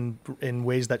both in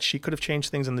ways that she could have changed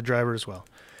things and the driver as well.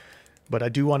 But I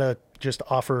do want to just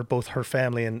offer both her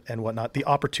family and whatnot the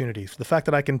opportunity. The fact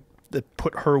that I can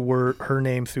put her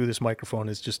name through this microphone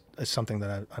is something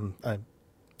that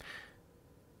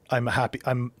I'm happy.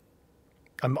 I'm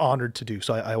honored to do.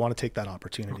 So I want to take that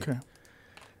opportunity. Okay.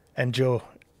 And Joe,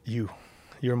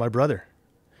 you're my brother.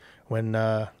 When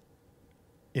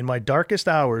in my darkest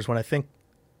hours, when I think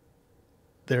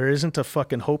there isn't a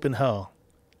fucking hope in hell,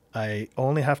 I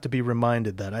only have to be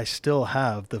reminded that I still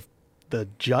have the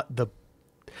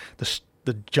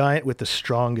giant with the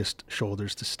strongest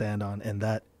shoulders to stand on, and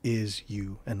that is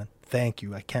you. And thank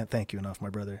you. I can't thank you enough, my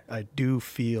brother. I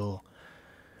feel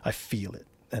it.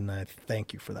 And I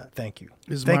thank you for that. Thank you.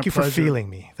 Thank you for feeling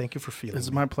me. Thank you for feeling me.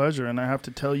 It's my pleasure. And I have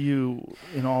to tell you,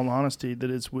 in all honesty,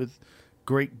 that it's with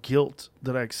great guilt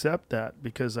that I accept that,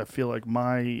 because I feel like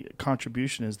my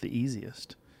contribution is the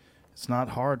easiest. It's not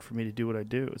hard for me to do what I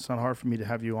do. It's not hard for me to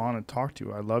have you on and talk to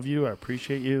you. I love you. I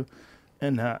appreciate you.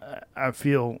 And I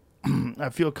feel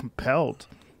compelled.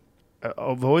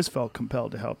 I've always felt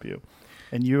compelled to help you.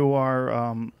 And you're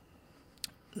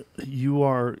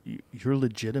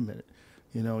legitimate.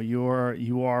 You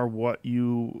are what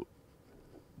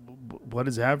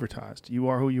is advertised. You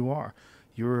are who you are.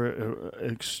 You're an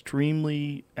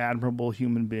extremely admirable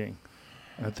human being.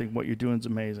 And I think what you're doing is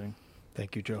amazing.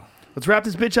 Thank you, Joe. Let's wrap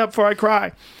this bitch up before I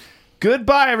cry.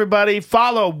 Goodbye, everybody.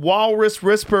 Follow Walrus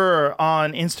Whisperer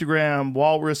on Instagram.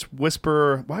 Walrus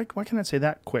Whisperer. Why can I say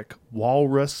that quick?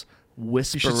 Walrus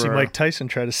Whisperer. You should see Mike Tyson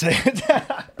try to say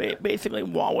it. Basically,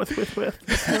 Walrus Whisperer.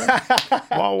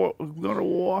 Go to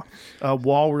war.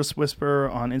 Walrus Whisperer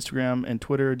on Instagram and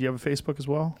Twitter. Do you have a Facebook as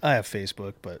well? I have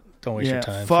Facebook, but don't waste your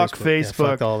time. Fuck Facebook. Yeah,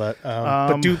 fuck all that.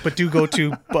 But do go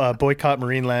to Boycott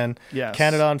Marineland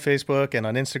Canada on Facebook and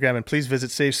on Instagram, and please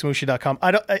visit SaveSmooshie.com.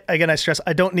 I stress,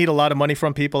 I don't need a lot of money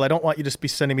from people. I don't want you to be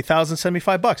sending me thousands, send me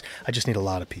 $5. I just need a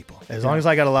lot of people. As long as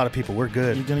I got a lot of people, we're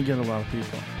good. You're gonna get a lot of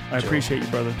people. I appreciate you,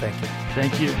 brother. Thank you.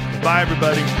 Thank you. Bye,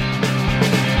 everybody.